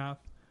head in your mouth.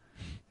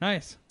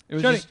 Nice. It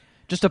was Shuddy,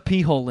 just a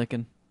pee hole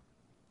licking.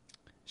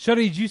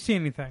 Shuddy, did you see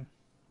anything?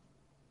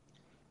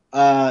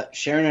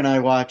 Sharon and I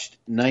watched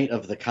Night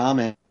of the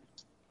Comet.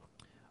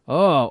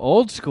 Oh,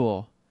 old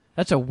school.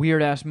 That's a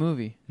weird ass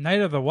movie.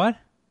 Night of the what?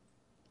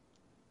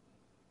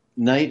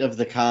 Night of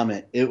the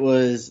Comet. It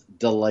was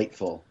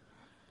delightful.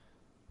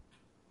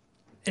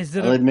 Is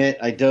it I'll a, admit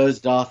I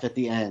dozed off at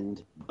the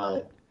end,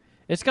 but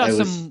It's got I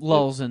was- some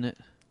lulls in it.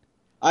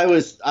 I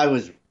was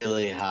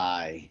really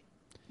high.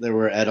 There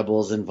were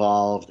edibles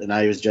involved, and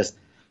I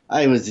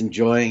was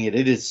enjoying it.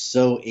 It is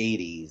so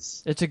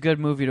 80s. It's a good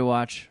movie to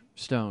watch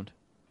stoned.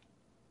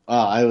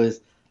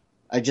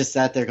 I just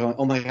sat there going,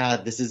 "Oh my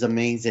god, this is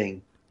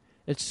amazing."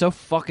 It's so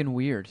fucking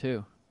weird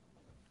too.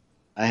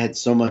 I had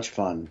so much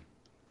fun.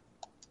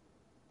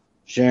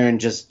 Sharon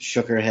just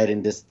shook her head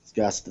in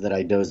disgust that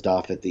I dozed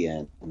off at the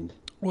end.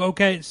 well,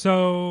 okay,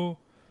 so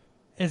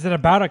is it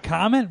about a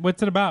comet?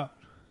 What's it about?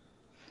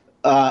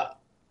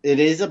 It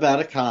is about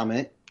a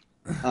comet.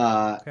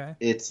 Okay.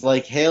 It's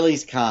like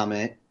Halley's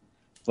Comet,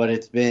 but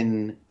it's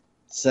been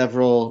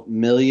several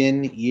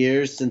million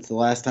years since the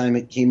last time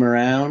it came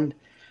around,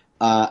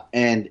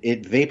 and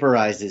it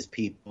vaporizes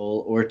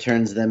people or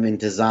turns them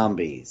into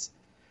zombies,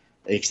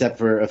 except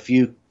for a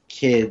few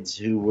kids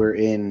who were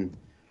in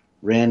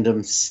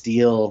random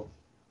steel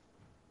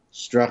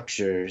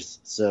structures,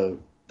 so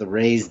the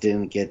rays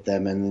didn't get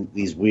them, and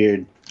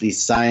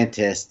these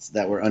scientists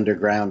that were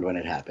underground when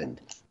it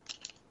happened.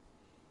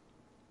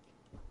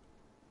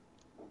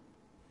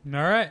 All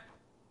right.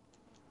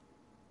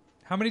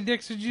 How many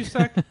dicks did you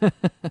suck?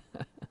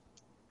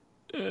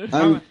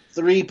 I'm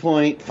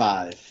 3.5.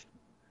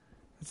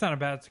 That's not a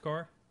bad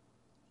score.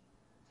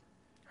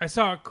 I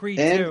saw Creed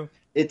And 2.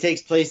 it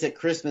takes place at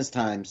Christmas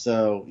time,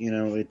 so,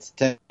 it's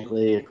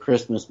technically a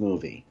Christmas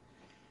movie.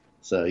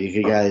 So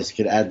you guys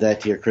could add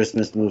that to your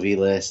Christmas movie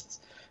lists.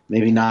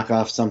 Maybe knock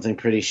off something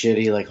pretty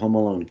shitty like Home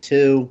Alone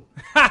 2.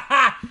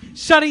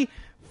 Shuddy,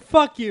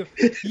 fuck you.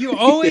 You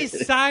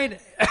always side...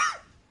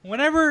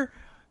 Whenever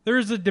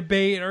there's a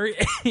debate or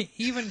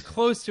even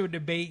close to a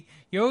debate,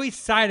 you always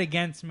side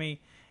against me.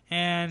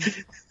 And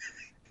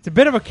it's a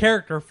bit of a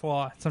character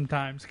flaw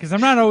sometimes because I'm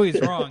not always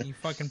wrong, you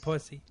fucking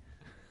pussy.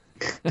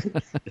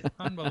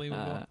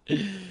 Unbelievable.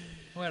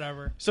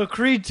 Whatever. So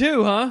Creed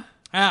 2, huh?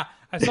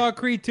 I saw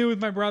Creed 2 with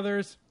my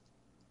brothers.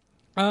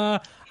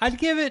 I'd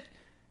give it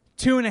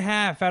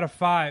 2.5 out of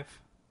 5.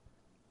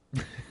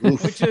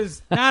 Which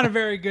is not a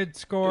very good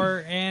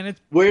score, and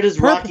it's Where does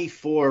Rocky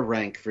 4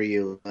 rank for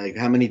you? Like,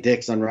 how many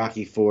dicks on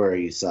Rocky 4 are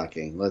you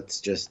sucking? Let's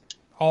just...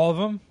 all of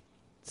them.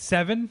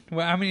 7.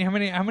 Well, how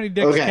many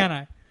dicks Okay. can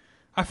I?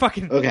 I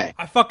Okay.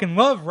 fucking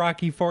love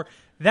Rocky 4.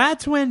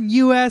 That's when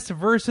U.S.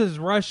 versus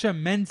Russia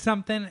meant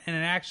something, and it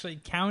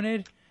actually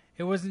counted.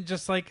 It wasn't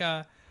just like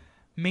a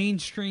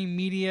mainstream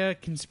media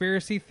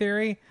conspiracy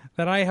theory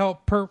that I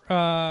helped put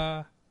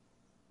out.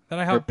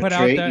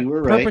 That You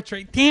were right.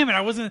 perpetrate. Damn it!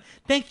 I wasn't.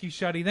 Thank you,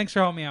 Shuddy. Thanks for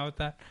helping me out with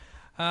that.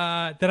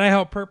 That I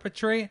helped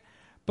perpetrate.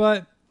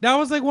 But that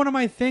was like one of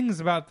my things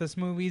about this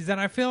movie is that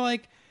I feel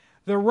like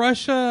the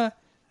Russia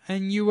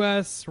and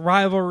U.S.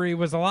 rivalry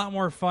was a lot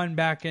more fun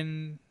back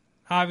in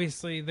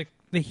obviously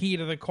the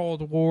heat of the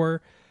Cold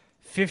War,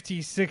 50s,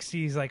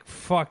 60s. Like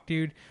fuck,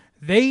 dude.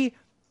 They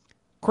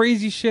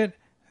crazy shit.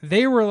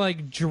 They were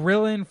like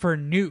drilling for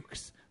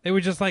nukes. They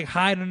would just like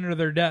hide under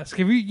their desk.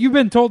 Have you've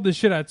been told this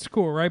shit at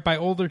school, right? By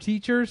older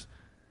teachers?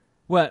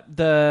 What,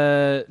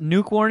 the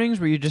nuke warnings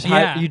where you just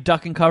Yeah. hide, you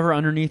duck and cover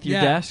underneath your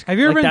Yeah. desk? Have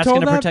you ever like been that's told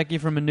gonna that? protect you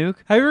from a nuke?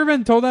 Have you ever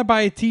been told that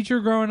by a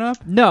teacher growing up?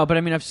 No, but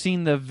I mean I've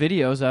seen the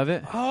videos of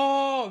it.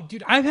 Oh,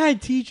 dude, I've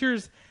had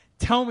teachers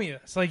tell me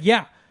this. Like,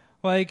 yeah,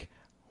 like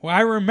well,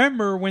 I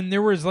remember when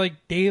there was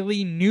like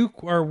daily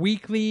nuke or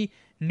weekly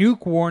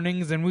nuke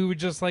warnings, and we would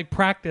just like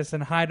practice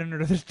and hide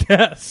under the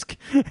desk,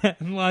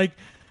 and like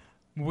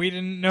we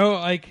didn't know.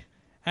 Like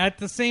at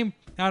the same,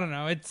 I don't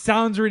know. It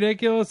sounds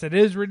ridiculous. It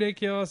is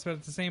ridiculous, but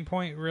at the same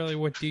point, really,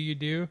 what do you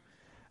do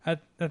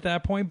at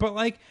that point? But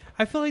like,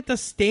 I feel like the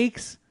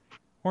stakes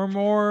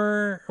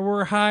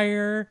were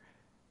higher.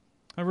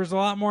 There was a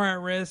lot more at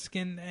risk,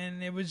 and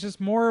it was just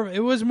more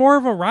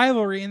of a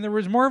rivalry, and there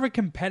was more of a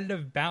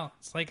competitive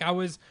balance. Like I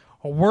was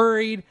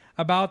worried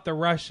about the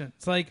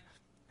Russians. Like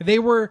they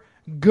were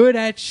good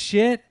at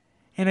shit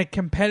in a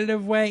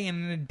competitive way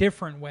and in a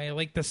different way.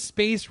 Like the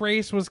space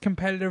race was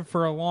competitive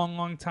for a long,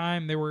 long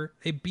time.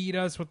 They beat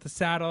us with the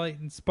satellite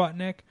and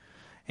Sputnik,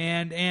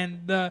 and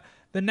the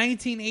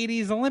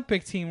 1980s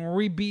Olympic team where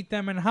we beat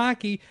them in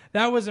hockey,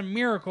 that was a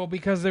miracle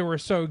because they were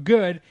so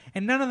good,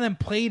 and none of them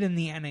played in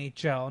the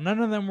NHL.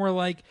 None of them were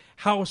like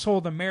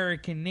household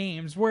American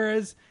names,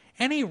 whereas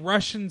any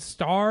Russian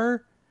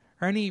star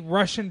or any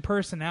Russian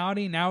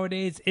personality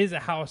nowadays is a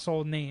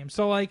household name.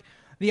 So like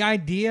the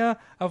idea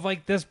of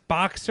like this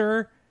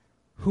boxer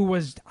who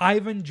was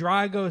Ivan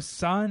Drago's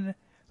son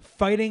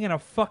fighting in a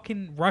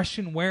fucking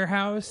Russian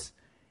warehouse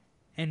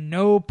and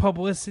no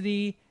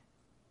publicity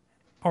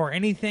or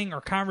anything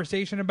or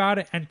conversation about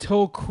it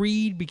until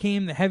Creed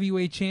became the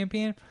heavyweight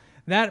champion.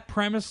 That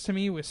premise to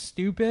me was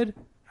stupid.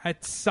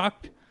 It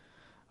sucked.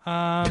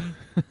 And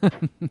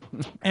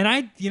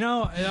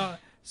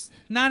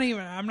not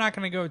even, I'm not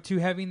going to go too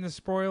heavy in the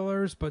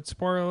spoilers, but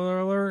spoiler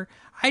alert,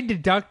 I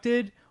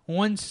deducted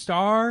 1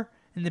 star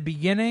in the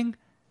beginning.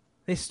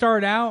 They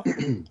start out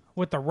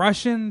with the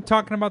Russian,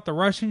 talking about the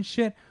Russian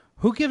shit.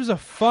 Who gives a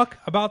fuck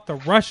about the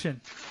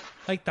Russian?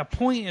 Like, the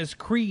point is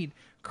Creed.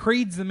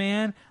 Creed's the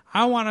man.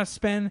 I want to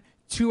spend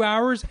 2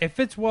 hours. If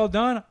it's well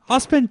done, I'll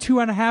spend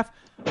 2.5.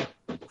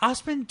 I'll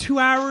spend 2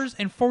 hours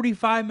and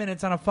 45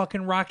 minutes on a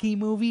fucking Rocky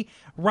movie.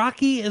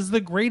 Rocky is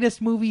the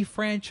greatest movie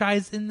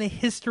franchise in the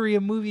history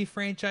of movie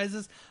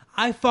franchises.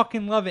 I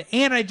fucking love it.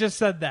 And I just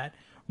said that.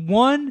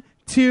 1,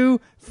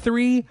 2,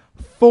 3,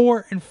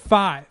 4, and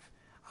 5.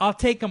 I'll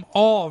take them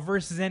all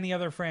versus any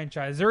other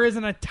franchise. There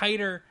isn't a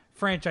tighter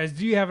franchise.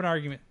 Do you have an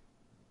argument?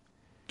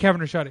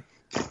 Kevin or Shuddy?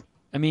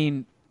 I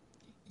mean,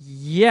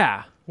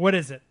 yeah. What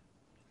is it?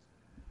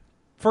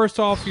 First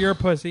off, you're a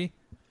pussy.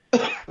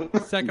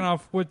 Second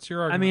off, what's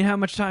your argument? I mean, how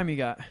much time you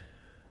got?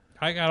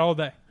 I got all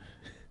day.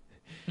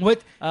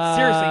 What?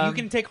 Seriously, you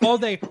can take all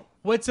day.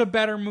 What's a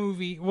better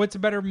movie? What's a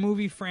better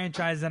movie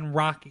franchise than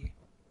Rocky?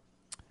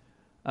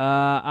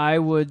 I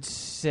would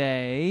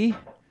say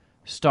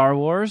Star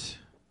Wars.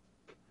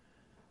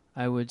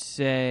 I would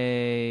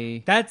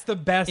say That's the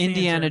best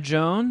Indiana answer.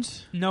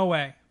 Jones. No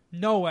way.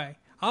 No way.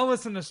 I'll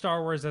listen to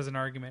Star Wars as an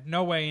argument.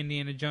 No way,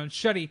 Indiana Jones.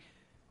 Shuddy,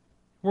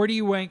 where do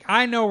you rank?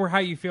 I know how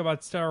you feel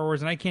about Star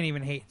Wars, and I can't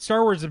even hate.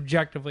 Star Wars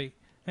objectively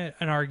an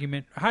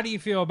argument. How do you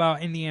feel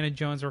about Indiana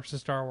Jones versus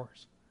Star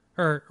Wars?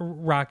 Or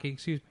Rocky,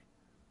 excuse me.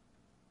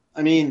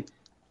 I mean,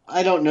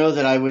 I don't know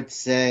that I would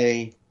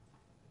say...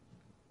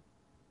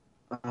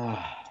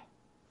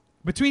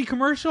 Between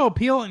commercial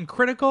appeal and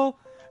critical,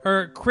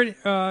 or critic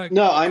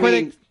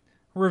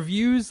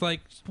reviews,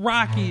 like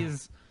Rocky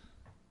is...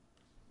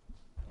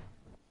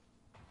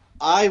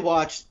 I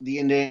watch the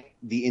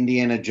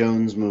Indiana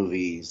Jones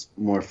movies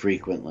more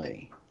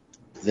frequently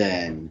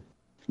than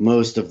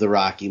most of the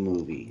Rocky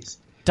movies.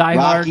 Die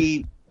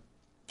Rocky, Hard.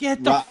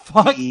 Get the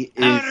Rocky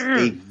fuck out of is here.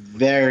 a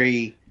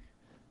very,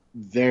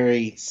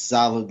 very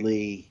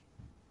solidly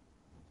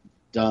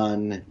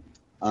done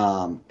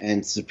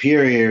and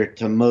superior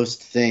to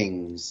most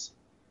things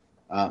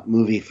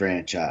movie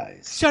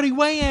franchise. Shuddy,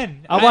 weigh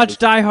in. I'll watch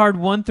Die Hard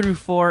 1 through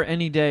 4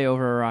 any day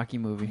over a Rocky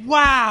movie.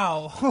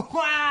 Wow.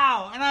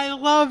 Wow. And I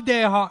love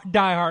Die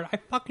Hard. I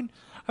fucking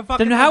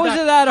Then love how is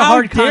that a How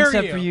hard dare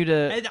concept you? for you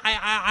to...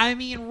 I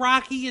mean,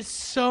 Rocky is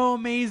so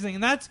amazing.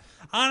 And that's,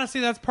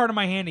 honestly, that's part of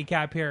my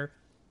handicap here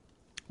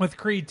with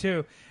Creed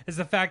 2, is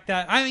the fact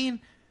that, I mean,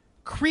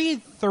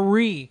 Creed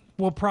 3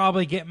 will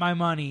probably get my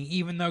money,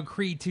 even though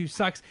Creed 2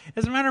 sucks.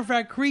 As a matter of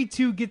fact, Creed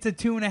 2 gets a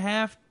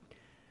 2.5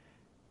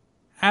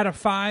 out of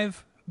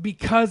 5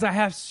 because I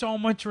have so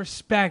much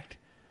respect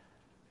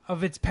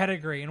of its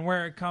pedigree and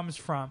where it comes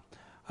from.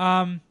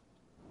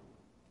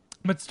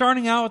 But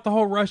starting out with the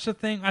whole Russia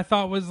thing, I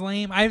thought was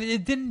lame.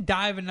 It didn't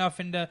dive enough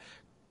into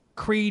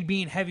Creed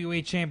being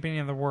heavyweight champion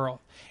of the world.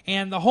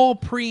 And the whole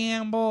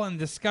preamble and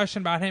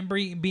discussion about him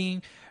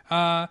being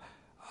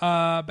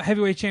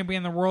heavyweight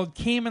champion of the world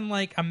came in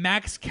like a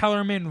Max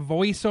Kellerman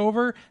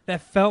voiceover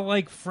that felt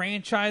like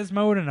franchise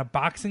mode in a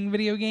boxing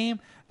video game.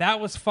 That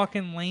was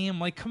fucking lame.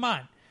 Like, come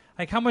on.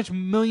 Like, how much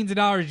millions of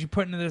dollars you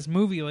put into this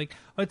movie? Like,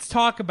 let's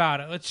talk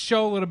about it. Let's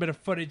show a little bit of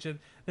footage of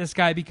this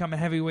guy become a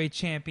heavyweight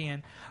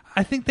champion.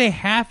 I think they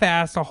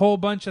half-assed a whole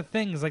bunch of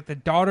things, like the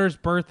daughter's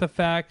birth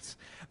effects,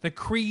 the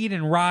Creed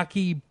and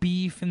Rocky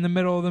beef in the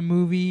middle of the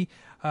movie,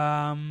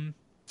 and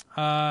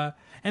the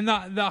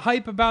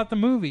hype about the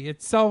movie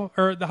itself,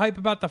 or the hype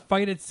about the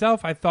fight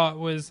itself, I thought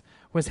was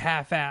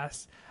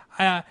half-assed.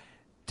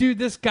 Dude,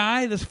 this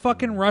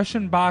fucking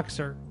Russian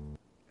boxer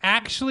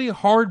actually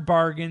hard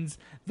bargains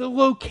the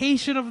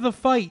location of the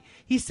fight.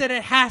 He said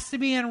it has to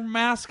be in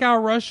Moscow,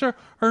 Russia,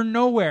 or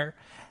nowhere.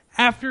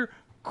 After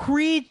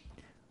Creed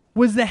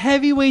was the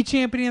heavyweight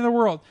champion of the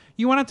world.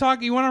 You want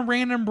a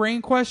random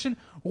brain question?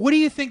 What do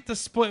you think the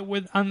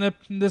split on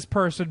this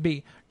purse would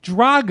be?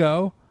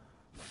 Drago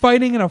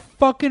fighting in a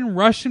fucking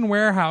Russian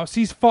warehouse.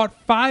 He's fought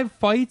 5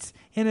 fights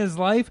in his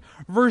life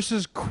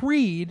versus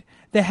Creed,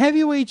 the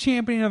heavyweight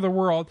champion of the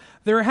world.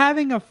 They're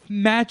having a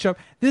matchup.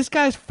 This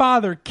guy's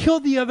father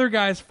killed the other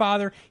guy's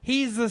father.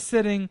 He's the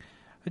sitting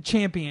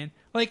champion.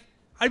 Like,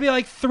 I'd be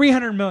like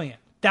 $300 million.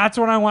 That's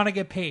what I want to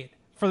get paid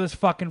for this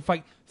fucking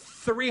fight.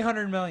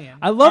 $300 million.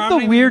 I love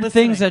the weird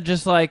things that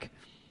just, like,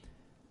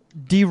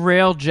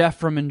 derail Jeff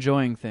from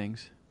enjoying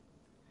things.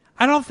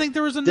 I don't think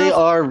there was enough. They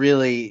are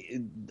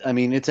really, I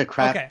mean, it's a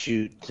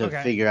crapshoot to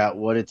figure out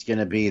what it's going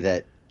to be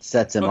that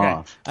sets him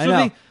off. I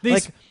know.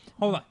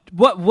 Hold on.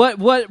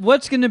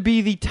 What's going to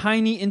be the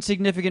tiny,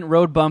 insignificant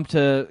road bump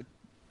to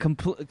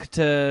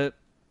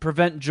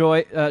prevent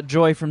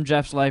joy from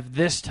Jeff's life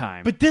this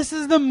time? But this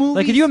is the movie.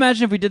 Like, could you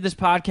imagine if we did this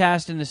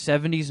podcast in the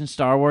 70s and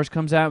Star Wars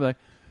comes out? Like,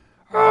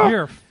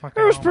 You're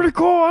fucking it was pretty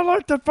cool. I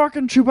like that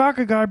fucking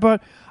Chewbacca guy,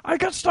 but I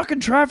got stuck in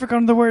traffic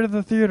on the way to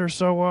the theater,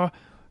 so,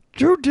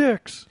 2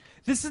 dicks.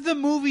 This is the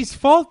movie's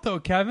fault, though,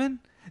 Kevin.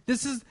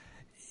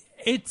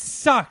 It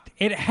sucked.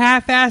 It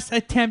half-assed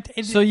attempt.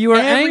 So you are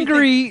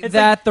angry It's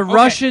that like, the okay,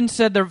 Russians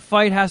said the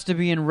fight has to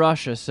be in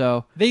Russia.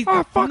 So They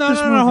fuck no, this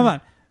no, movie. hold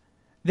on.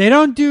 They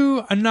don't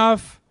do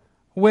enough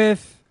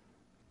with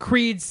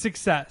Creed's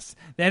success.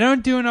 They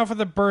don't do enough with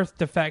the birth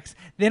defects.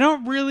 They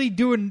don't really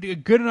do a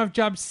good enough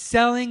job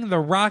selling the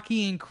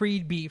Rocky and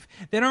Creed beef.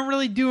 They don't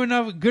really do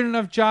a good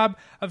enough job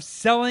of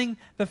selling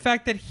the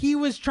fact that he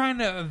was trying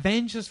to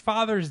avenge his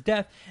father's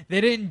death.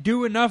 They didn't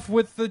do enough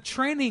with the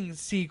training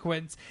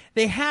sequence.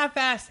 They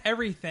half-assed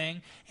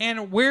everything.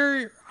 And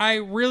where I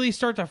really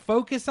start to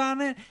focus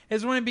on it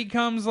is when it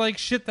becomes like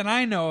shit that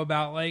I know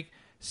about, like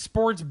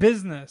sports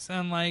business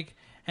and like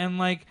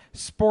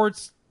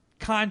sports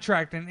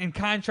contract and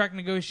contract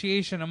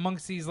negotiation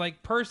amongst these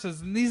like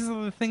purses, and these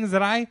are the things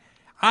that I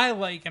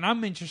like and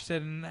I'm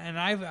interested in, and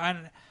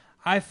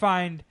I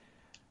find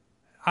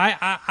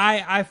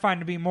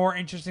to be more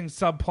interesting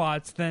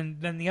subplots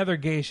than the other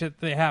gay shit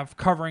they have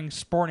covering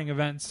sporting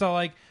events. So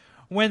like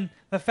when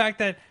the fact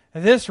that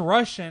this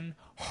Russian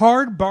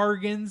hard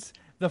bargains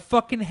the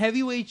fucking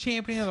heavyweight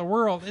champion of the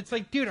world, it's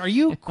like, dude, are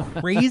you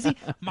crazy?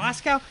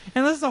 Moscow?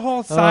 And this is the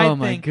whole side thing. Oh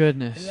my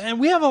goodness. And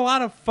we have a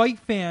lot of fight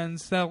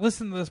fans that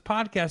listen to this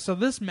podcast, so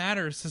this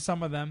matters to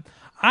some of them.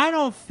 I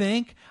don't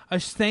think a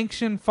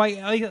sanctioned fight,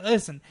 like,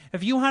 listen,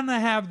 if you want to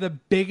have the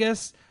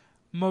biggest,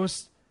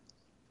 most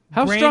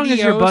how strong is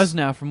your grandiose- buzz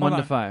now from Hold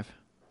 1 to on. 5?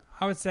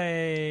 I would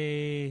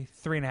say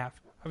 3.5. I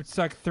would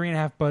suck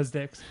 3.5 buzz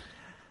dicks.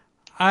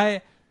 3.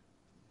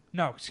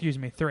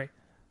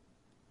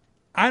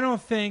 I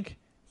don't think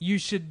you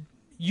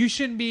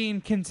shouldn't be in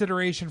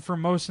consideration for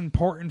most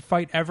important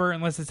fight ever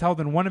unless it's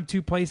held in one of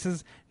two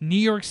places, New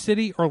York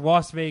City or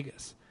Las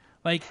Vegas.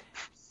 Like,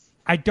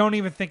 I don't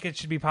even think it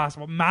should be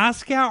possible.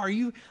 Moscow? Are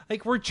you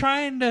like we're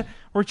trying to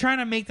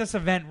make this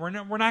event. We're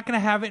not going to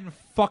have it in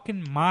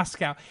fucking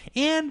Moscow.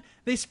 And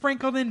they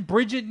sprinkled in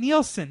Bridget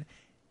Nielsen,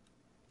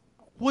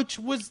 which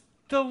was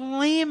the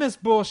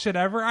lamest bullshit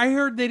ever. I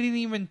heard they didn't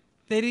even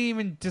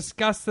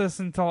discuss this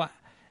until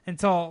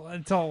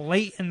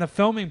late in the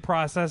filming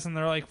process, and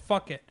they're like,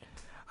 fuck it.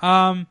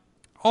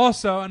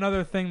 Also,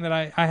 another thing that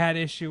I had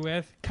issue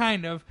with,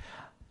 kind of,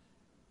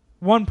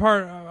 one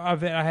part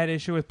of it I had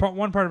issue with,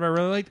 one part of it I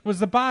really liked was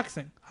the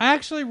boxing. I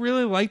actually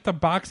really liked the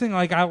boxing.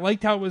 Like, I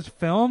liked how it was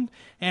filmed,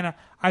 and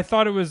I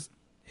thought it was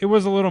a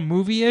little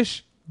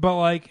movie-ish, but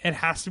like, it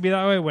has to be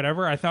that way,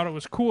 whatever. I thought it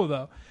was cool,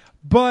 though.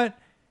 But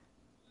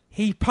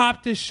he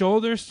popped his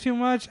shoulders too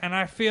much, and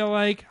I feel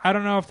like, I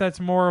don't know if that's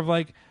more of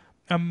like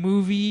a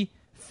movie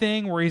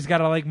thing where he's got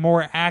to like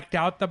more act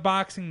out the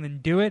boxing than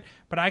do it,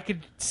 but I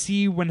could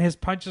see when his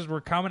punches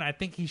were coming, I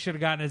think he should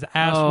have gotten his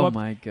ass whooped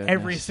my goodness.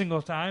 every single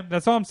time.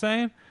 That's all I'm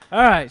saying.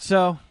 All right,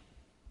 so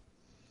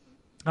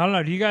I don't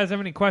know. Do you guys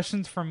have any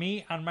questions for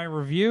me on my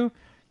review?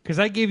 Because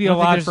I gave you I a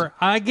don't lot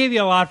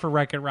think for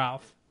Wreck-It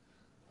Ralph.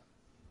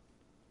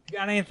 You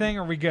got anything?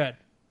 Or are we good?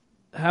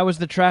 how was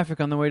the traffic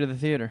on the way to the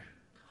theater?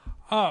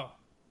 Oh,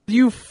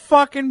 You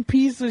fucking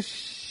piece of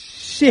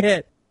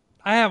shit.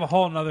 I have a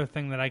whole nother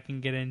thing that I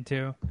can get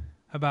into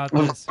about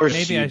Of this. course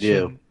Maybe you I do.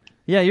 shouldn't.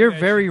 Yeah, you're Yeah,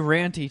 very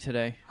ranty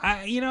today.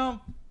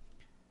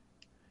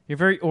 You're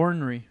very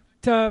ornery.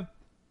 To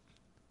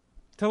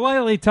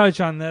lightly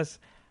touch on this,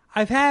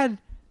 I've had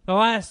the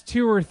last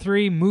 2 or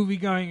 3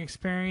 movie-going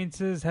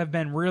experiences have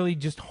been really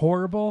just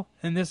horrible,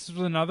 and this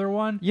was another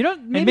one. You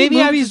don't. maybe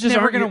I'm movies just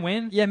never aren't gonna your-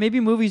 win. Yeah, maybe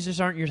movies just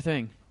aren't your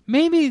thing.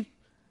 Maybe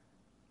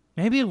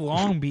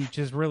Long Beach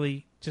is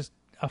really just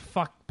a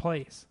fucked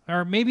place,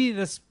 or maybe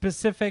the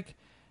specific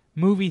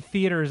movie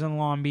theaters in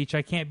Long Beach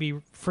I can't be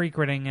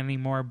frequenting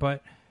anymore.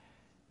 But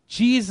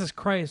Jesus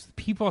Christ,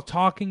 people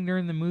talking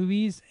during the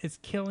movies, it's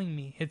killing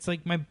me. It's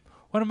like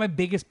one of my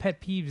biggest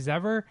pet peeves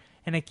ever,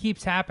 and it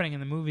keeps happening in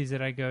the movies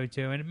that I go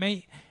to. And it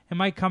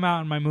might come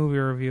out in my movie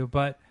review,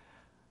 but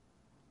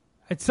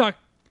it sucked.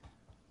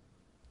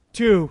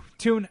 Two.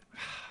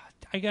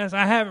 I guess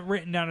I have it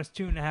written down as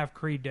 2.5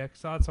 Creed dick,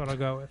 so that's what I'll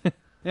go with.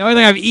 The only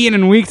thing I've eaten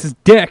in weeks is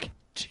dick.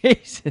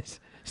 Jesus,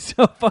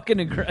 so fucking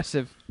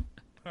aggressive.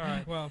 All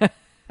right, well,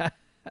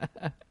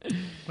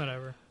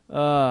 whatever.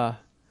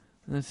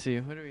 Let's see.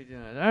 What are we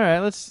doing? All right,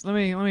 let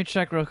me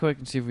check real quick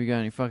and see if we got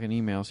any fucking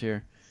emails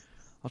here.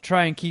 I'll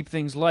try and keep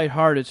things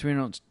lighthearted so we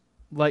don't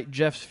light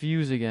Jeff's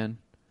fuse again.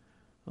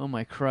 Oh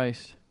my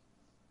Christ.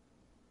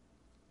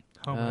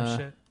 Homo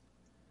shit.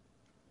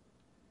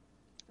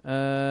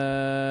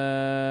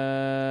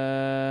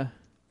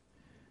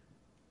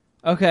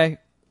 Okay.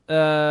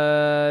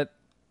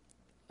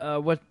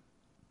 What?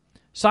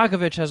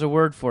 Sokovich has a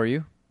word for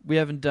you. We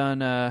haven't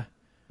done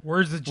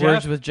Words with Jeff.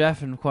 Words with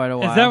Jeff in quite a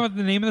while. Is that what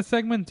the name of the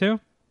segment too?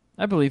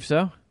 I believe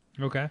so.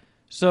 Okay.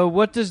 So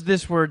what does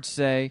this word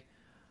say?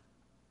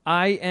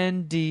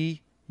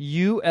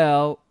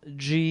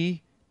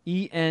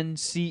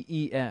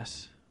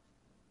 INDULGENCES.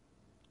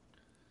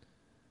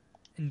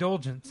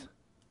 Indulgence.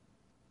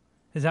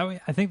 Is that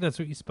what I think that's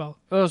what you spelled?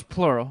 Oh, it was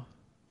plural.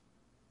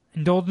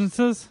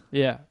 Indulgences?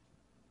 Yeah.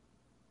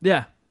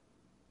 Yeah.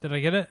 Did I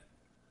get it?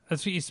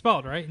 That's what you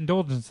spelled, right?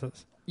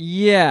 Indulgences.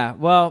 Yeah.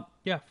 Well,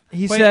 Yeah.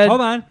 He Wait, said,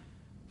 hold on.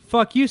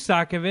 Fuck you,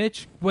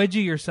 Sokovich.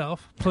 Wedgie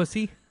yourself,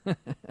 pussy.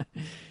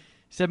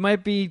 said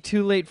might be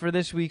too late for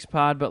this week's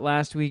pod, but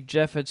last week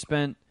Jeff had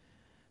spent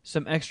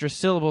some extra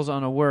syllables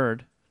on a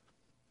word.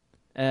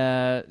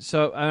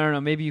 So I don't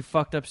know. Maybe you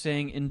fucked up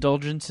saying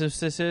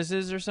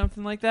indulgences or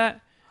something like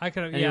that. I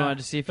could have. And Yeah. you wanted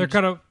to see if there you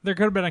could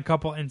have been a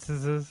couple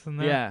instances in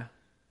there. Yeah.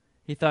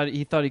 He thought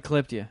he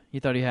clipped you. He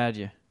thought he had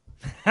you.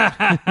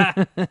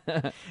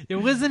 It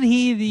wasn't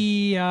he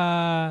the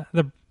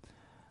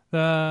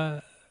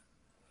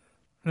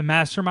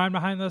mastermind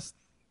behind this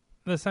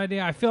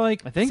idea. I feel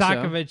like I think so.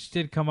 Sokovich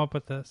did come up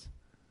with this.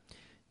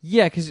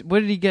 Yeah, because what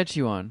did he get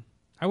you on?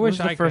 I What wish was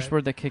the I first could.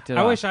 word that kicked it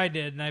I off? wish I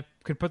did, and I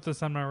could put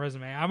this on my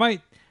resume. I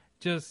might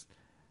just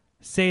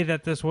say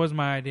that this was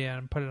my idea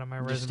and put it on my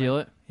resume. Just steal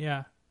it?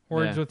 Yeah.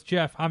 Words Yeah. with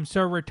Jeff. I'm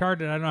so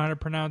retarded I don't know how to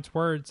pronounce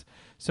words.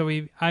 So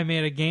I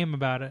made a game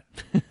about it.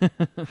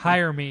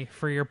 Hire me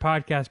for your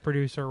podcast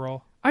producer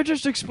role. I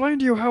just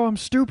explained to you how I'm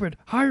stupid.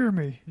 Hire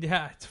me.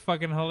 Yeah, it's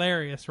fucking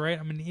hilarious, right?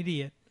 I'm an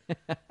idiot.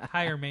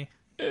 Hire me.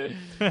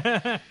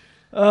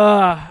 All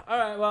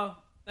right, well,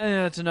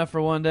 that's enough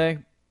for one day.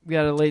 We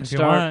got a late If you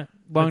start. want it,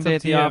 Long that's day up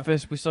at to the you.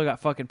 office. We still got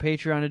fucking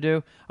Patreon to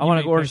do. I You want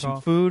to make order that some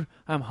call. food.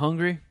 I'm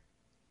hungry.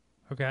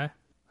 Okay.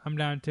 I'm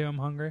down too. I'm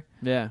hungry.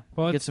 Yeah.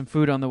 Well, Get it's- some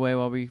food on the way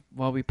while we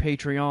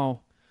Patreon.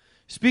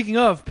 Speaking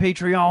of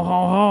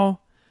Patreon,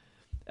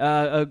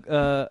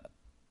 a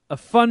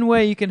fun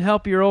way you can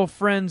help your old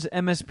friends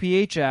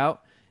MSPH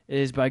out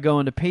is by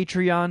going to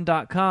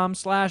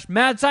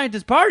patreon.com/Mad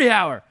Scientist Party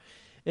Hour.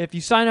 If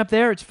you sign up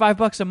there, it's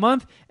 $5 a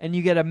month, and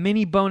you get a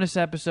mini bonus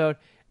episode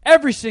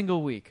every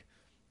single week.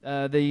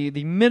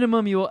 The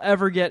minimum you will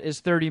ever get is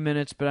 30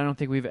 minutes, but I don't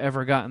think we've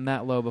ever gotten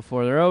that low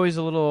before. They're always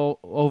a little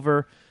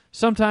over.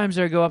 Sometimes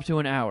they go up to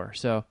an hour.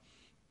 So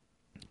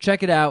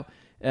check it out.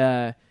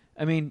 I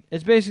mean,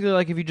 it's basically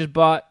like if you just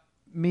bought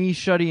me,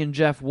 Shuddy, and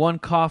Jeff one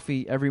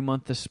coffee every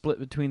month to split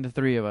between the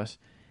three of us.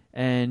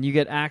 And you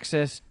get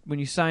access, when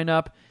you sign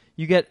up,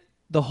 you get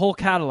the whole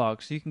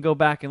catalog. So you can go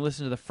back and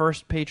listen to the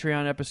first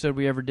Patreon episode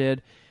we ever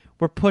did.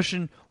 We're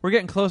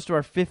getting close to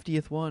our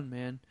 50th one,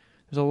 man.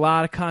 There's a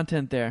lot of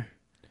content there.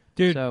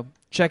 Dude, So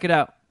check it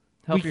out.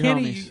 Help we your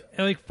can't homies.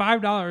 like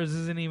 $5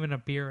 isn't even a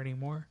beer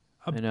anymore.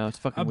 I know, it's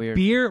fucking A weird.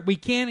 beer, we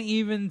can't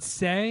even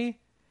say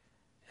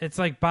it's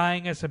like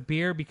buying us a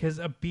beer because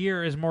a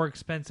beer is more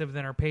expensive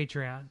than our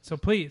Patreon. So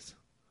please,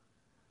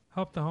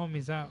 help the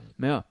homies out.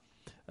 Yeah.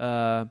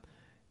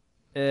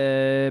 But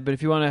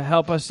if you want to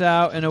help us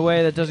out in a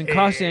way that doesn't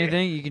cost you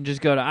anything, you can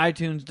just go to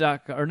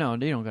iTunes.com. Or no,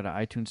 you don't go to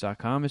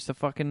iTunes.com. It's a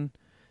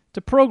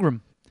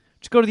program.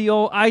 Just go to the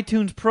old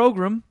iTunes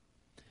program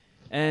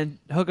and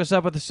hook us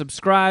up with a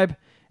subscribe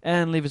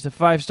and leave us a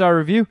 5-star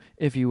review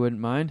if you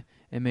wouldn't mind.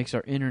 It makes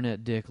our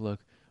internet dick look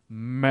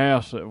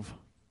massive.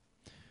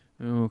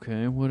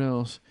 Okay, what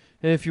else?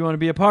 If you want to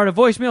be a part of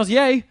voicemails,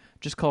 yay!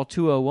 Just call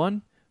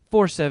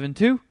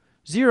 201-472-0139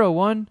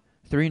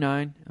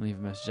 and leave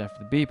a message after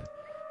the beep. You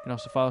can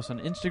also follow us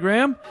on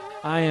Instagram.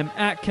 I am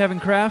at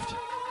Kevin Kraft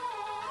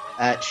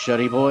At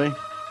Shuddy Boy.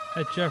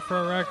 At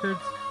Jeffro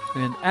Records.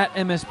 and at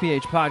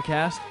MSPH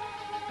Podcast.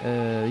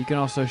 You can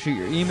also shoot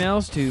your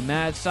emails to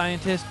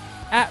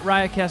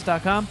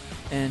madscientist@riotcast.com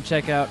and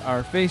check out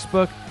our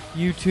Facebook,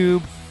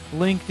 YouTube,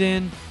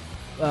 LinkedIn,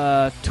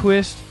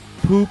 Twist,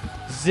 Poop,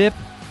 Zip,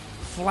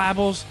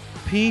 Flabbles,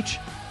 Peach,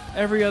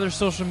 every other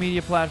social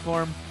media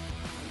platform.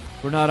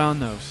 We're not on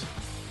those.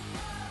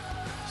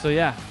 So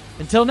yeah,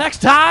 until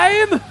next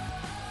time,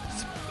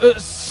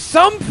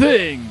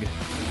 something.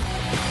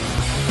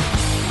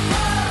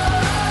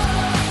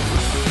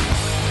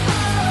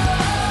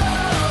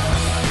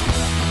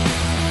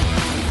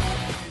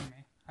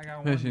 I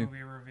got I one see.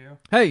 movie review.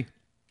 Hey.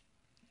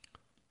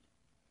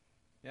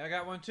 Yeah, I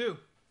got one too.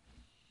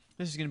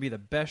 This is going to be the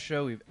best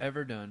show we've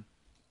ever done.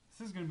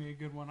 This is going to be a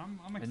good one. I'm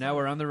excited. And now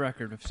we're on the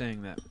record of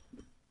saying that.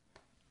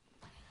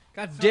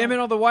 God damn it,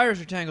 all the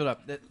wires are tangled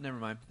up. Never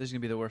mind. This is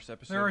going to be the worst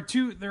episode. There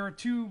are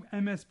two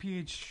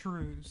MSPH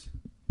shrews.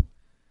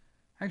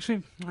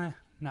 Actually, no.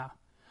 Not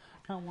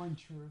one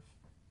truth.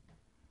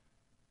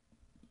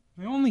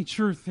 The only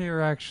truth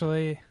here,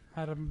 actually,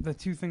 out of the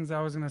two things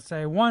I was going to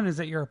say, one is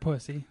that you're a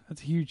pussy.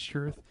 That's a huge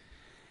truth.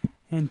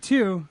 And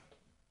two,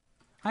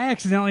 I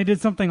accidentally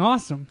did something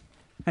awesome.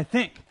 I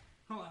think.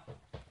 Hold on.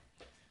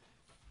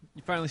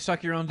 You finally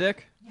suck your own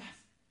dick?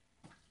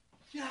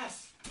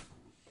 Yes!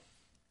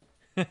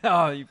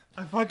 Oh, you,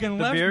 I fucking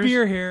The left beers?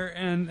 beer here,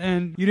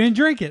 and you didn't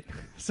drink it.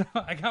 So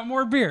I got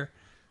more beer.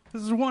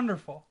 This is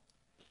wonderful.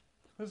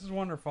 This is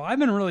wonderful. I've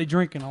been really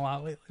drinking a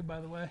lot lately, by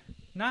the way.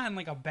 Not in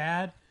like a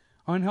bad,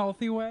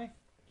 unhealthy way.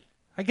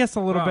 I guess a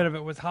little Wow. bit of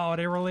it was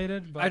holiday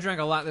related, but I drank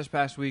a lot this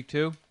past week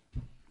too.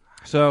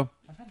 So,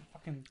 I've been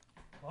fucking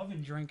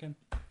loving drinking.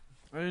 I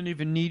didn't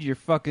even need your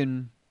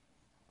fucking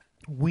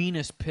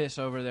weenus piss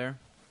over there.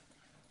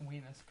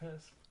 Weenus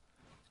piss.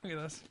 Look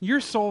at this.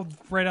 You're sold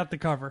right out the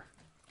cover.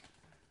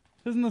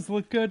 Doesn't this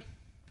look good?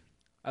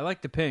 I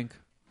like the pink.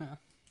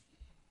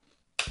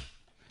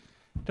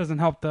 Doesn't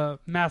help the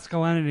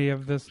masculinity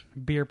of this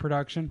beer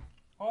production.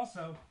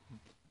 Also,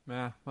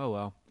 Yeah, oh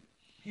well.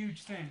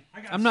 Huge thing.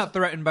 I'm not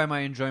threatened by my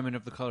enjoyment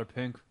of the color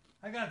pink.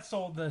 I got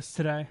sold this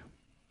today.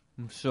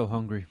 I'm so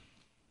hungry.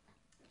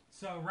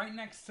 So right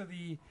next to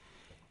the...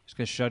 Let's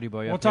get Shuddy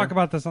Boy We'll up talk here.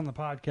 about this on the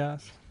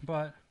podcast,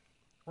 but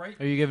right...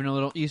 Are you giving a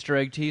little Easter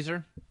egg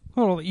teaser?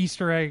 little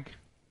Easter egg,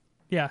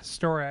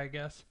 story, I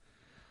guess.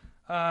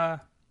 I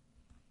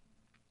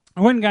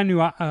went and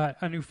got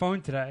a new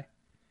phone today,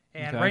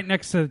 and Okay. right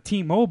next to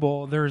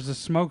T-Mobile, there's a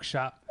smoke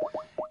shop,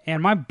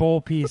 and my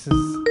bowl piece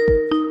is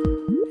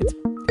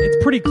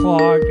it's pretty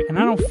clogged, and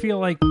I don't feel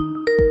like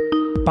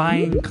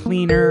buying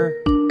cleaner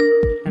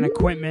and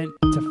equipment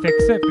to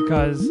fix it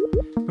because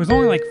it was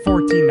only like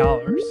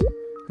 $14,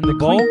 and the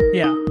bowl?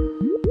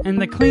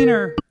 and the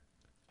cleaner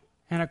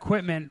and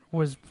equipment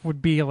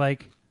would be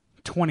like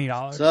 $20.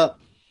 What's up?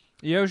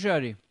 Yo,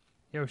 Shuddy.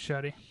 Yo,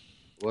 Shuddy.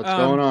 What's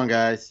going on,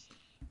 guys?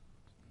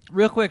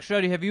 Real quick,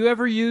 Shuddy, have you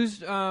ever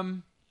used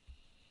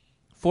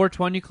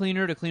 420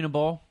 cleaner to clean a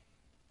bowl?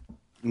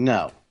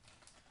 No.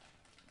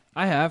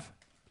 I have.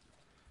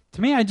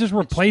 To me, I just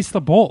replaced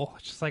the bowl.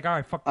 It's just like, all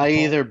right, fuck the bowl.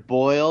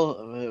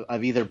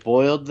 I've either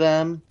boiled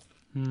them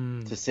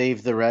to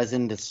save the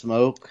resin to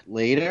smoke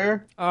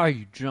later, Oh,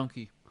 you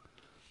junkie.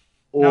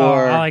 No,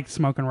 or I like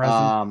smoking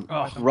resin.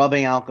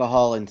 rubbing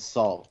alcohol and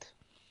salt.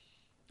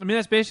 I mean,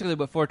 that's basically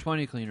what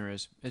 420 cleaner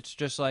is. It's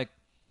just like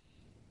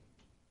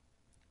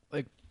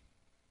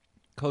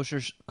kosher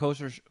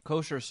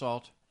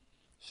salt.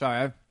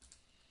 Sorry,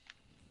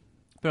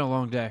 it's been a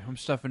long day. I'm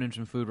stuffing in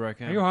some food where I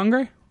can. Are you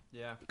hungry?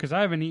 Yeah. Because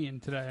I haven't eaten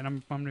today, and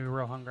I'm gonna be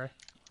real hungry.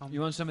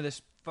 You want some of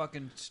this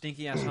fucking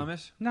stinky ass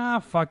hummus? Nah,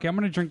 fuck it. I'm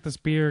gonna drink this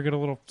beer, get a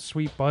little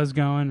sweet buzz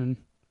going, and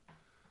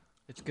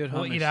It's good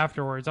we'll hummus. eat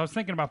afterwards. I was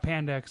thinking about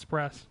Panda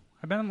Express.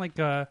 I've been in like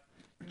a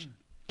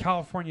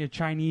California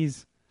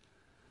Chinese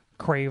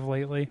crave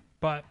lately,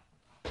 but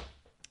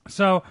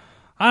so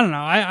I don't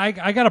know.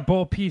 I got a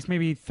bowl piece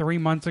maybe 3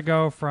 months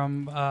ago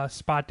from a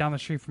spot down the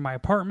street from my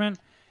apartment,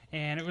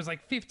 and it was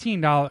like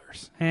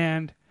 $15.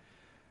 And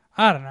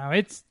I don't know.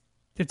 It's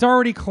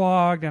already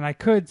clogged, and I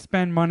could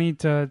spend money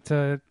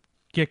to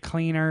get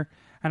cleaner,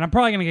 and I'm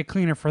probably gonna get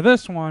cleaner for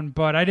this one,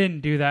 but I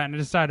didn't do that, and I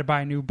decided to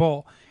buy a new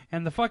bowl.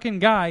 And the fucking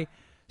guy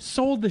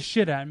sold the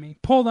shit at me,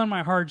 pulled on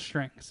my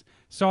heartstrings.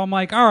 So I'm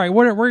like, all right,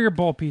 where are your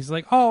bowl pieces?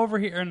 Like, oh, over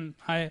here. And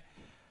I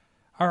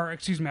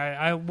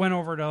went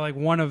over to like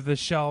one of the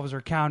shelves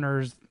or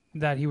counters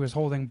that he was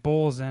holding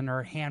bowls in,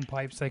 or hand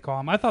pipes they call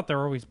them. I thought they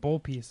were always bowl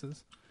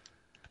pieces,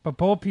 but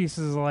bowl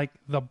pieces are like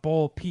the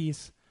bowl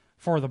piece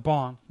for the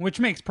bong, which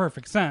makes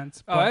perfect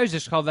sense. Oh, I always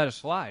just called that a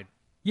slide.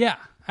 Yeah,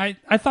 I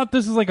thought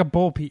this is like a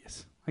bowl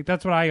piece. Like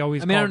that's what I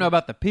always. I mean, I called don't know it.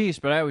 about the piece,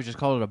 but I always just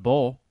called it a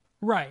bowl.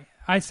 Right.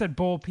 I said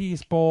bowl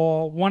piece,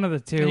 bowl, one of the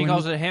two. And he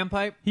calls it a hand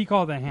pipe? He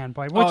called it a hand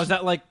pipe. Oh, is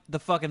that like the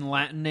fucking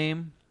Latin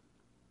name?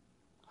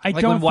 I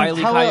like don't when Wile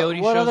think, E.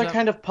 Coyote what shows other up?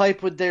 kind of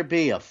pipe would there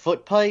be? A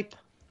foot pipe?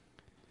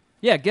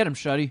 Yeah, get him,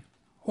 Shuddy.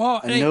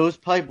 well, A nose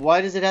pipe? Why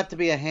does it have to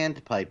be a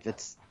hand pipe?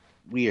 That's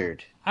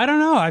weird. I don't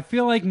know. I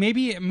feel like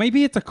maybe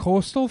it's a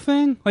coastal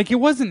thing. Like it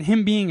wasn't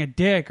him being a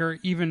dick or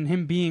even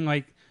him being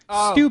like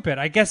stupid.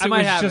 I guess I it might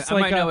was have just it.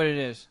 like I might know what it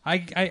is.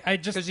 I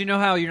just Because you know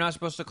how you're not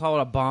supposed to call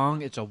it a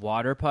bong? It's a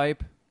water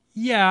pipe.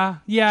 yeah.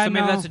 So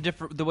maybe no. that's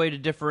the way to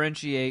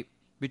differentiate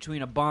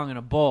between a bong and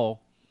a bowl.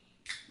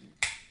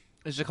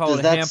 Is to call Does it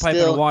a that hand pipe and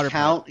a still water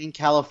count in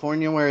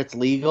California where it's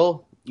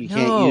legal? You No.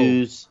 can't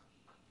use...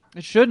 pipe.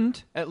 It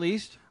shouldn't, at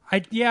least.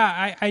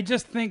 I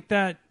just think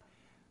that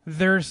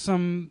there's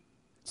some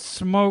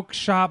smoke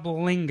shop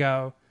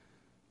lingo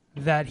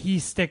that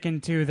he's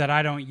sticking to that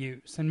I don't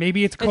use, and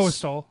maybe it's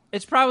coastal.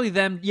 It's probably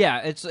them. Yeah,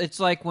 it's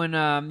like when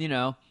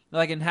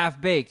like in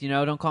Half Baked,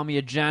 don't call me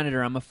a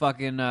janitor. I'm a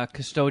fucking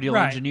custodial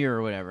Right. engineer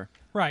or whatever.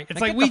 Right.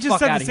 It's Like, like get we the just fuck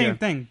said the outta same here.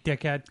 thing,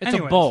 dickhead. It's a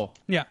Anyways, bowl.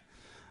 Yeah.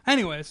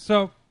 Anyways,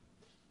 so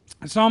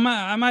I'm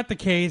at the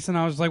case, and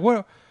I was like,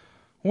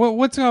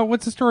 what's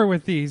the story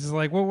with these?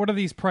 Like, what are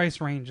these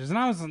price ranges? And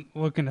I wasn't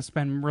looking to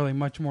spend really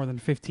much more than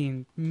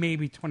 $15,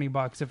 maybe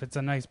 $20 if it's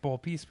a nice bowl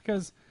piece,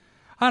 because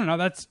I don't know.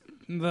 That's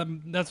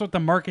what the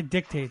market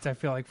dictates. I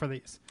feel like for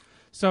these.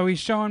 So he's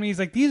showing me. He's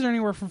like, these are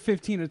anywhere from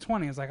 15 to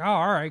 20. I was like, oh,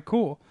 all right,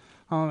 cool.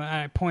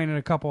 I pointed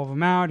a couple of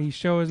them out. He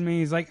shows me.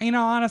 He's like,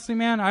 honestly,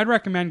 man, I'd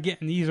recommend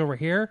getting these over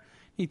here.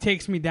 He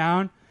takes me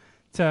down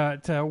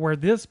to where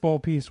this bowl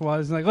piece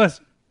was. Like,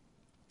 listen,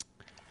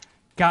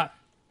 got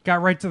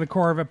right to the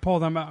core of it.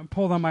 Pulled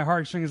on my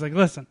heartstrings. Like,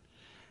 listen,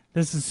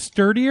 this is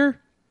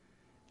sturdier,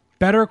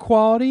 better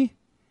quality,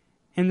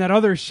 and that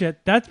other shit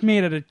that's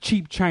made out of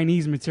cheap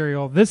Chinese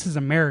material. This is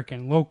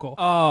American, local.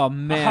 Oh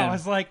man, I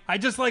was like, I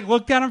just like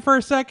looked at him for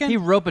a second. he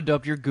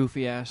rope-a-doped your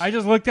goofy ass. I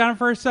just looked at him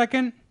for a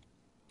second,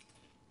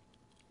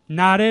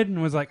 nodded,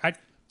 and was like, I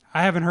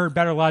haven't heard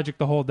better logic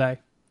the whole day.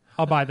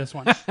 I'll buy this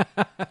one.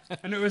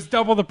 And it was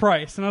double the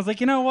price. And I was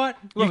like, you know what?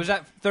 What was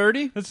that?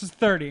 30? This is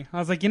 30. I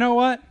was like, you know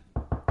what?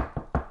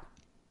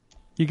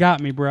 You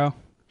got me, bro.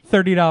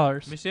 $30.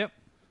 Let me see it.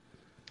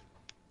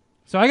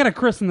 So I got to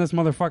christen this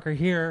motherfucker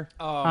here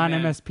on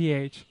man.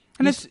 MSPH.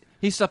 And it's,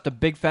 He stuffed a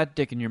big fat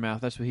dick in your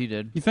mouth. That's what he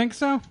did. you think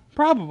so?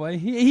 Probably.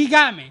 He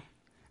got me.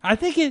 I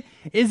think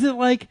is it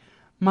like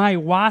my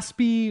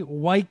waspy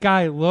white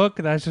guy look.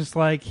 That's just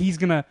like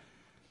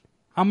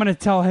I'm gonna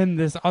tell him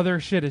this other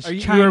shit is You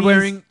Chinese, were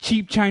wearing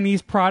cheap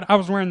Chinese product. I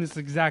was wearing this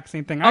exact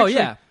same thing. Oh,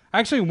 yeah. I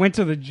actually went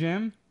to the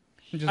gym.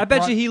 and just I bet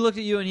brought- you he looked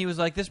at you and he was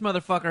like, "This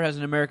motherfucker has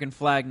an American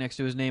flag next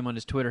to his name on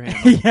his Twitter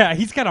handle." Yeah,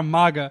 he's got a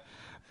MAGA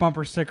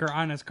bumper sticker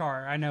on his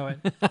car. I know it.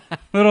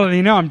 Little did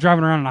he know I'm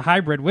driving around in a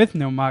hybrid with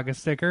no MAGA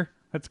sticker.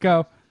 Let's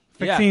go.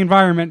 Fix Yeah. the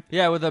environment.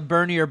 Yeah, with a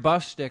Bernie or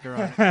bust sticker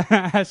on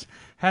it.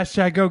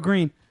 Hashtag go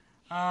green.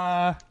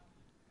 But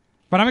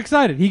I'm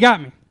excited. He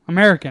got me.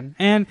 American.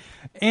 And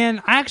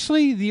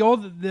actually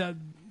the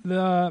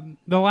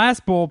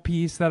last bowl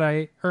piece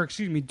that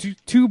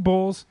two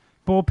bowl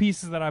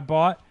pieces that I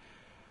bought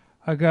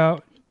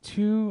ago.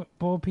 2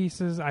 bowl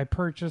pieces I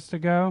purchased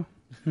ago.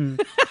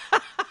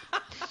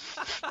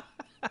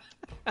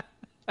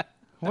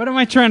 What am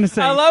I trying to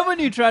say? I love when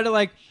you try to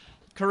like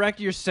correct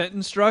your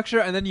sentence structure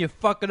and then you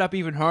fuck it up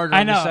even harder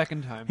I know. the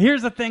second time.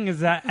 Here's the thing is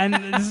that, and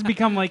this has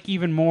become like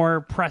even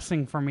more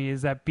pressing for me,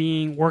 is that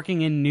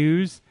working in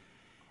news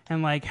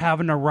and like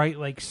having to write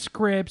like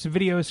scripts,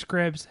 video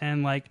scripts,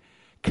 and like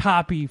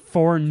copy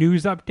for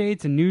news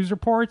updates and news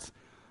reports.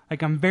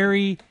 Like I'm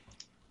very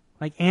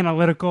like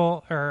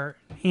analytical or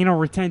anal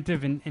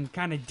retentive and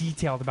kind of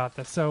detailed about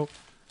this. So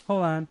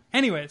hold on.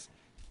 Anyways,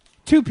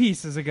 2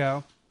 pieces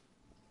ago,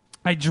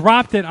 I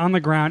dropped it on the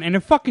ground and it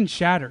fucking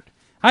shattered.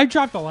 I've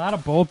dropped a lot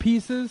of bowl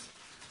pieces,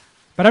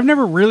 but I've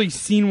never really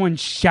seen one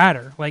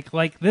shatter.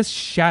 Like this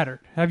shattered.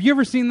 Have you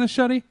ever seen this,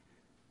 Shuddy?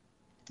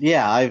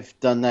 Yeah, I've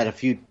done that a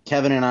few.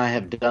 Kevin and I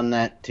have done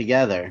that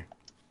together.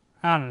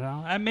 I don't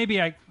know.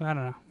 Maybe I don't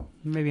know.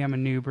 Maybe I'm a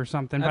noob or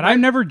something. But I've I've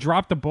never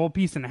dropped a bowl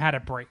piece and had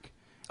it break.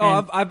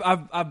 Oh,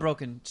 And- I've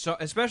broken. So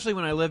especially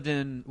when I lived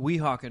in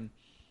Weehawken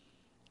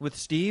with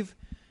Steve,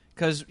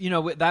 because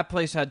that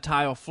place had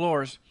tile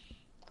floors.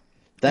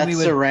 That we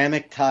would-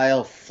 ceramic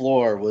tile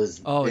floor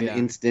was Oh, an yeah.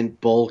 instant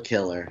bowl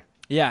killer.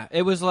 Yeah,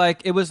 it was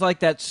like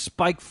that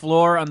spike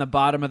floor on the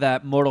bottom of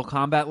that Mortal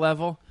Kombat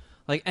level.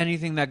 Like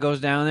anything that goes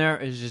down there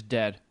is just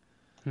dead.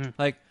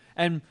 Like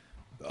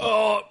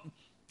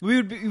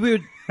we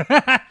would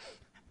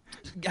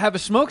have a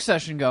smoke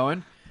session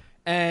going,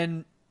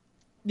 and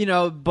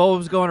bowl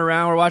was going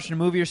around. We're watching a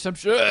movie or some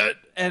shit,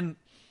 and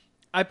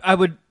I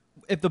would,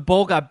 if the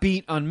bowl got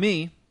beat on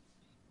me,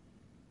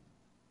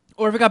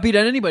 or if it got beat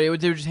on anybody, they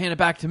would just hand it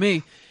back to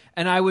me,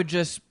 and I would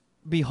just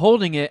be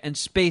holding it and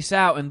space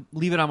out and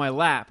leave it on my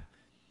lap.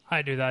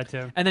 I do that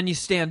too. And then you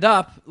stand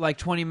up like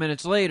 20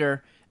 minutes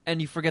later and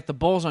you forget the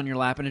bowl's on your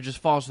lap and it just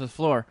falls to the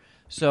floor.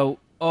 So,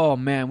 oh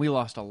man, we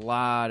lost a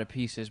lot of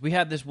pieces. We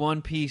had this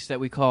one piece that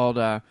we called,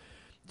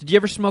 did you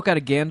ever smoke out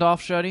of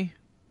Gandalf, Shuddy?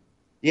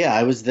 Yeah,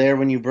 I was there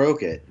when you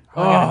broke it.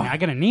 I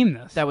gotta name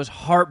this. That was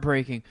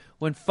heartbreaking.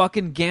 When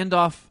fucking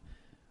Gandalf,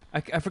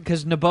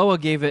 because Naboa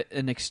gave it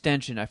an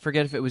extension. I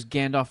forget if it was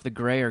Gandalf the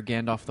Grey or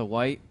Gandalf the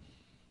White.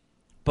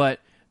 But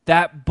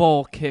that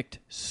bowl kicked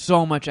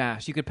so much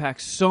ass. You could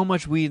pack so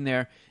much weed in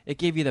there. It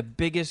gave you the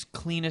biggest,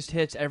 cleanest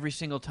hits every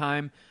single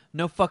time.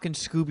 No fucking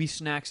Scooby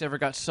snacks ever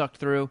got sucked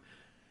through.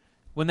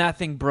 When that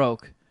thing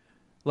broke,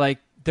 like,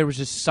 there was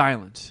just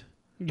silence.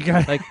 You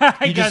guys, Like,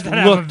 you you guys just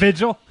have a looked.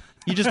 vigil.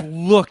 You just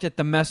looked at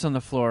the mess on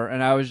the floor,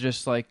 and I was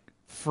just, like,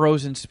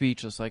 frozen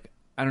speechless. Like,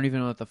 I don't even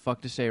know what the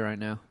fuck to say right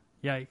now.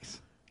 Yikes.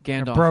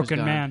 Gandalf A broken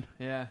is gone. man.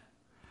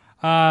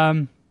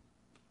 Yeah.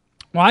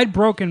 Well, I'd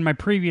broken my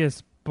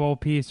previous bowl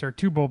piece or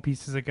 2 bowl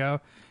pieces ago,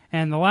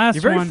 and the last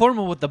You're very one,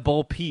 formal with the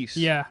bowl piece.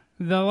 yeah,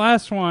 the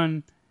last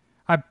one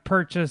I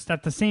purchased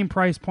at the same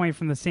price point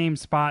from the same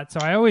spot. So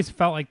I always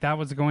felt like that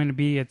was going to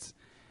be its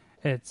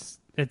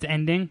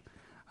ending.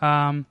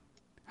 I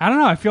don't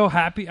know. I feel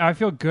happy. I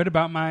feel good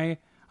about my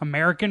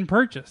American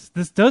purchase.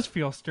 This does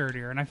feel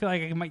sturdier, and I feel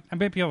like I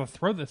might be able to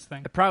throw this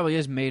thing. It probably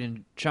is made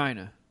in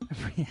China.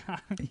 yeah.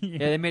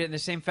 Yeah, they made it in the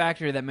same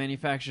factory that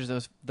manufactures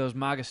those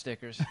MAGA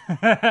stickers.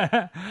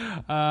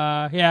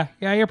 Yeah,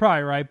 you're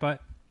probably right.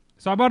 But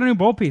so I bought a new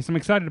bowl piece. I'm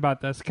excited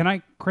about this. Can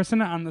I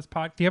christen it on this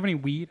pod? Do you have any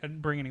weed? I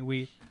didn't bring any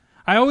weed.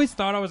 I always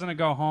thought I was gonna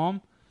go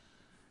home,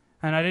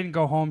 and I didn't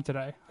go home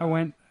today. I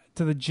went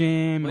to the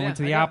gym. Well, I went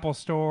to yeah, the I got- Apple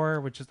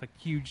store, which is like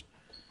huge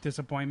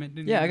disappointment.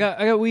 Didn't Yeah, you?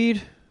 I got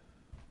weed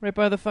right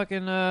by the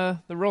fucking the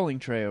rolling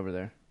tray over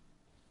there.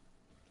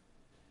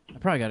 I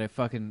probably got to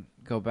fucking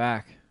go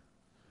back.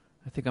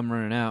 I think I'm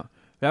running out.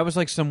 That was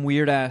like some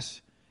weird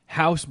ass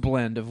house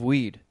blend of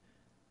weed.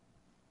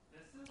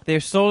 They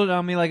sold it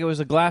on me like it was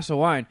a glass of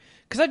wine.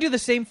 Because I do the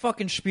same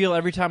fucking spiel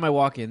every time I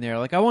walk in there.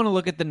 Like, I want to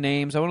look at the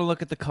names. I want to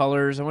look at the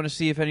colors. I want to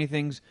see if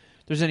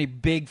there's any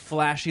big,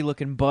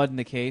 flashy-looking bud in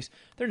the case.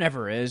 There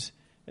never is.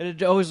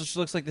 It always just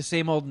looks like the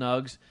same old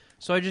nugs.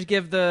 So I just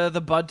give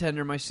the bud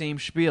tender my same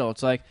spiel.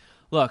 It's like,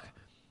 look,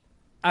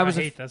 I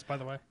hate this, by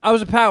the way. I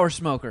was a power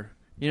smoker,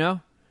 you know?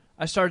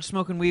 I started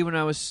smoking weed when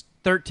I was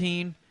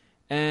 13,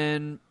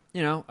 and,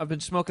 you know, I've been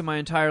smoking my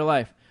entire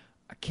life.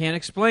 I can't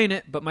explain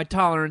it, but my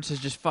tolerance has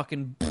just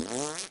fucking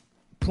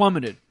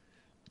plummeted.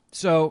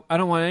 So I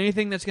don't want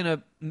anything that's going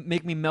to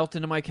make me melt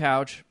into my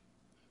couch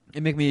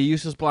and make me a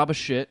useless blob of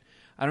shit.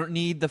 I don't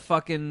need the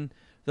fucking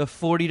the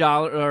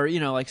 $40 or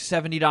like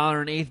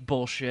 $70 an eighth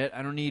bullshit.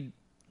 I don't need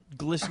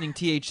glistening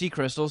THC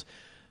crystals.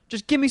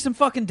 Just give me some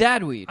fucking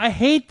dad weed. I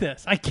hate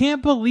this. I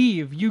can't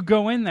believe you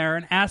go in there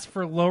and ask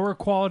for lower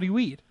quality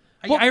weed.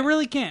 Well, I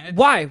really can't.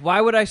 Why?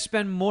 Why would I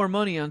spend more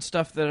money on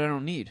stuff that I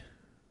don't need?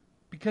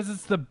 Because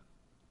it's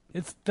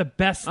the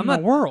best in the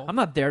world. I'm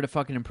not there to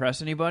fucking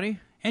impress anybody.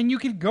 And you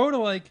could go to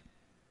like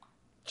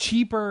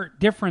cheaper,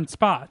 different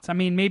spots. I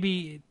mean,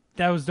 maybe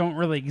those don't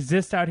really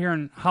exist out here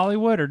in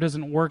Hollywood, or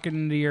doesn't work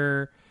into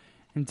your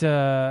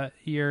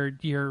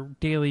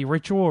daily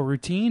ritual or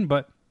routine.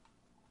 But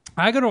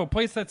I go to a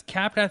place that's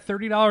capped at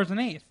 $30 an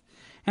eighth,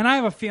 and I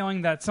have a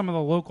feeling that some of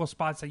the local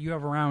spots that you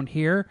have around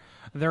here,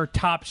 their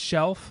top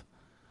shelf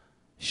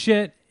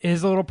shit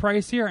is a little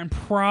pricier and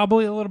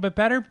probably a little bit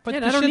better. But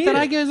the shit that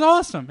I get is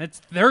awesome. It's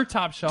their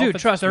top shelf. Dude,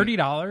 it's trust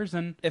 $30,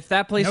 and if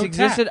that place no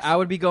existed, tax. I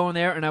would be going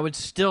there, and I would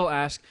still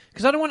ask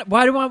because I don't want.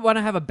 Why do I want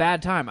to have a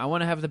bad time? I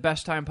want to have the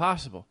best time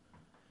possible.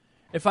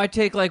 If I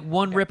take like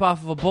one rip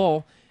off of a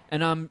bowl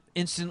and I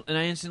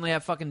instantly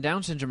have fucking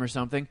Down syndrome or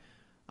something,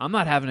 I'm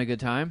not having a good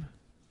time.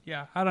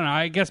 Yeah, I don't know.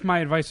 I guess my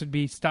advice would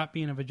be stop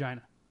being a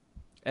vagina.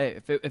 Hey,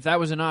 if that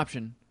was an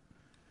option,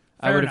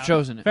 I Fair would have enough.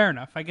 chosen it. Fair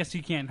enough. I guess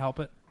you can't help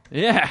it.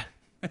 Yeah.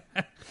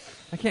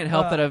 I can't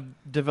help that I've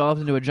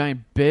developed into a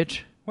giant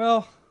bitch.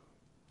 Well,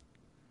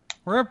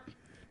 we're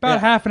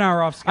about half an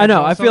hour off schedule. I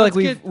know. I so feel like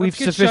let's we've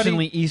get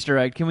sufficiently Shuddy. Easter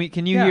egg.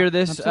 Can you Yeah, hear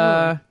this,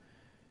 absolutely.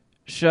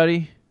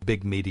 Shuddy?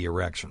 Big meaty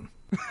erection.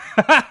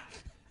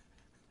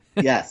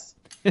 Yes.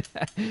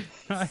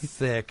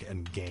 Thick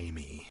and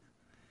gamey.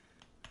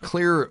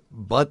 Clear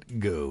butt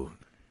goo.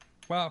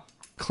 Wow.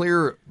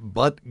 Clear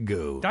butt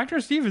goo.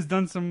 Dr. Steve has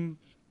done some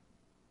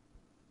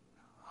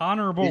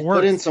honorable He's work.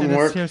 put in some his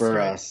work for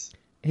history. us.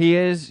 He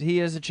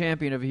is a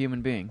champion of a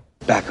human being.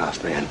 Back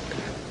off, man.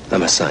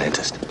 I'm a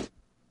scientist.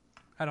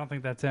 I don't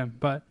think that's him,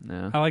 but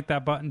No. I like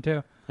that button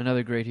too.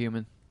 Another great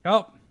human.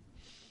 Oh,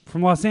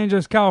 from Los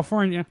Angeles,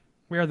 California,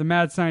 we are the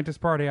Mad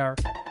Scientist Party Hour.